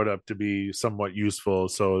he showed up to be somewhat useful,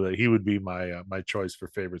 so that he would be my choice for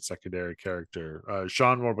favorite secondary character.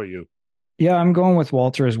 Sean, what about you? Yeah, I'm going with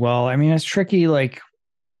Walter as well. I mean, it's tricky, like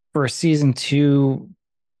for a season 2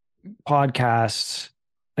 podcast.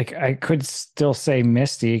 Like I could still say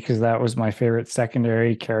Misty because that was my favorite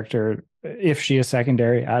secondary character. If she is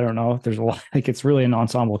secondary, I don't know. There's a lot, like it's really an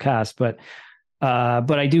ensemble cast, but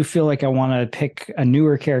I do feel like I want to pick a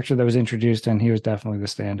newer character that was introduced, and he was definitely the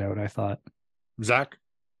standout, I thought. Zach?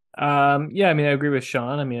 I mean, I agree with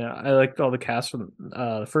Sean. I mean, I liked all the cast from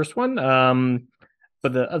the first one.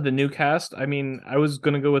 But of the new cast, I mean, I was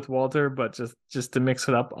gonna go with Walter, but just to mix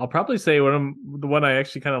it up, I'll probably say the one I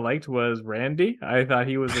actually kind of liked was Randy. I thought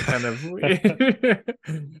he was a kind of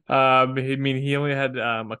I mean, he only had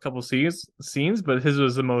a couple scenes, but his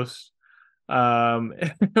was the most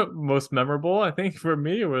most memorable. I think for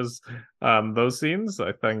me it was those scenes.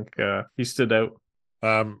 I think he stood out.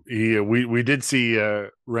 We did see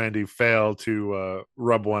Randy fail to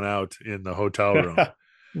rub one out in the hotel room.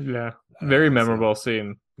 Yeah, very memorable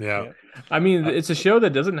scene. Yeah. I mean, it's a show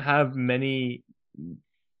that doesn't have many.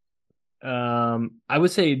 I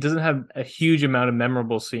would say it doesn't have a huge amount of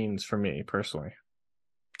memorable scenes for me personally.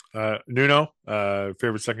 Nuno,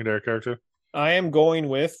 favorite secondary character? I am going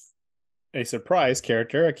with a surprise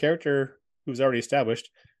character, a character who's already established.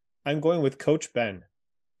 I'm going with Coach Ben.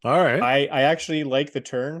 All right. I actually like the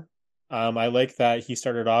turn. I like that he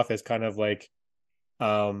started off as kind of like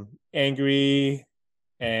angry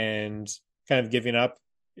and kind of giving up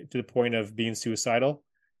to the point of being suicidal,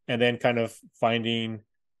 and then kind of finding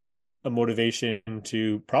a motivation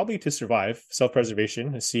to survive,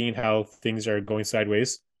 self-preservation, seeing how things are going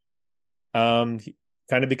sideways. Kind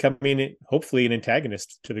of becoming hopefully an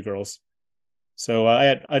antagonist to the girls. So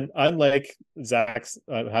unlike Zach's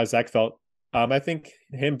how Zach felt, I think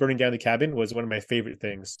him burning down the cabin was one of my favorite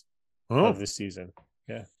things of this season.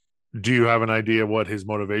 Yeah. Do you have an idea what his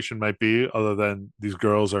motivation might be, other than these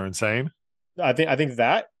girls are insane? I think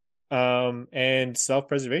that and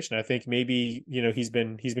self-preservation. I think maybe he's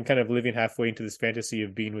been kind of living halfway into this fantasy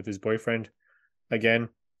of being with his boyfriend again.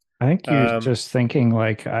 I think you're just thinking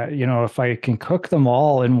like, if I can cook them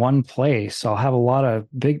all in one place, I'll have a lot of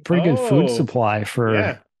pretty good food supply for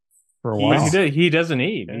a while. He doesn't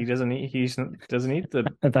eat. He doesn't eat. He doesn't eat the.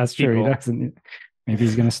 That's people. True. He doesn't. Maybe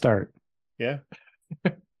he's going to start. Yeah.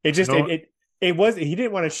 It just it was he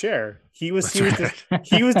didn't want to share. He was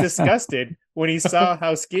disgusted when he saw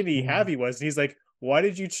how skinny Javi was. And he's like, "Why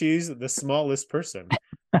did you choose the smallest person?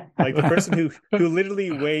 Like the person who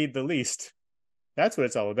literally weighed the least?" That's what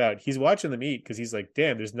it's all about. He's watching them eat because he's like,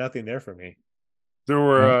 damn, there's nothing there for me. There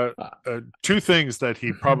were two things that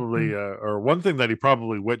he probably, or one thing that he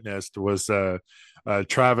probably witnessed was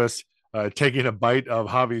Travis taking a bite of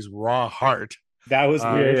Javi's raw heart. That was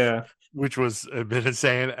weird. Yeah. Which was a bit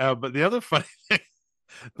insane. But the other funny thing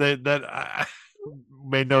that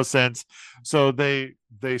made no sense. So they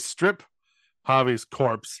strip Javi's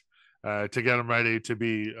corpse to get him ready to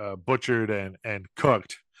be butchered and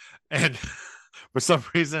cooked, and for some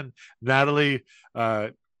reason Natalie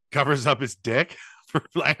covers up his dick.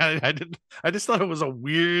 Like I just thought it was a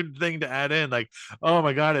weird thing to add in. Like, oh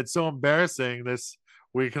my god, it's so embarrassing. This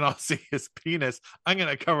we can all see his penis. I'm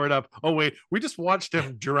gonna cover it up. Oh wait, we just watched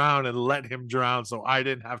him drown and let him drown, so I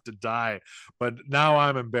didn't have to die. But now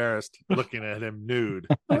I'm embarrassed looking at him nude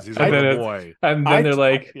because he's a little boy. And then they're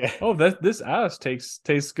like, "Oh, this ass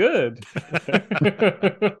tastes good."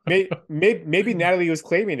 Maybe Natalie was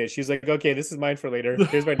claiming it. She's like, "Okay, this is mine for later.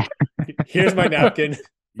 Here's my napkin."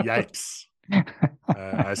 Yikes.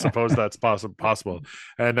 I suppose that's possible.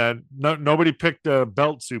 And nobody picked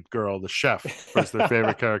Belt Soup Girl, the chef, as their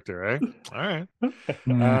favorite character, eh? All right.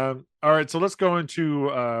 All right, so let's go into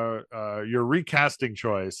your recasting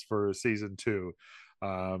choice for season 2.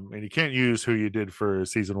 And you can't use who you did for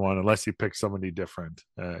season 1 unless you pick somebody different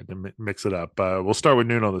to mix it up. We'll start with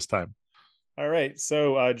Nuno this time. All right,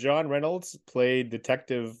 so John Reynolds played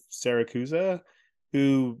Detective Saracusa,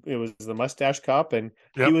 who it was the mustache cop, and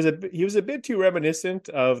he was a bit too reminiscent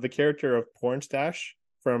of the character of Pornstache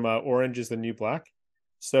from Orange is the New Black.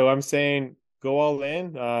 So I'm saying go all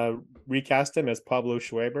in, recast him as Pablo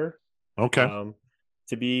Schreiber. Okay.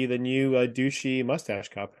 To be the new douchey mustache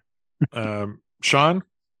cop. Sean,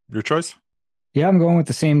 your choice? Yeah, I'm going with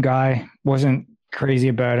the same guy. Wasn't crazy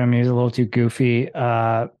about him. He was a little too goofy.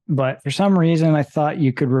 But for some reason, I thought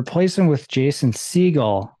you could replace him with Jason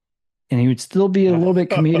Segel, and he would still be a little bit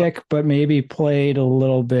comedic, but maybe played a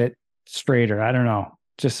little bit straighter. I don't know.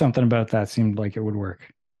 Just something about that seemed like it would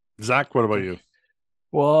work. Zach, what about you?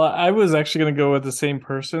 Well, I was actually going to go with the same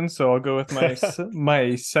person, so I'll go with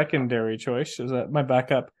my secondary choice, is that my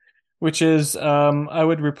backup, which is I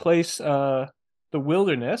would replace the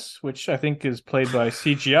Wilderness, which I think is played by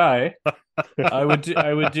CGI. I would do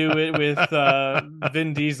it with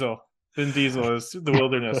Vin Diesel. Vin Diesel is the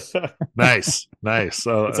Wilderness. Nice. It's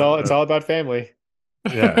all about family.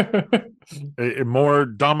 Yeah. More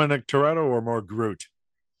Dominic Toretto or more Groot?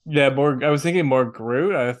 Yeah, more. I was thinking more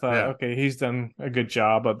Groot. I thought, okay, he's done a good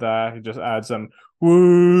job of that. He just adds some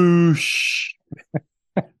whoosh.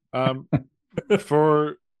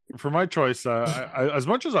 For my choice, as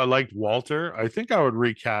much as I liked Walter, I think I would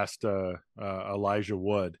recast Elijah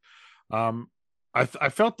Wood. I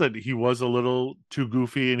felt that he was a little too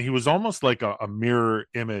goofy, and he was almost like a mirror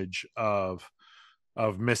image of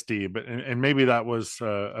Misty, but and maybe that was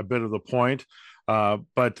a bit of the point.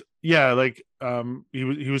 But yeah, like he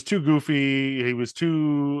was too goofy, he was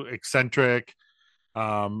too eccentric,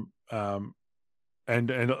 and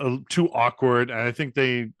too awkward. And I think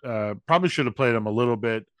they probably should have played him a little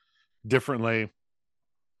bit differently.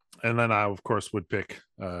 And then I, of course, would pick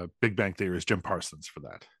Big Bang Theory's Jim Parsons for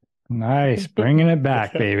that. Nice, bringing it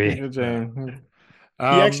back, baby. He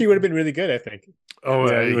actually would have been really good, I think. Oh,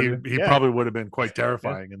 yeah, he probably would have been quite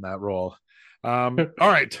terrifying in that role. All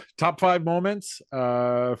right, top 5 moments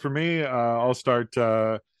for me. I'll start.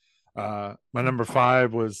 My number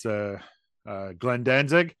 5 was Glenn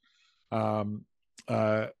Danzig.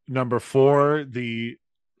 Number 4, the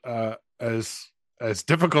as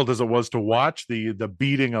difficult as it was to watch, the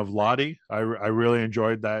beating of Lottie. I really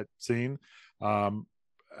enjoyed that scene.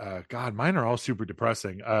 God, mine are all super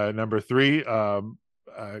depressing. Number 3,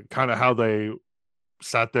 kind of how they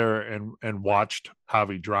sat there and watched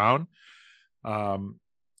Javi drown.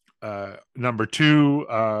 Number 2,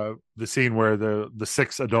 the scene where the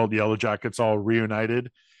 6 adult Yellowjackets all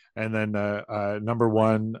reunited. And then number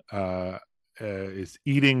 1 is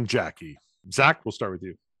eating Jackie. Zach, we'll start with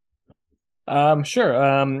you.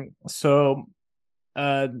 Sure. So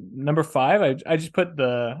number 5, I just put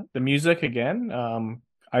the music again.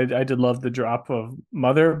 I did love the drop of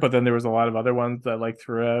Mother, but then there was a lot of other ones that I liked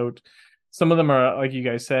throughout. Some of them are, like you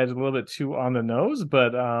guys said, a little bit too on the nose,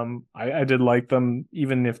 but I did like them,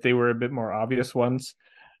 even if they were a bit more obvious ones.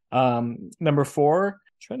 Number 4,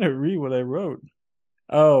 trying to read what I wrote.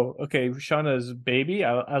 Oh, okay. Shauna's baby.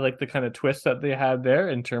 I like the kind of twist that they had there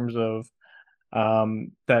in terms of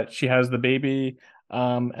that she has the baby,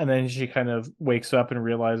 and then she kind of wakes up and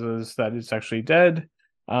realizes that it's actually dead.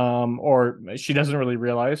 Or she doesn't really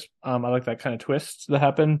realize. I like that kind of twist that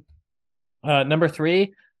happened. Number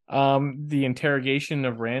 3, the interrogation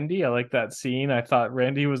of Randy. I like that scene. I thought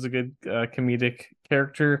Randy was a good comedic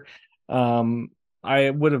character. I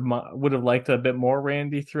would have liked a bit more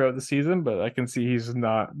Randy throughout the season, but I can see he's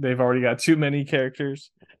not. They've already got too many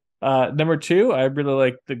characters. Number two, I really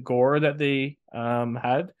like the gore that they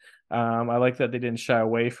had. I like that they didn't shy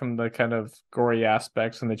away from the kind of gory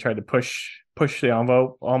aspects, and they tried to push the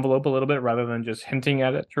envelope a little bit rather than just hinting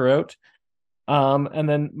at it throughout. And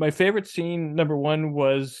then my favorite scene, number one,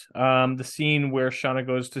 was the scene where Shauna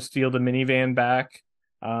goes to steal the minivan back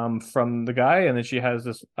from the guy, and then she has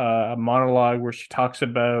this monologue where she talks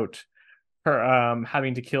about her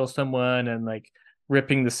having to kill someone and like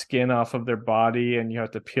ripping the skin off of their body, and you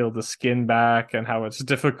have to peel the skin back, and how it's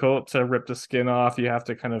difficult to rip the skin off. You have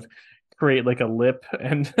to kind of create like a lip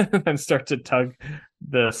and and start to tug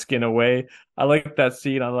the skin away. I like that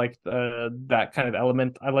scene. I like that kind of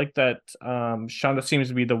element. I like that Shonda seems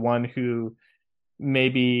to be the one who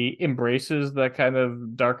maybe embraces that kind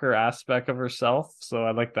of darker aspect of herself. So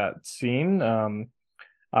I like that scene.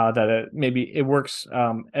 That it works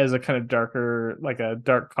as a kind of darker, like a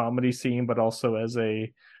dark comedy scene, but also as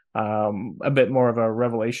a bit more of a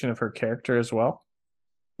revelation of her character as well.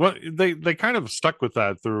 Well, they kind of stuck with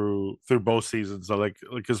that through both seasons. So like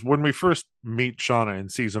because when we first meet Shauna in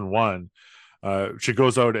season one, she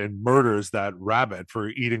goes out and murders that rabbit for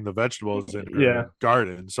eating the vegetables in her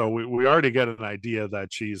garden. So we already get an idea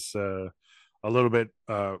that she's a little bit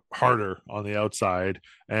harder on the outside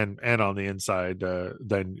and on the inside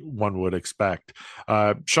than one would expect.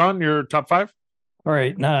 Sean, your top five? All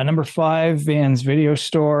right, number five, Van's Video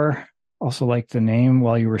Store. Also like the name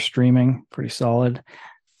while you were streaming, pretty solid.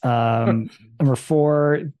 Number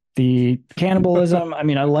four, the cannibalism. I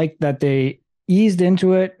mean, I like that they eased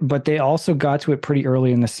into it, but they also got to it pretty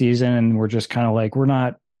early in the season, and we're just kind of like, we're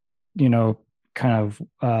not, kind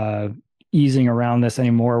of easing around this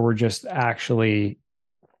anymore. We're just actually,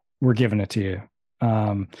 we're giving it to you.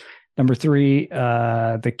 Number three,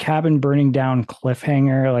 the cabin burning down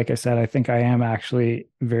cliffhanger. Like I said, I think I am actually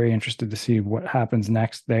very interested to see what happens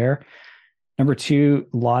next there. Number two,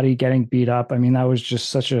 Lottie getting beat up. I mean, that was just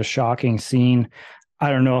such a shocking scene. I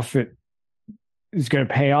don't know if it is going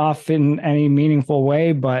to pay off in any meaningful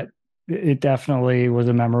way, but it definitely was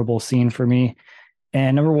a memorable scene for me.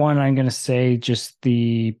 And number one, I'm going to say just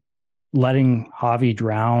the letting Javi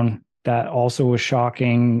drown. That also was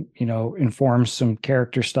shocking, informs some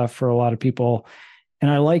character stuff for a lot of people.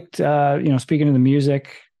 And I liked, speaking of the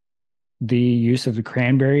music, the use of the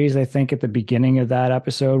Cranberries, I think at the beginning of that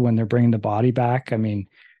episode when they're bringing the body back. I mean,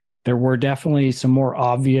 there were definitely some more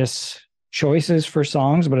obvious choices for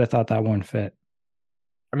songs, but I thought that one fit.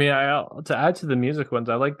 I mean, to add to the music ones,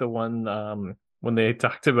 I like the one when they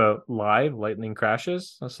talked about Live Lightning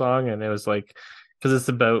Crashes, a song, and it was like, because it's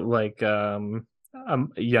about like a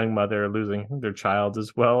young mother losing their child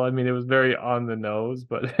as well. I mean, it was very on the nose,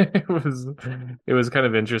 but it was kind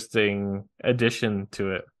of interesting addition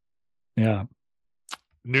to it. Yeah.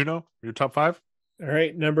 Nuno, your top five? All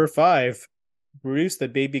right, number five, Bruce the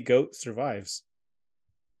baby goat survives.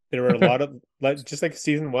 There were a lot of, just like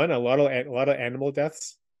season one, a lot of animal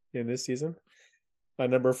deaths in this season.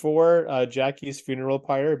 Number four, Jackie's funeral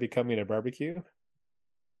pyre becoming a barbecue.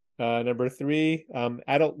 Number three,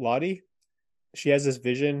 adult Lottie. She has this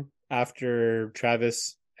vision after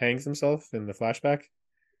Travis hangs himself in the flashback,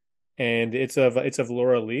 and it's of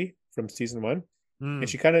Laura Lee from season one. And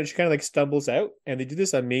she kind of like stumbles out, and they do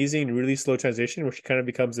this amazing, really slow transition where she kind of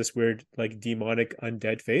becomes this weird, like demonic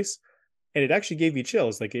undead face, and it actually gave you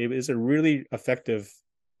chills. Like it is a really effective,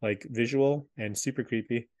 like visual and super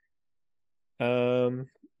creepy.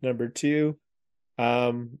 Number two,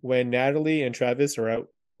 when Natalie and Travis are out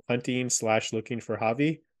hunting / looking for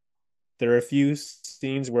Javi, there are a few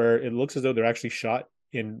scenes where it looks as though they're actually shot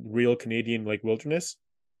in real Canadian like wilderness.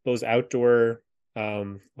 Those outdoor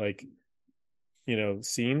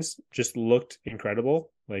scenes just looked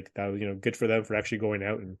incredible. Like that was, good for them for actually going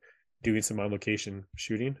out and doing some on location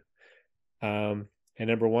shooting. And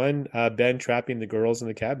number one, Ben trapping the girls in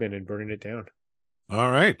the cabin and burning it down.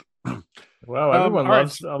 All right. Wow, everyone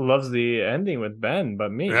loves the ending with Ben,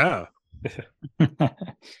 but me. Yeah.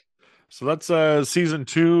 So that's season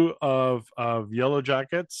 2 of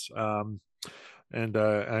Yellowjackets. And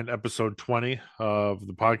episode 20 of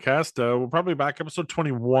the podcast. We'll probably back episode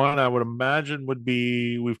 21, I would imagine,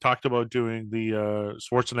 we've talked about doing the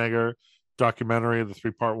Schwarzenegger documentary, the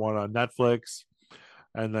 3-part one on Netflix.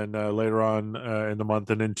 And then later on in the month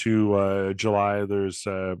and into July, there's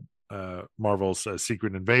Marvel's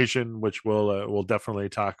Secret Invasion, which we'll definitely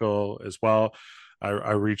tackle as well.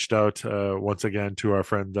 I reached out once again to our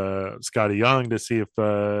friend Scotty Young to see if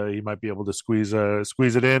he might be able to squeeze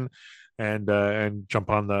it in. and jump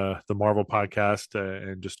on the Marvel podcast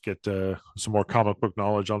and just get some more comic book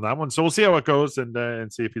knowledge on that one. So we'll see how it goes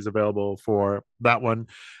and see if he's available for that one.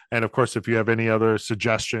 And of course, if you have any other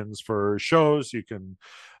suggestions for shows, you can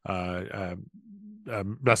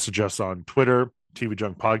message us on Twitter, TV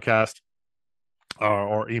Junk Podcast,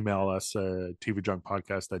 or email us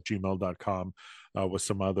tvjunkpodcast@gmail.com with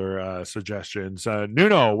some other suggestions.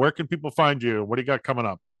 Nuno, where can people find you? What do you got coming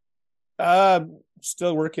up?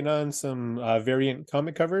 Still working on some variant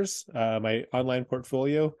comic covers. My online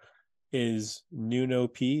portfolio is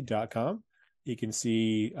nunop.com. You can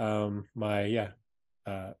see my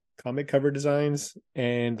comic cover designs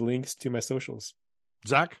and links to my socials.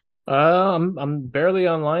 Zach? I'm barely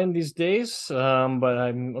online these days, but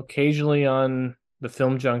I'm occasionally on the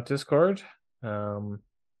Film Junk Discord. That's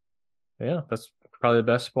probably the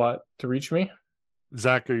best spot to reach me.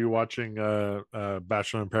 Zach, are you watching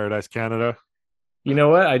Bachelor in Paradise Canada? You know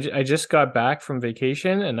what? I just got back from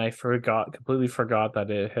vacation and I completely forgot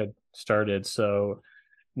that it had started. So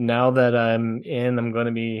now that I'm going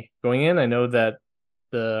to be going in. I know that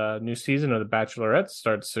the new season of The Bachelorette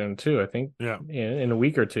starts soon too. I think in a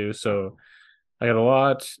week or two. So I got a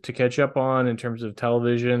lot to catch up on in terms of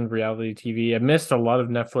television, reality TV. I missed a lot of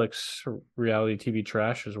Netflix reality TV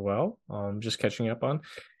trash as well. Just catching up on.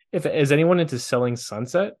 Is anyone into Selling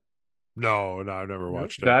Sunset? No, I've never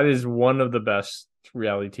watched it. That is one of the best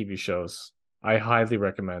reality TV shows. I highly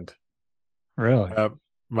recommend. Really?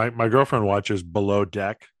 My girlfriend watches Below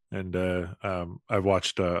Deck, and I've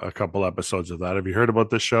watched a couple episodes of that. Have you heard about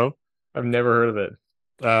this show? I've never heard of it.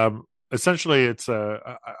 Essentially, it's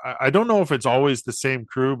I don't know if it's always the same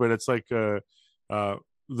crew, but it's like the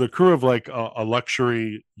crew of like a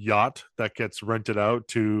luxury yacht that gets rented out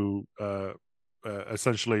to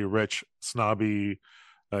essentially rich, snobby,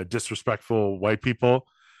 disrespectful white people,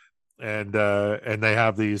 and they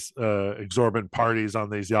have these exorbitant parties on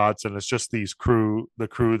these yachts, and it's just the crew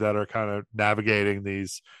that are kind of navigating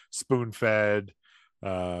these spoon-fed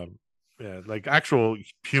like actual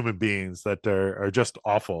human beings that are just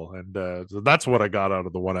awful. And so that's what I got out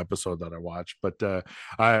of the one episode that I watched. But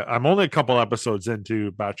I'm only a couple episodes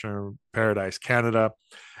into Bachelor in Paradise Canada,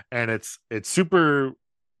 and it's super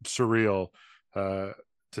surreal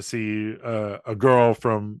to see a girl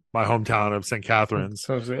from my hometown of St. Catharines.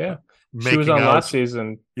 So she was on last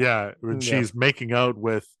season. Yeah, when she's making out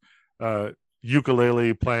with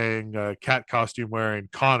ukulele playing, cat costume wearing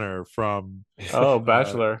Connor from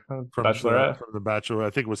Bachelor, from Bachelorette, from the Bachelor.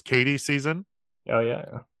 I think it was Katie's season. Oh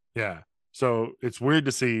yeah. So it's weird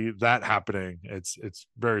to see that happening. It's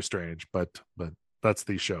very strange, but that's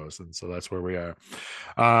these shows, and so that's where we are.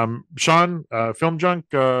 Sean, Film Junk,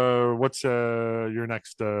 what's your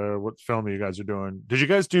next what film you guys are doing? Did you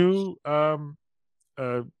guys do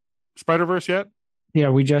Spider-Verse yet? Yeah,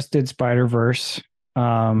 we just did Spider-Verse.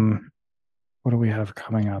 What do we have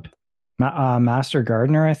coming up? Master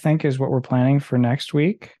Gardener, I think, is what we're planning for next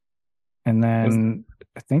week. And then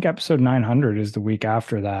I think episode 900 is the week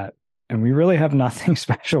after that. And we really have nothing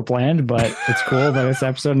special planned, but it's cool that it's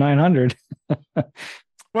episode 900.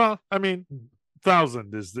 Well, I mean,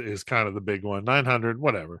 1,000 is kind of the big one. 900,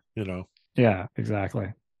 whatever, Yeah,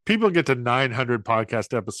 exactly. People get to 900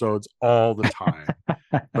 podcast episodes all the time,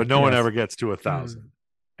 but no one ever gets to 1,000.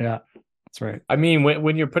 Yeah, that's right. I mean,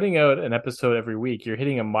 when you're putting out an episode every week, you're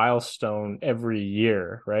hitting a milestone every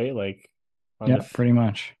year, right? Like, pretty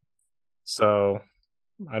much. So,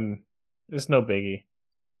 it's no biggie.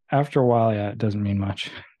 After a while, it doesn't mean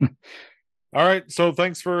much. All right, so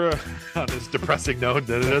thanks for on this depressing note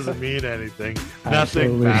that it doesn't mean anything. Nothing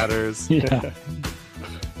Absolutely. matters. Yeah.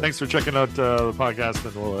 Thanks for checking out the podcast,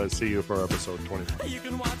 and we'll see you for episode 25. You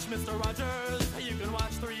can watch Mr. Rogers, you can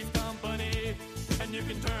watch Three's Company, and you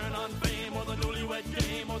can turn on Fame or the Newlywed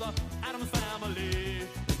Game or the Addams Family.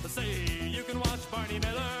 Say you can watch Barney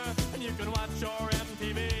Miller, and you can watch your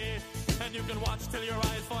MTV, and you can watch till your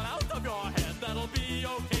eyes fall out of your head. That'll be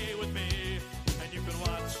okay with me. And you can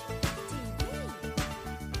watch